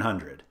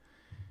 4,100,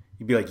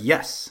 you'd be like,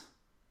 yes,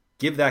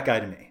 give that guy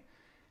to me.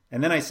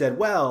 And then I said,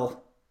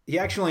 well, he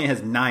actually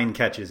has 9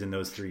 catches in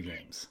those 3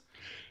 games.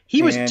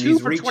 He was 2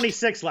 for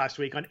 26 last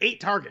week on 8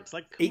 targets.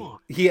 Come on.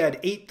 He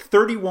had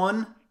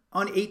 31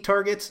 on 8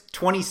 targets,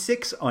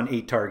 26 on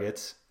 8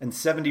 targets, and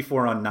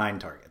 74 on 9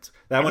 targets.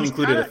 That one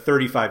included a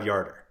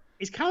 35-yarder.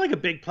 He's kind of like a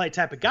big play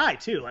type of guy,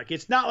 too.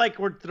 It's not like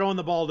we're throwing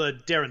the ball to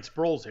Darren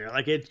Sproles here.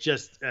 It's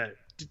just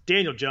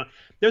Daniel Jones.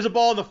 There's a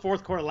ball in the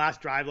fourth quarter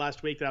last drive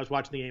last week that I was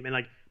watching the game, and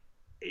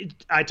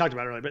I talked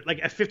about it earlier, but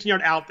a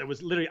 15-yard out that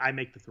was literally I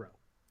make the throw.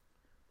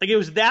 It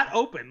was that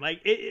open.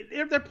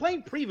 They're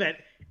playing prevent,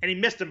 and he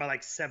missed him by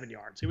 7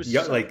 yards. It was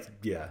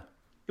It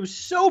was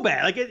so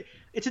bad.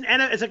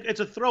 It's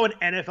a throw an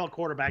NFL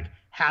quarterback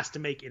has to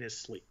make in his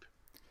sleep,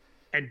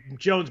 and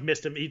Jones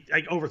missed him. He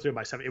overthrew him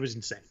by 7. It was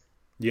insane.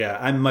 Yeah,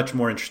 I'm much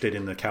more interested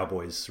in the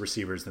Cowboys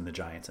receivers than the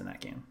Giants in that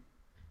game.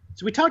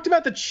 So we talked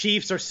about the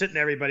Chiefs are sitting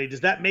everybody.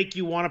 Does that make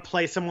you want to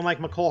play someone like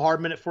McCole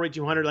Hardman at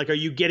 4,200? Are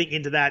you getting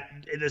into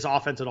this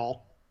offense at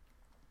all?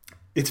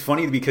 It's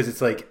funny because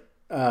it's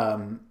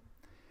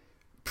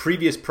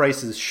previous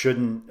prices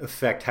shouldn't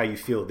affect how you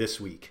feel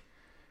this week.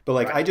 But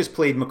right. I just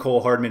played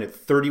McCole Hardman at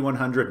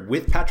 3,100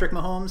 with Patrick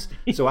Mahomes,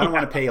 so I don't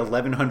want to pay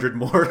 1,100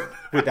 more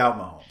without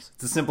Mahomes.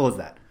 It's as simple as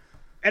that.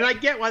 And I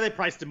get why they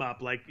priced him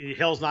up. Like,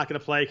 Hill's not going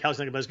to play. Kelce's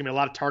not going to play. There's going to be a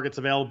lot of targets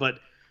available. But,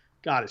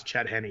 God, it's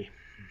Chad Henne.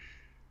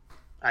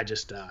 I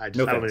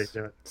no don't thanks.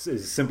 do it.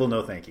 It's simple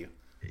no thank you.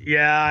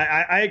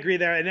 Yeah, I agree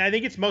there. And I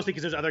think it's mostly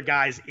because there's other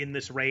guys in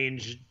this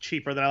range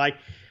cheaper that I like.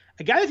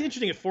 A guy that's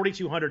interesting at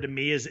 4,200 to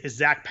me is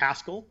Zach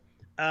Pascal.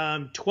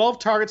 12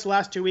 targets the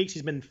last 2 weeks.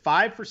 He's been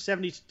 5 for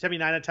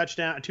 79 a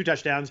touchdown, 2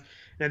 touchdowns,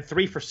 and then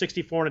 3 for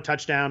 64 and a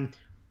touchdown.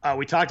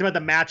 We talked about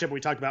the matchup. We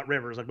talked about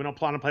Rivers. Like, we don't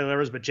plan to play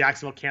Rivers, but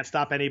Jacksonville can't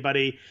stop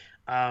anybody.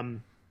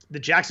 The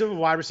Jacksonville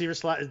wide receiver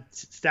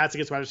stats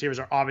against wide receivers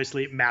are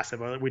obviously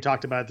massive. We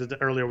talked about it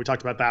earlier. We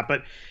talked about that.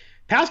 But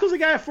Pascal's a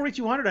guy at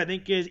 4,200 I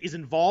think is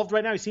involved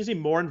right now. He seems to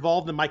be more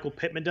involved than Michael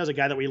Pittman does, a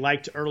guy that we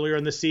liked earlier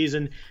in the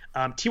season.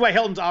 T.Y.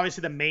 Hilton's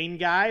obviously the main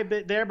guy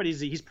there, but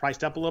he's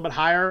priced up a little bit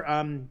higher.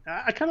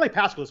 I kind of like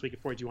Pascal this week at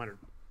 4,200.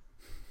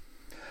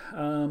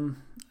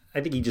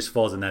 I think he just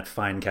falls in that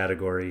fine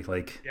category.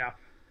 Like, yeah.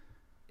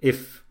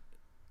 If,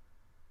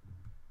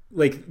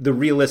 like, the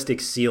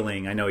realistic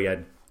ceiling, I know he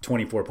had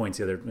 24 points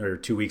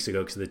 2 weeks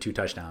ago because of the 2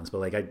 touchdowns, but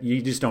like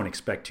you just don't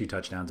expect 2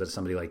 touchdowns out of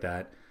somebody like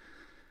that.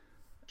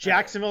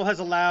 Jacksonville has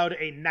allowed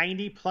a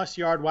 90-plus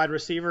yard wide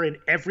receiver in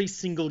every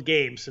single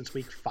game since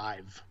week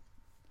 5.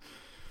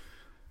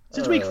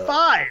 Week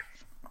 5.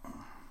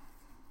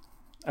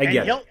 I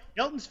get it.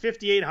 Hilton's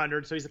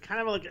 5,800, so he's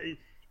kind of like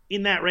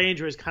in that range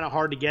where it's kind of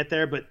hard to get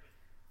there, but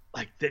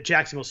like that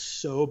Jacksonville's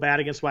so bad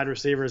against wide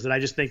receivers that I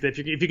just think that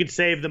if you could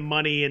save the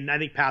money, and I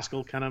think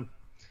Pascal kind of,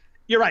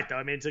 you're right though.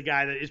 I mean, it's a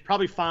guy that is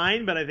probably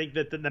fine, but I think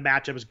that the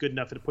matchup is good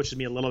enough that it pushes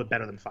me a little bit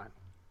better than fine.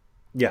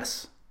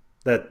 Yes,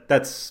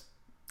 that's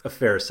a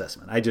fair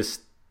assessment.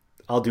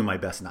 I'll do my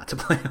best not to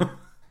play him.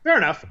 Fair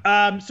enough.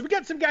 So we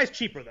got some guys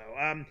cheaper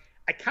though.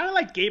 I kind of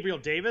like Gabriel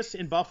Davis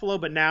in Buffalo,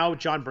 but now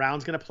John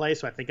Brown's going to play,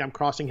 so I think I'm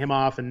crossing him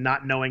off and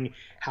not knowing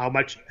how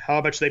much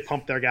they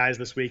pumped their guys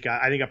this week.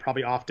 I think I'm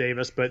probably off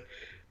Davis, but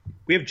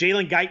we have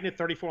Jalen Guyton at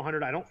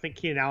 3,400. I don't think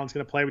Keenan Allen's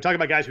going to play. We talk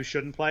about guys who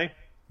shouldn't play.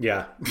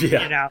 Yeah.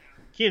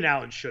 Keenan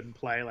Allen shouldn't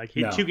play. Like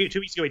 2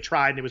 weeks ago he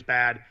tried and it was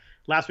bad.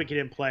 Last week he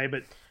didn't play,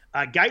 but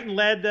Guyton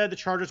led the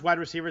Chargers wide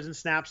receivers in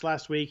snaps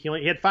last week.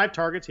 He had 5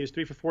 targets. He was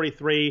 3 for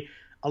 43,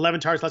 11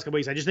 targets last couple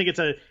weeks. I just think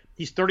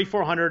he's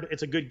 3,400.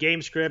 It's a good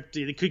game script.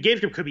 The game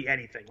script could be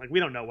anything. Like, we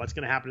don't know what's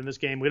going to happen in this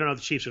game. We don't know if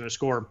the Chiefs are going to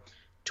score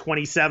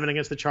 27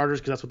 against the Chargers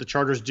because that's what the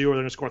Chargers do, or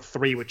they're going to score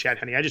 3 with Chad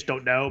Henne. I just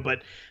don't know.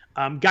 But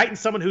Guyton's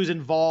someone who's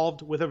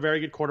involved with a very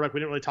good quarterback. We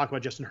didn't really talk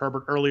about Justin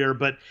Herbert earlier,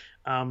 but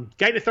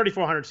Guyton at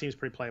 3,400 seems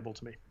pretty playable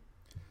to me.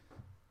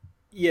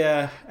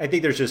 Yeah, I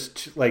think there's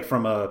just, like,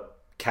 from a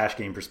cash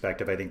game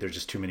perspective, I think there's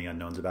just too many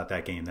unknowns about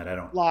that game that I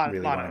don't really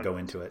want to go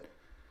into it.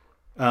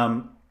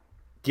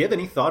 Do you have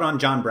any thought on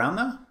John Brown,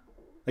 though?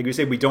 Like we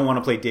say, we don't want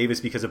to play Davis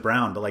because of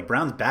Brown, but like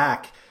Brown's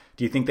back.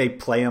 Do you think they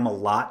play him a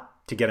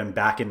lot to get him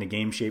back into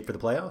game shape for the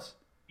playoffs?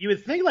 You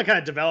would think, like, kind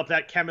of develop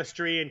that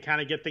chemistry and kind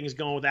of get things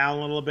going with Allen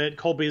a little bit.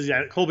 Cole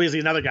Beasley,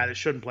 another guy that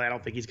shouldn't play. I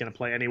don't think he's going to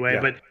play anyway.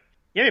 Yeah. But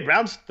yeah, I mean,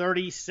 Brown's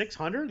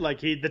 3,600.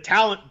 Like, the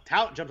talent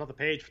jumps off the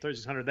page for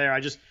 3,600 there. I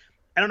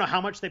don't know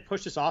how much they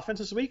push this offense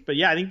this week, but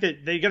yeah, I think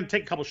that they're going to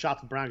take a couple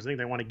shots with Brown because I think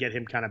they want to get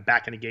him kind of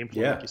back in the game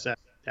flow, like you said.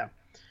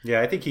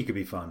 Yeah, I think he could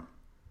be fun.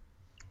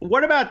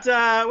 What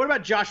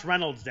about Josh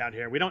Reynolds down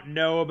here? We don't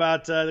know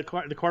about the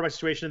quarterback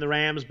situation in the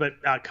Rams, but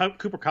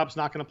Cooper Kupp's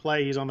not going to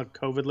play. He's on the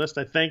COVID list,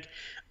 I think.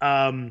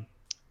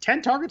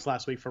 10 targets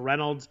last week for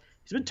Reynolds.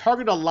 He's been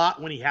targeted a lot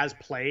when he has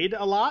played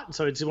a lot.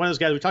 So it's one of those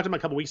guys we talked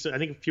about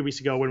a few weeks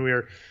ago when we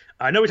were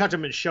I know we talked to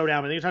him in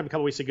Showdown, but I think we talked to him a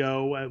couple weeks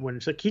ago when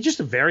it's like he's just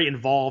very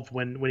involved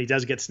when he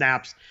does get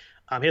snaps.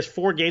 He has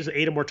 4 games with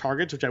 8 or more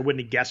targets, which I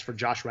wouldn't have guessed for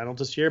Josh Reynolds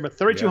this year. But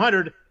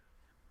 3,200,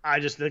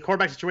 the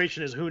quarterback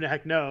situation is who the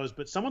heck knows,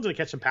 but someone's going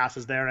to catch some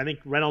passes there, and I think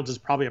Reynolds is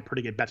probably a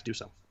pretty good bet to do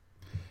so.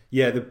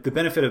 Yeah, the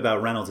benefit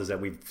about Reynolds is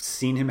that we've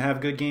seen him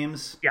have good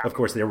games. Yeah. Of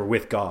course, they were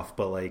with Goff,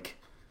 but like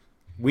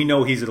we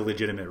know he's a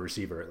legitimate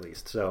receiver at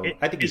least. So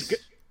I think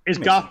is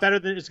Goff better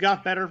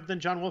than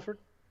John Wolford?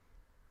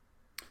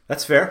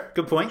 That's fair.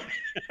 Good point.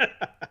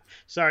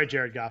 Sorry,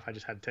 Jared Goff. I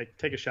just had to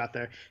take a shot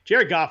there.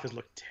 Jared Goff has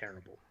looked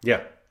terrible.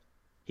 Yeah.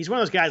 He's one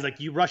of those guys, like,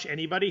 you rush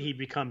anybody, he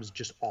becomes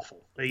just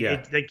awful.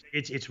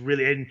 It's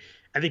really, and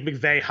I think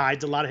McVay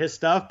hides a lot of his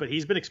stuff, but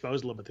he's been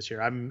exposed a little bit this year.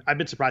 I've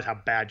been surprised how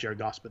bad Jared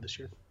Goff's been this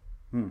year.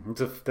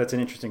 That's an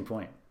interesting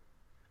point.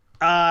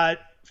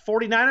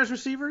 49ers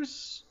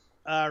receivers.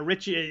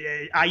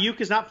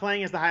 Ayuk is not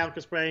playing as the high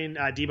ankle sprain.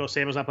 Deebo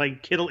Samuel's not playing.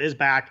 Kittle is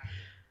back.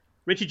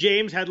 Richie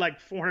James had like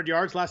 400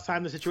 yards last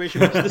time the situation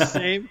was the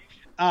same.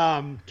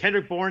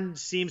 Kendrick Bourne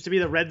seems to be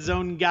the red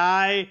zone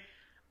guy.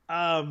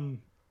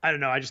 I don't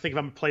know. I just think if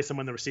I'm going to play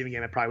someone in the receiving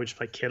game, I probably would just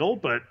play Kittle.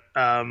 But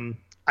I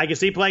can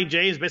see playing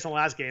James based on the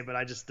last game, but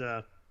I don't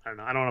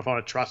know. I don't know if I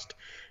want to trust.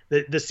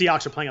 The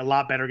Seahawks are playing a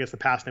lot better against the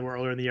pass than they were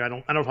earlier in the year. I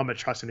don't know if I'm going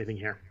to trust anything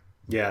here.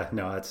 Yeah,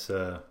 no, that's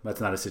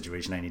not a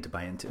situation I need to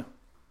buy into.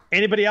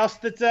 Anybody else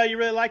that you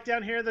really like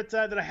down here that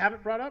I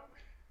haven't brought up?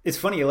 It's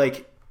funny,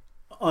 like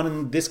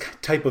on this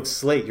type of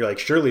slate, you're like,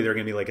 surely there are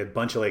going to be like a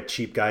bunch of like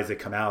cheap guys that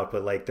come out,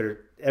 but like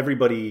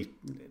everybody,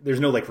 there's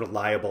no like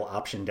reliable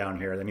option down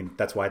here. I mean,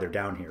 that's why they're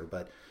down here.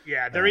 But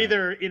yeah, they're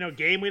either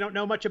game we don't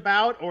know much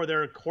about, or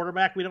they're a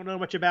quarterback we don't know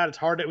much about.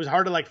 It was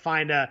hard to like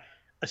find a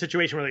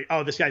situation where like,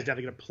 oh, this guy's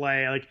definitely going to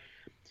play. Like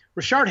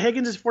Rashard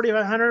Higgins is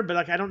 4,500, but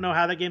like I don't know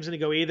how that game's going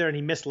to go either. And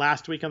he missed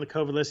last week on the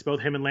COVID list.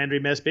 Both him and Landry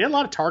missed. But he had a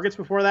lot of targets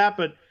before that.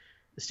 But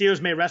the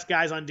Steelers may rest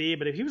guys on D.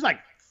 But if he was like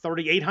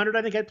 3,800,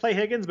 I think I'd play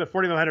Higgins. But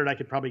 4,500, I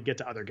could probably get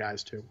to other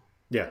guys too.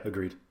 Yeah,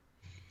 agreed.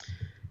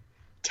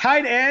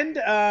 Tight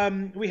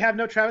end, we have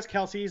no Travis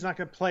Kelce. He's not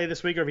going to play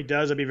this week, or if he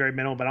does, it'll be very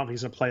minimal, but I don't think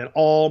he's going to play at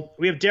all.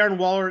 We have Darren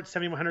Waller at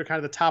 7,100, kind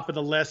of the top of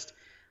the list.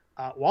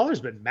 Waller's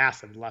been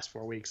massive the last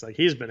 4 weeks. Like,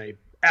 he's been an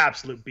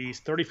absolute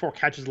beast. 34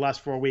 catches the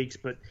last 4 weeks,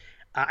 but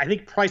I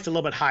think priced a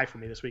little bit high for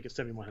me this week at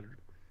 7,100.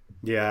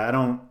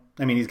 Yeah,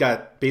 he's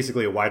got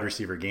basically a wide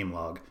receiver game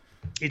log.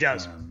 He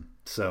does.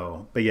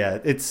 But yeah,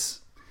 it's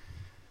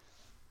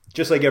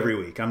just like every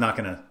week. I'm not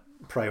going to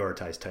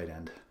prioritize tight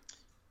end.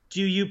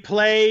 Do you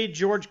play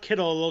George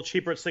Kittle a little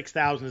cheaper at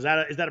 6,000? Is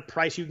that a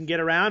price you can get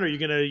around, or are you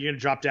gonna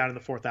drop down in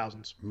the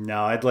 4,000s?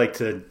 No, I'd like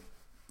to.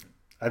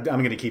 I'm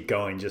gonna keep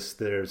going. Just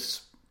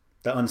there's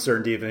the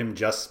uncertainty of him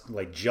just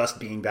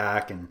being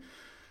back, and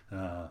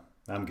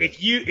I'm good.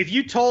 If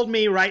you told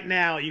me right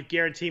now you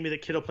guarantee me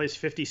that Kittle plays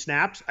 50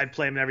 snaps, I'd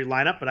play him in every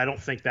lineup. But I don't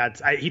think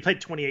he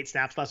played 28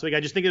 snaps last week. I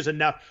just think there's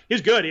enough. He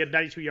was good. He had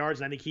 92 yards,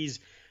 and I think he's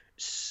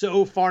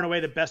so far and away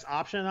the best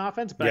option in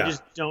offense, but I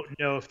just don't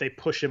know if they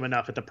push him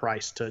enough at the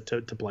price to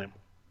play him.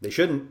 They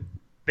shouldn't.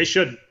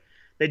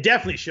 They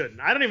definitely shouldn't.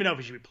 I don't even know if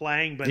he should be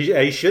playing, but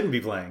he shouldn't be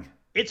playing.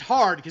 It's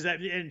hard because,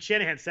 and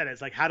Shanahan said it,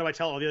 it's like, how do I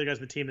tell all the other guys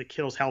on the team that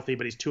Kittle's healthy,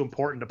 but he's too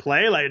important to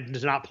play, like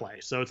to not play?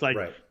 So it's like,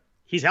 right.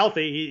 He's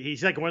healthy.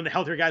 He's like one of the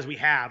healthier guys we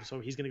have, so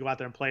he's going to go out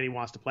there and play, and he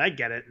wants to play. I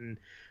get it, and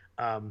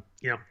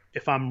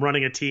if I'm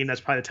running a team,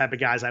 that's probably the type of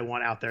guys I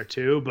want out there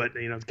too. But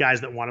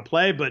guys that want to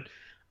play, but.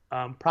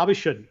 Probably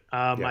shouldn't.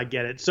 I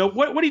get it. So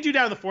what do you do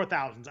down in the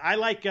 4,000s? I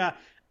like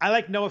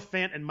Noah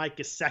Fant and Mike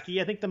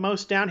Gesicki, I think, the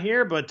most down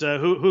here. But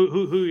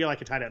who you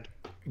like a tight end?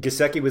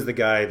 Gesicki was the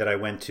guy that I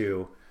went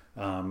to.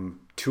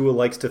 Tua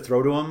likes to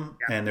throw to him,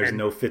 and there's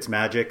no Fitz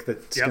magic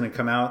that's going to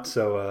come out.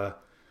 So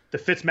the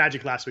Fitz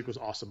magic last week was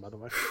awesome, by the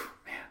way.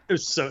 Man.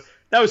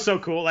 That was so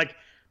cool. Like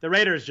the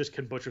Raiders just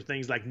can butcher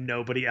things like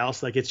nobody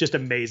else. Like it's just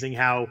amazing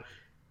how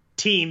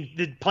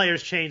the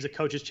players change, the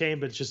coaches change,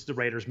 but it's just the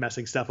Raiders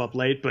messing stuff up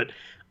late. But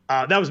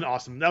that was an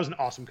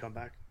awesome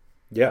comeback.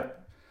 Yeah.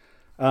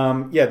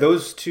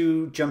 Those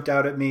two jumped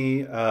out at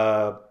me.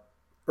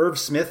 Irv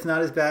Smith,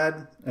 not as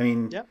bad. I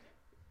mean,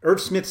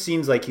 Irv Smith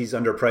seems like he's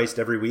underpriced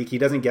every week. He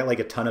doesn't get like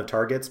a ton of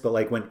targets, but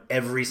like when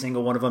every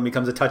single one of them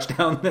becomes a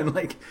touchdown, then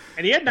like.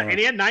 And he had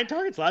 9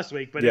 targets last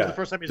week, but it was the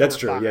first time he's over 5. That's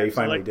true. Yeah, he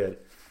finally did.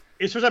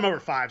 It's first time over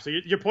 5. So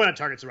your point on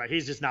targets is right.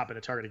 He's just not been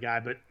a targeted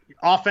guy, but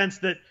offense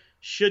that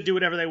should do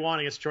whatever they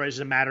want against Troy. It's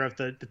just a matter of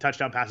the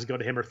touchdown passes go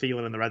to him or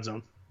Thielen in the red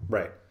zone.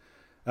 Right.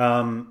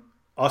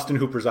 Austin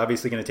Hooper's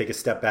obviously going to take a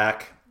step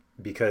back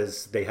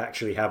because they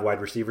actually have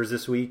wide receivers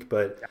this week,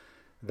 but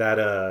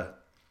that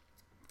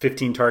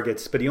 15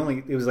 targets, but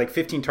it was like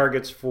 15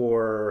 targets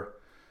for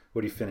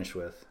what did he finish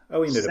with?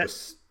 Oh, he ended up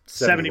with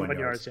 71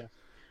 yards. Yeah.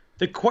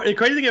 The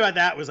crazy thing about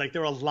that was like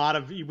there were a lot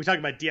of, we talked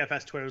about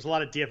DFS Twitter. There's a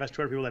lot of DFS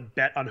Twitter people that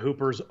bet on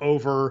Hooper's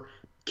over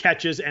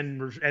catches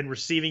and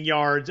receiving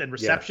yards and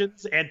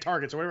receptions and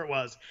targets or whatever it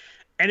was.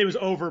 And it was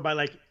over by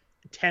like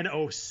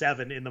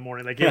 10:07 in the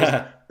morning. Like it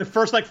was the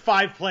first like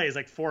 5 plays,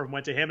 like 4 of them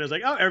went to him. And it was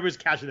like, oh, everybody's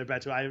catching their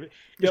bet. So it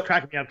was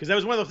cracking me up because that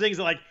was one of those things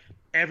that like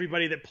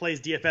everybody that plays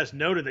DFS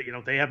noted that,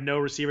 they have no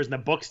receivers and the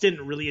books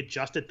didn't really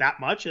adjust it that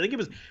much. I think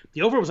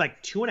the over was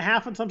like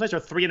 2.5 on some sites or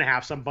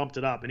 3.5. Some bumped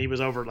it up and he was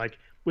over like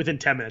within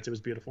 10 minutes. It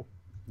was beautiful.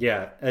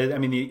 Yeah. I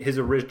mean, his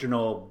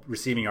original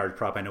receiving yard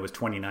prop I know was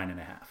 29.5.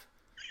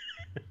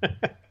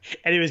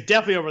 And he was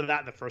definitely over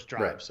that in the first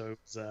drive. Right. So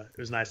it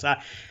was nice. I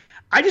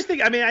think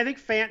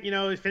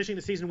Fant, finishing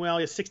the season well.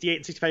 He has 68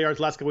 and 65 yards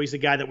last couple weeks. A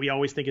guy that we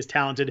always think is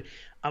talented.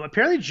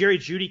 Apparently Jerry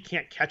Jeudy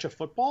can't catch a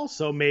football,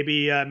 so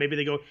maybe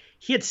they go.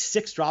 He had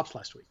 6 drops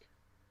last week.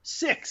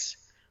 6.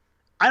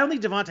 I don't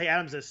think Devontae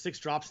Adams has 6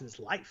 drops in his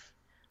life.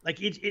 Like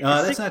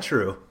that's not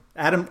true.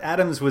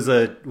 Adams was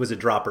a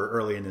dropper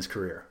early in his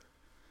career.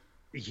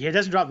 He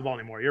doesn't drop the ball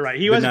anymore. You're right.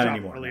 He was a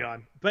dropper early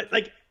on, but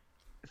like.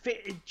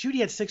 Jeudy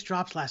had 6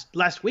 drops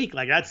last week.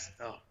 Like that's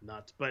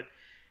nuts. But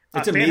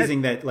it's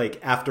amazing that like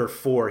after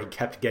 4 he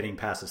kept getting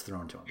passes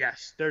thrown to him.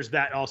 Yes, there's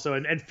that also.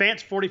 And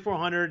Fant's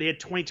 4,400. He had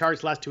 20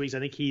 targets the last 2 weeks. I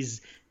think he's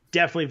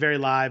definitely very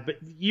live. But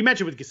you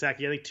mentioned with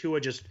Gesicki, I think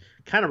Tua just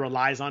kind of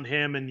relies on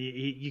him, and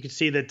you can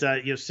see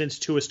that since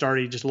Tua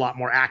started, he's just a lot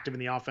more active in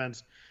the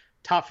offense.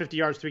 Top 50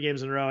 yards 3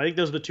 games in a row. I think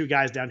those are the 2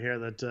 guys down here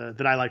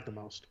that I like the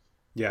most.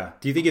 Yeah.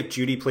 Do you think if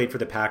Jeudy played for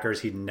the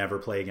Packers, he'd never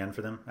play again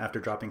for them after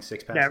dropping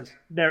 6 passes?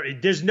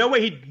 There's no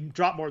way he'd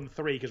drop more than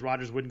 3 because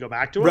Rodgers wouldn't go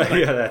back to him. Right.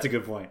 Like, yeah, that's a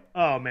good point.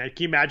 Oh man,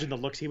 can you imagine the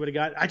looks he would have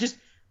got?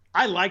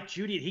 I like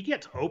Jeudy. He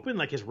gets open,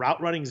 like his route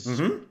running is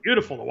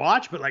beautiful to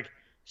watch. But like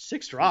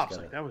 6 drops,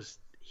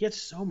 he had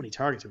so many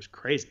targets. It was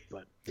crazy.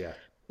 But yeah,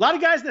 A lot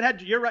of guys that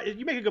had, you're right,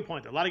 you make a good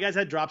point, though. A lot of guys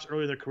had drops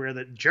early in their career.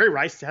 That Jerry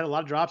Rice had a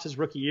lot of drops his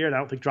rookie year, and I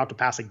don't think dropped a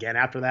pass again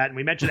after that. And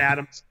we mentioned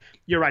Adams.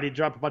 You're right, he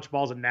dropped a bunch of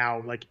balls, and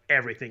now like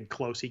everything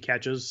close he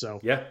catches. So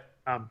yeah,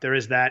 there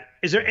is that.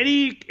 Is there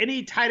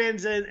any tight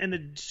ends in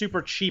the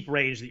super cheap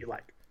range that you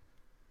like?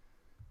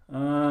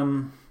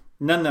 None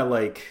that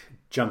like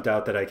jumped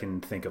out that I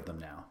can think of them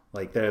now.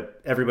 Like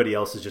everybody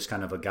else is just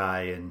kind of a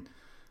guy,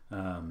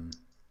 and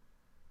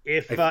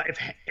if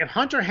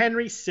Hunter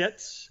Henry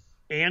sits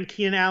and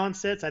Keenan Allen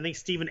sits, I think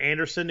Steven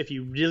Anderson, if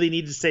you really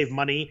need to save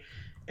money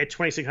at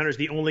 2,600, is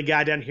the only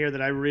guy down here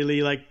that I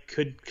really like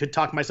could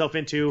talk myself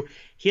into.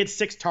 He had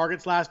 6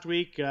 targets last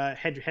week.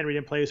 Henry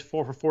didn't play; he was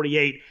 4 for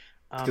 48.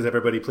 Because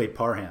everybody played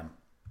Parham.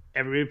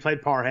 Everybody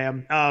played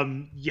Parham.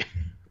 Yeah.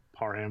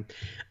 Parham.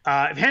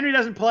 If Henry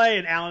doesn't play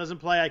and Allen doesn't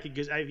play,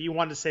 if you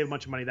wanted to save a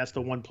bunch of money, that's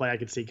the one play I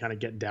could see kind of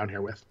getting down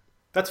here with.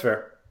 That's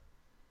fair.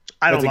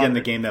 That's again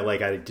the game that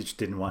like I just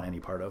didn't want any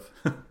part of.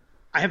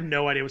 I have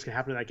no idea what's gonna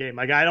happen in that game.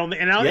 Like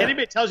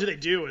anybody tells you they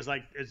do is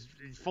like it's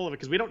full of it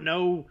because we don't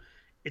know.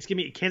 It's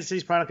gonna be Kansas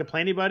City's probably not gonna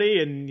play anybody,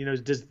 and do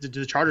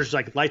the Chargers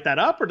like light that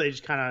up, or they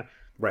just kind of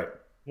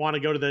want to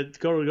go to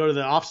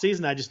the off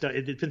season? It's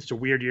been such a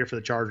weird year for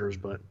the Chargers,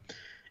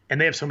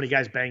 and they have so many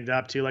guys banged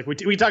up too. Like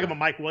we talk about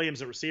Mike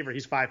Williams, a receiver.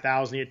 He's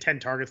 5,000. He had 10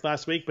 targets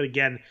last week. But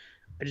again,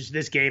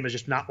 this game is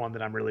just not one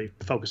that I'm really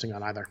focusing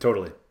on either.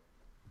 Totally.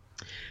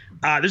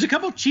 There's a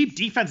couple cheap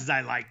defenses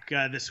I like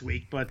this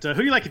week. But who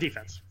do you like at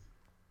defense?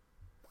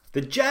 The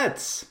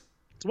Jets.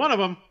 It's one of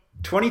them.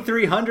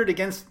 2,300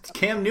 against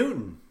Cam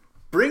Newton.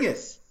 Bring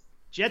it.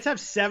 Jets have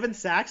 7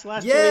 sacks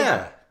last week.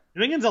 Yeah.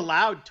 New England's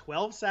allowed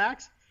 12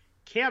 sacks.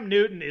 Cam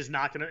Newton is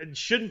not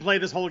shouldn't play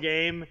this whole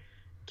game.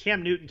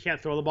 Cam Newton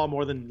can't throw the ball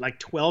more than like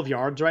 12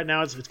 yards right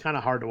now. It's kind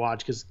of hard to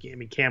watch because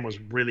Cam was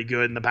really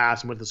good in the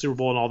past and with the Super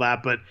Bowl and all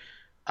that, but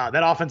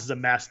that offense is a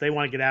mess. They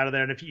want to get out of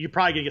there, and if you're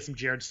probably gonna get some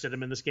Jared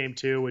Stidham in this game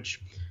too,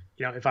 which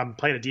if I'm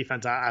playing a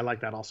defense, I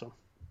like that also.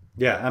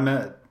 Yeah,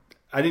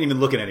 I didn't even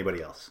look at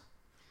anybody else.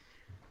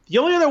 The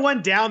only other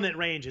one down that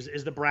range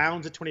is the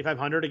Browns at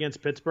 2,500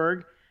 against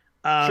Pittsburgh.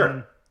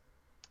 Sure.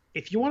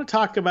 If you want to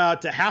talk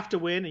about have to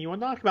win and you want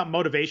to talk about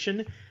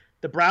motivation,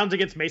 the Browns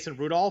against Mason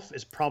Rudolph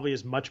is probably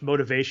as much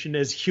motivation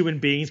as human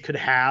beings could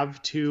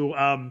have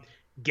to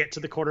get to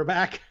the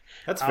quarterback.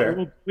 That's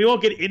fair. We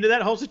won't get into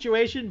that whole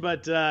situation,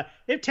 but they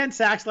have 10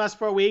 sacks last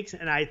 4 weeks,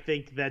 and I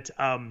think that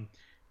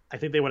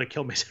they want to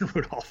kill Mason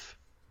Rudolph.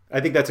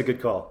 I think that's a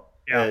good call.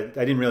 Yeah.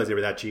 I didn't realize they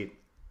were that cheap.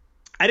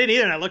 I didn't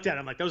either, and I looked at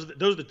them like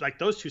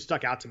those two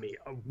stuck out to me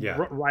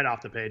right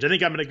off the page. I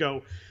think I'm going to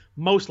go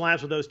most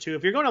lineups with those two.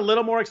 If you're going a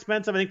little more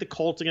expensive, I think the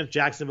Colts against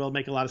Jacksonville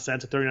make a lot of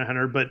sense at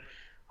 3,900, but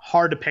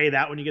hard to pay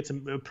that when you get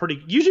some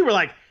pretty. Usually we're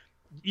like,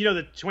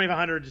 the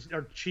 2,500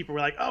 are cheaper. We're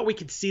like, oh, we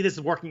could see this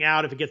working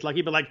out if it gets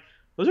lucky. But like,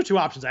 those are two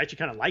options I actually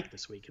kind of like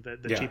this week.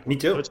 The cheap me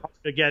too. So it's hard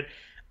to get.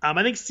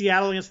 I think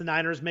Seattle against the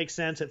Niners makes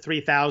sense at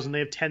 3,000. They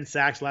have 10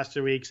 sacks last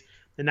 2 weeks.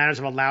 The Niners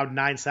have allowed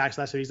 9 sacks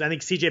last 2 weeks. I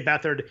think C.J.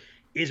 Beathard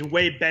is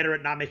way better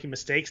at not making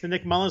mistakes than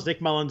Nick Mullins.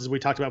 Nick Mullins, as we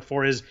talked about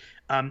before, is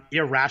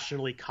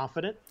irrationally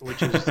confident,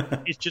 which is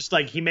it's just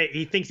like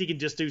he thinks he can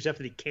just do stuff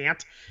that he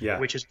can't,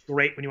 which is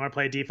great when you want to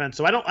play a defense.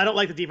 So I don't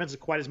like the defense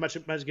quite as much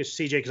as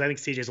CJ because I think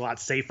CJ is a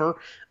lot safer.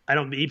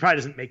 He probably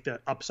doesn't make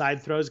the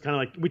upside throws. Kind of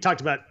like we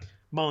talked about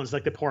Mullins,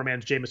 like the poor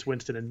man's Jameis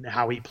Winston and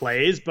how he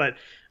plays. But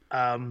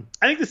I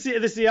think the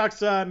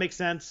Seahawks make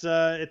sense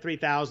at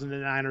 3,000. The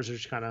Niners are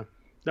just kind of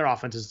their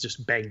offense is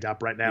just banged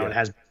up right now. It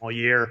has been all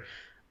year.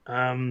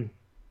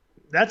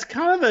 Those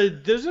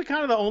are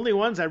kind of the only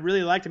ones I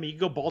really liked. I mean, you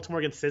can go Baltimore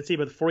against Cincy,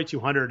 but at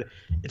 4,200,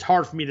 it's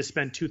hard for me to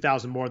spend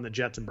 2,000 more than the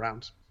Jets and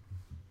Browns.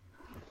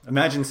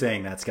 Imagine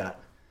saying that, Scott.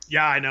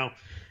 Yeah, I know.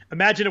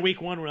 Imagine a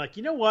week one, we're like,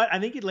 you know what? I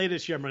think later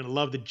this year I'm going to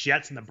love the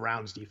Jets and the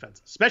Browns defense,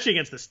 especially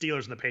against the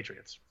Steelers and the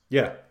Patriots.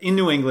 Yeah, in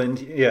New England,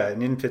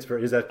 and in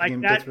Pittsburgh. Is that like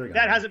in Pittsburgh?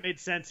 That hasn't made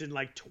sense in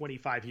like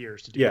 25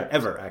 years to do. Yeah,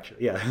 ever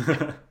actually.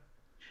 Yeah.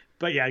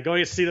 But yeah,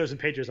 going against Steelers and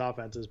Patriots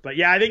offenses. But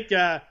yeah, I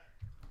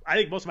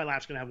think most of my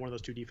laps going to have one of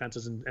those two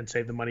defenses and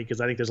save the money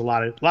because I think there's a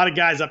lot of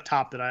guys up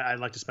top that I'd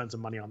like to spend some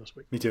money on this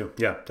week. Me too.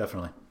 Yeah,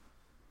 definitely.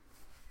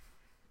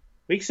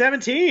 Week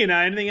 17.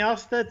 Anything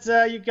else that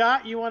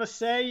you want to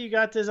say? You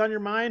got this on your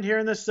mind here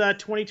in this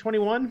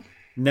 2021?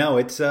 No,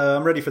 it's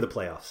I'm ready for the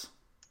playoffs.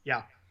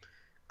 Yeah,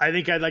 I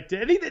think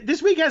that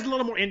this week has a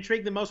little more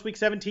intrigue than most week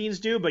 17s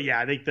do. But yeah,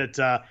 I think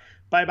that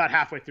by about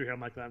halfway through here, I'm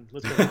like,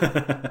 let's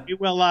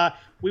go.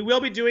 We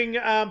will be doing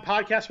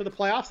podcasts for the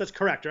playoffs. That's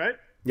correct, right?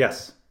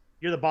 Yes.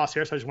 You're the boss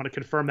here, so I just want to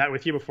confirm that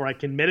with you before I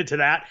committed to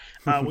that.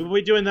 We will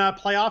be doing the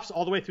playoffs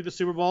all the way through the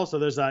Super Bowl. So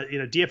there's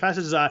DFS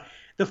is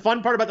the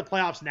fun part about the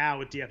playoffs now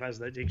with DFS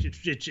that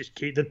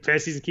the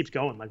season keeps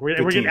going. Like we're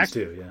getting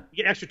extra, we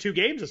get extra 2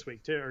 games this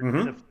week too, or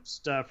in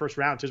the first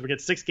round too. So we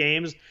get 6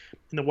 games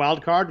in the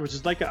wild card, which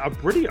is like a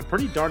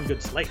pretty darn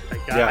good slate.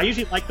 Like I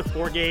usually like the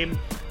 4-game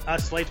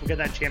slates. We'll get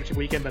that championship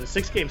weekend, but a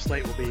 6-game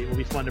slate will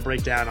be fun to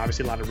break down.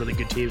 Obviously, a lot of really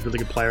good teams, really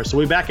good players. So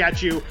we'll be back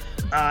at you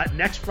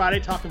next Friday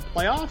talking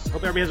playoffs.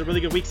 Hope everybody has a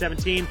really good week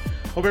 17.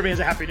 Hope everybody has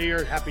a happy New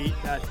Year, happy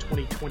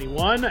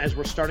 2021 as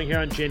we're starting here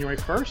on January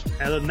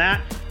 1st. Other than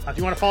that, if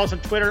you want to follow us on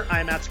Twitter, I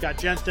am at Scott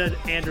Jenstad.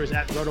 Andrew is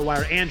at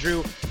RotoWire Andrew.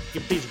 You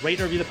can please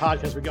rate and review the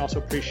podcast. We also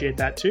appreciate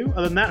that too.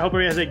 Other than that, hope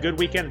everybody has a good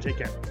weekend and take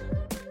care.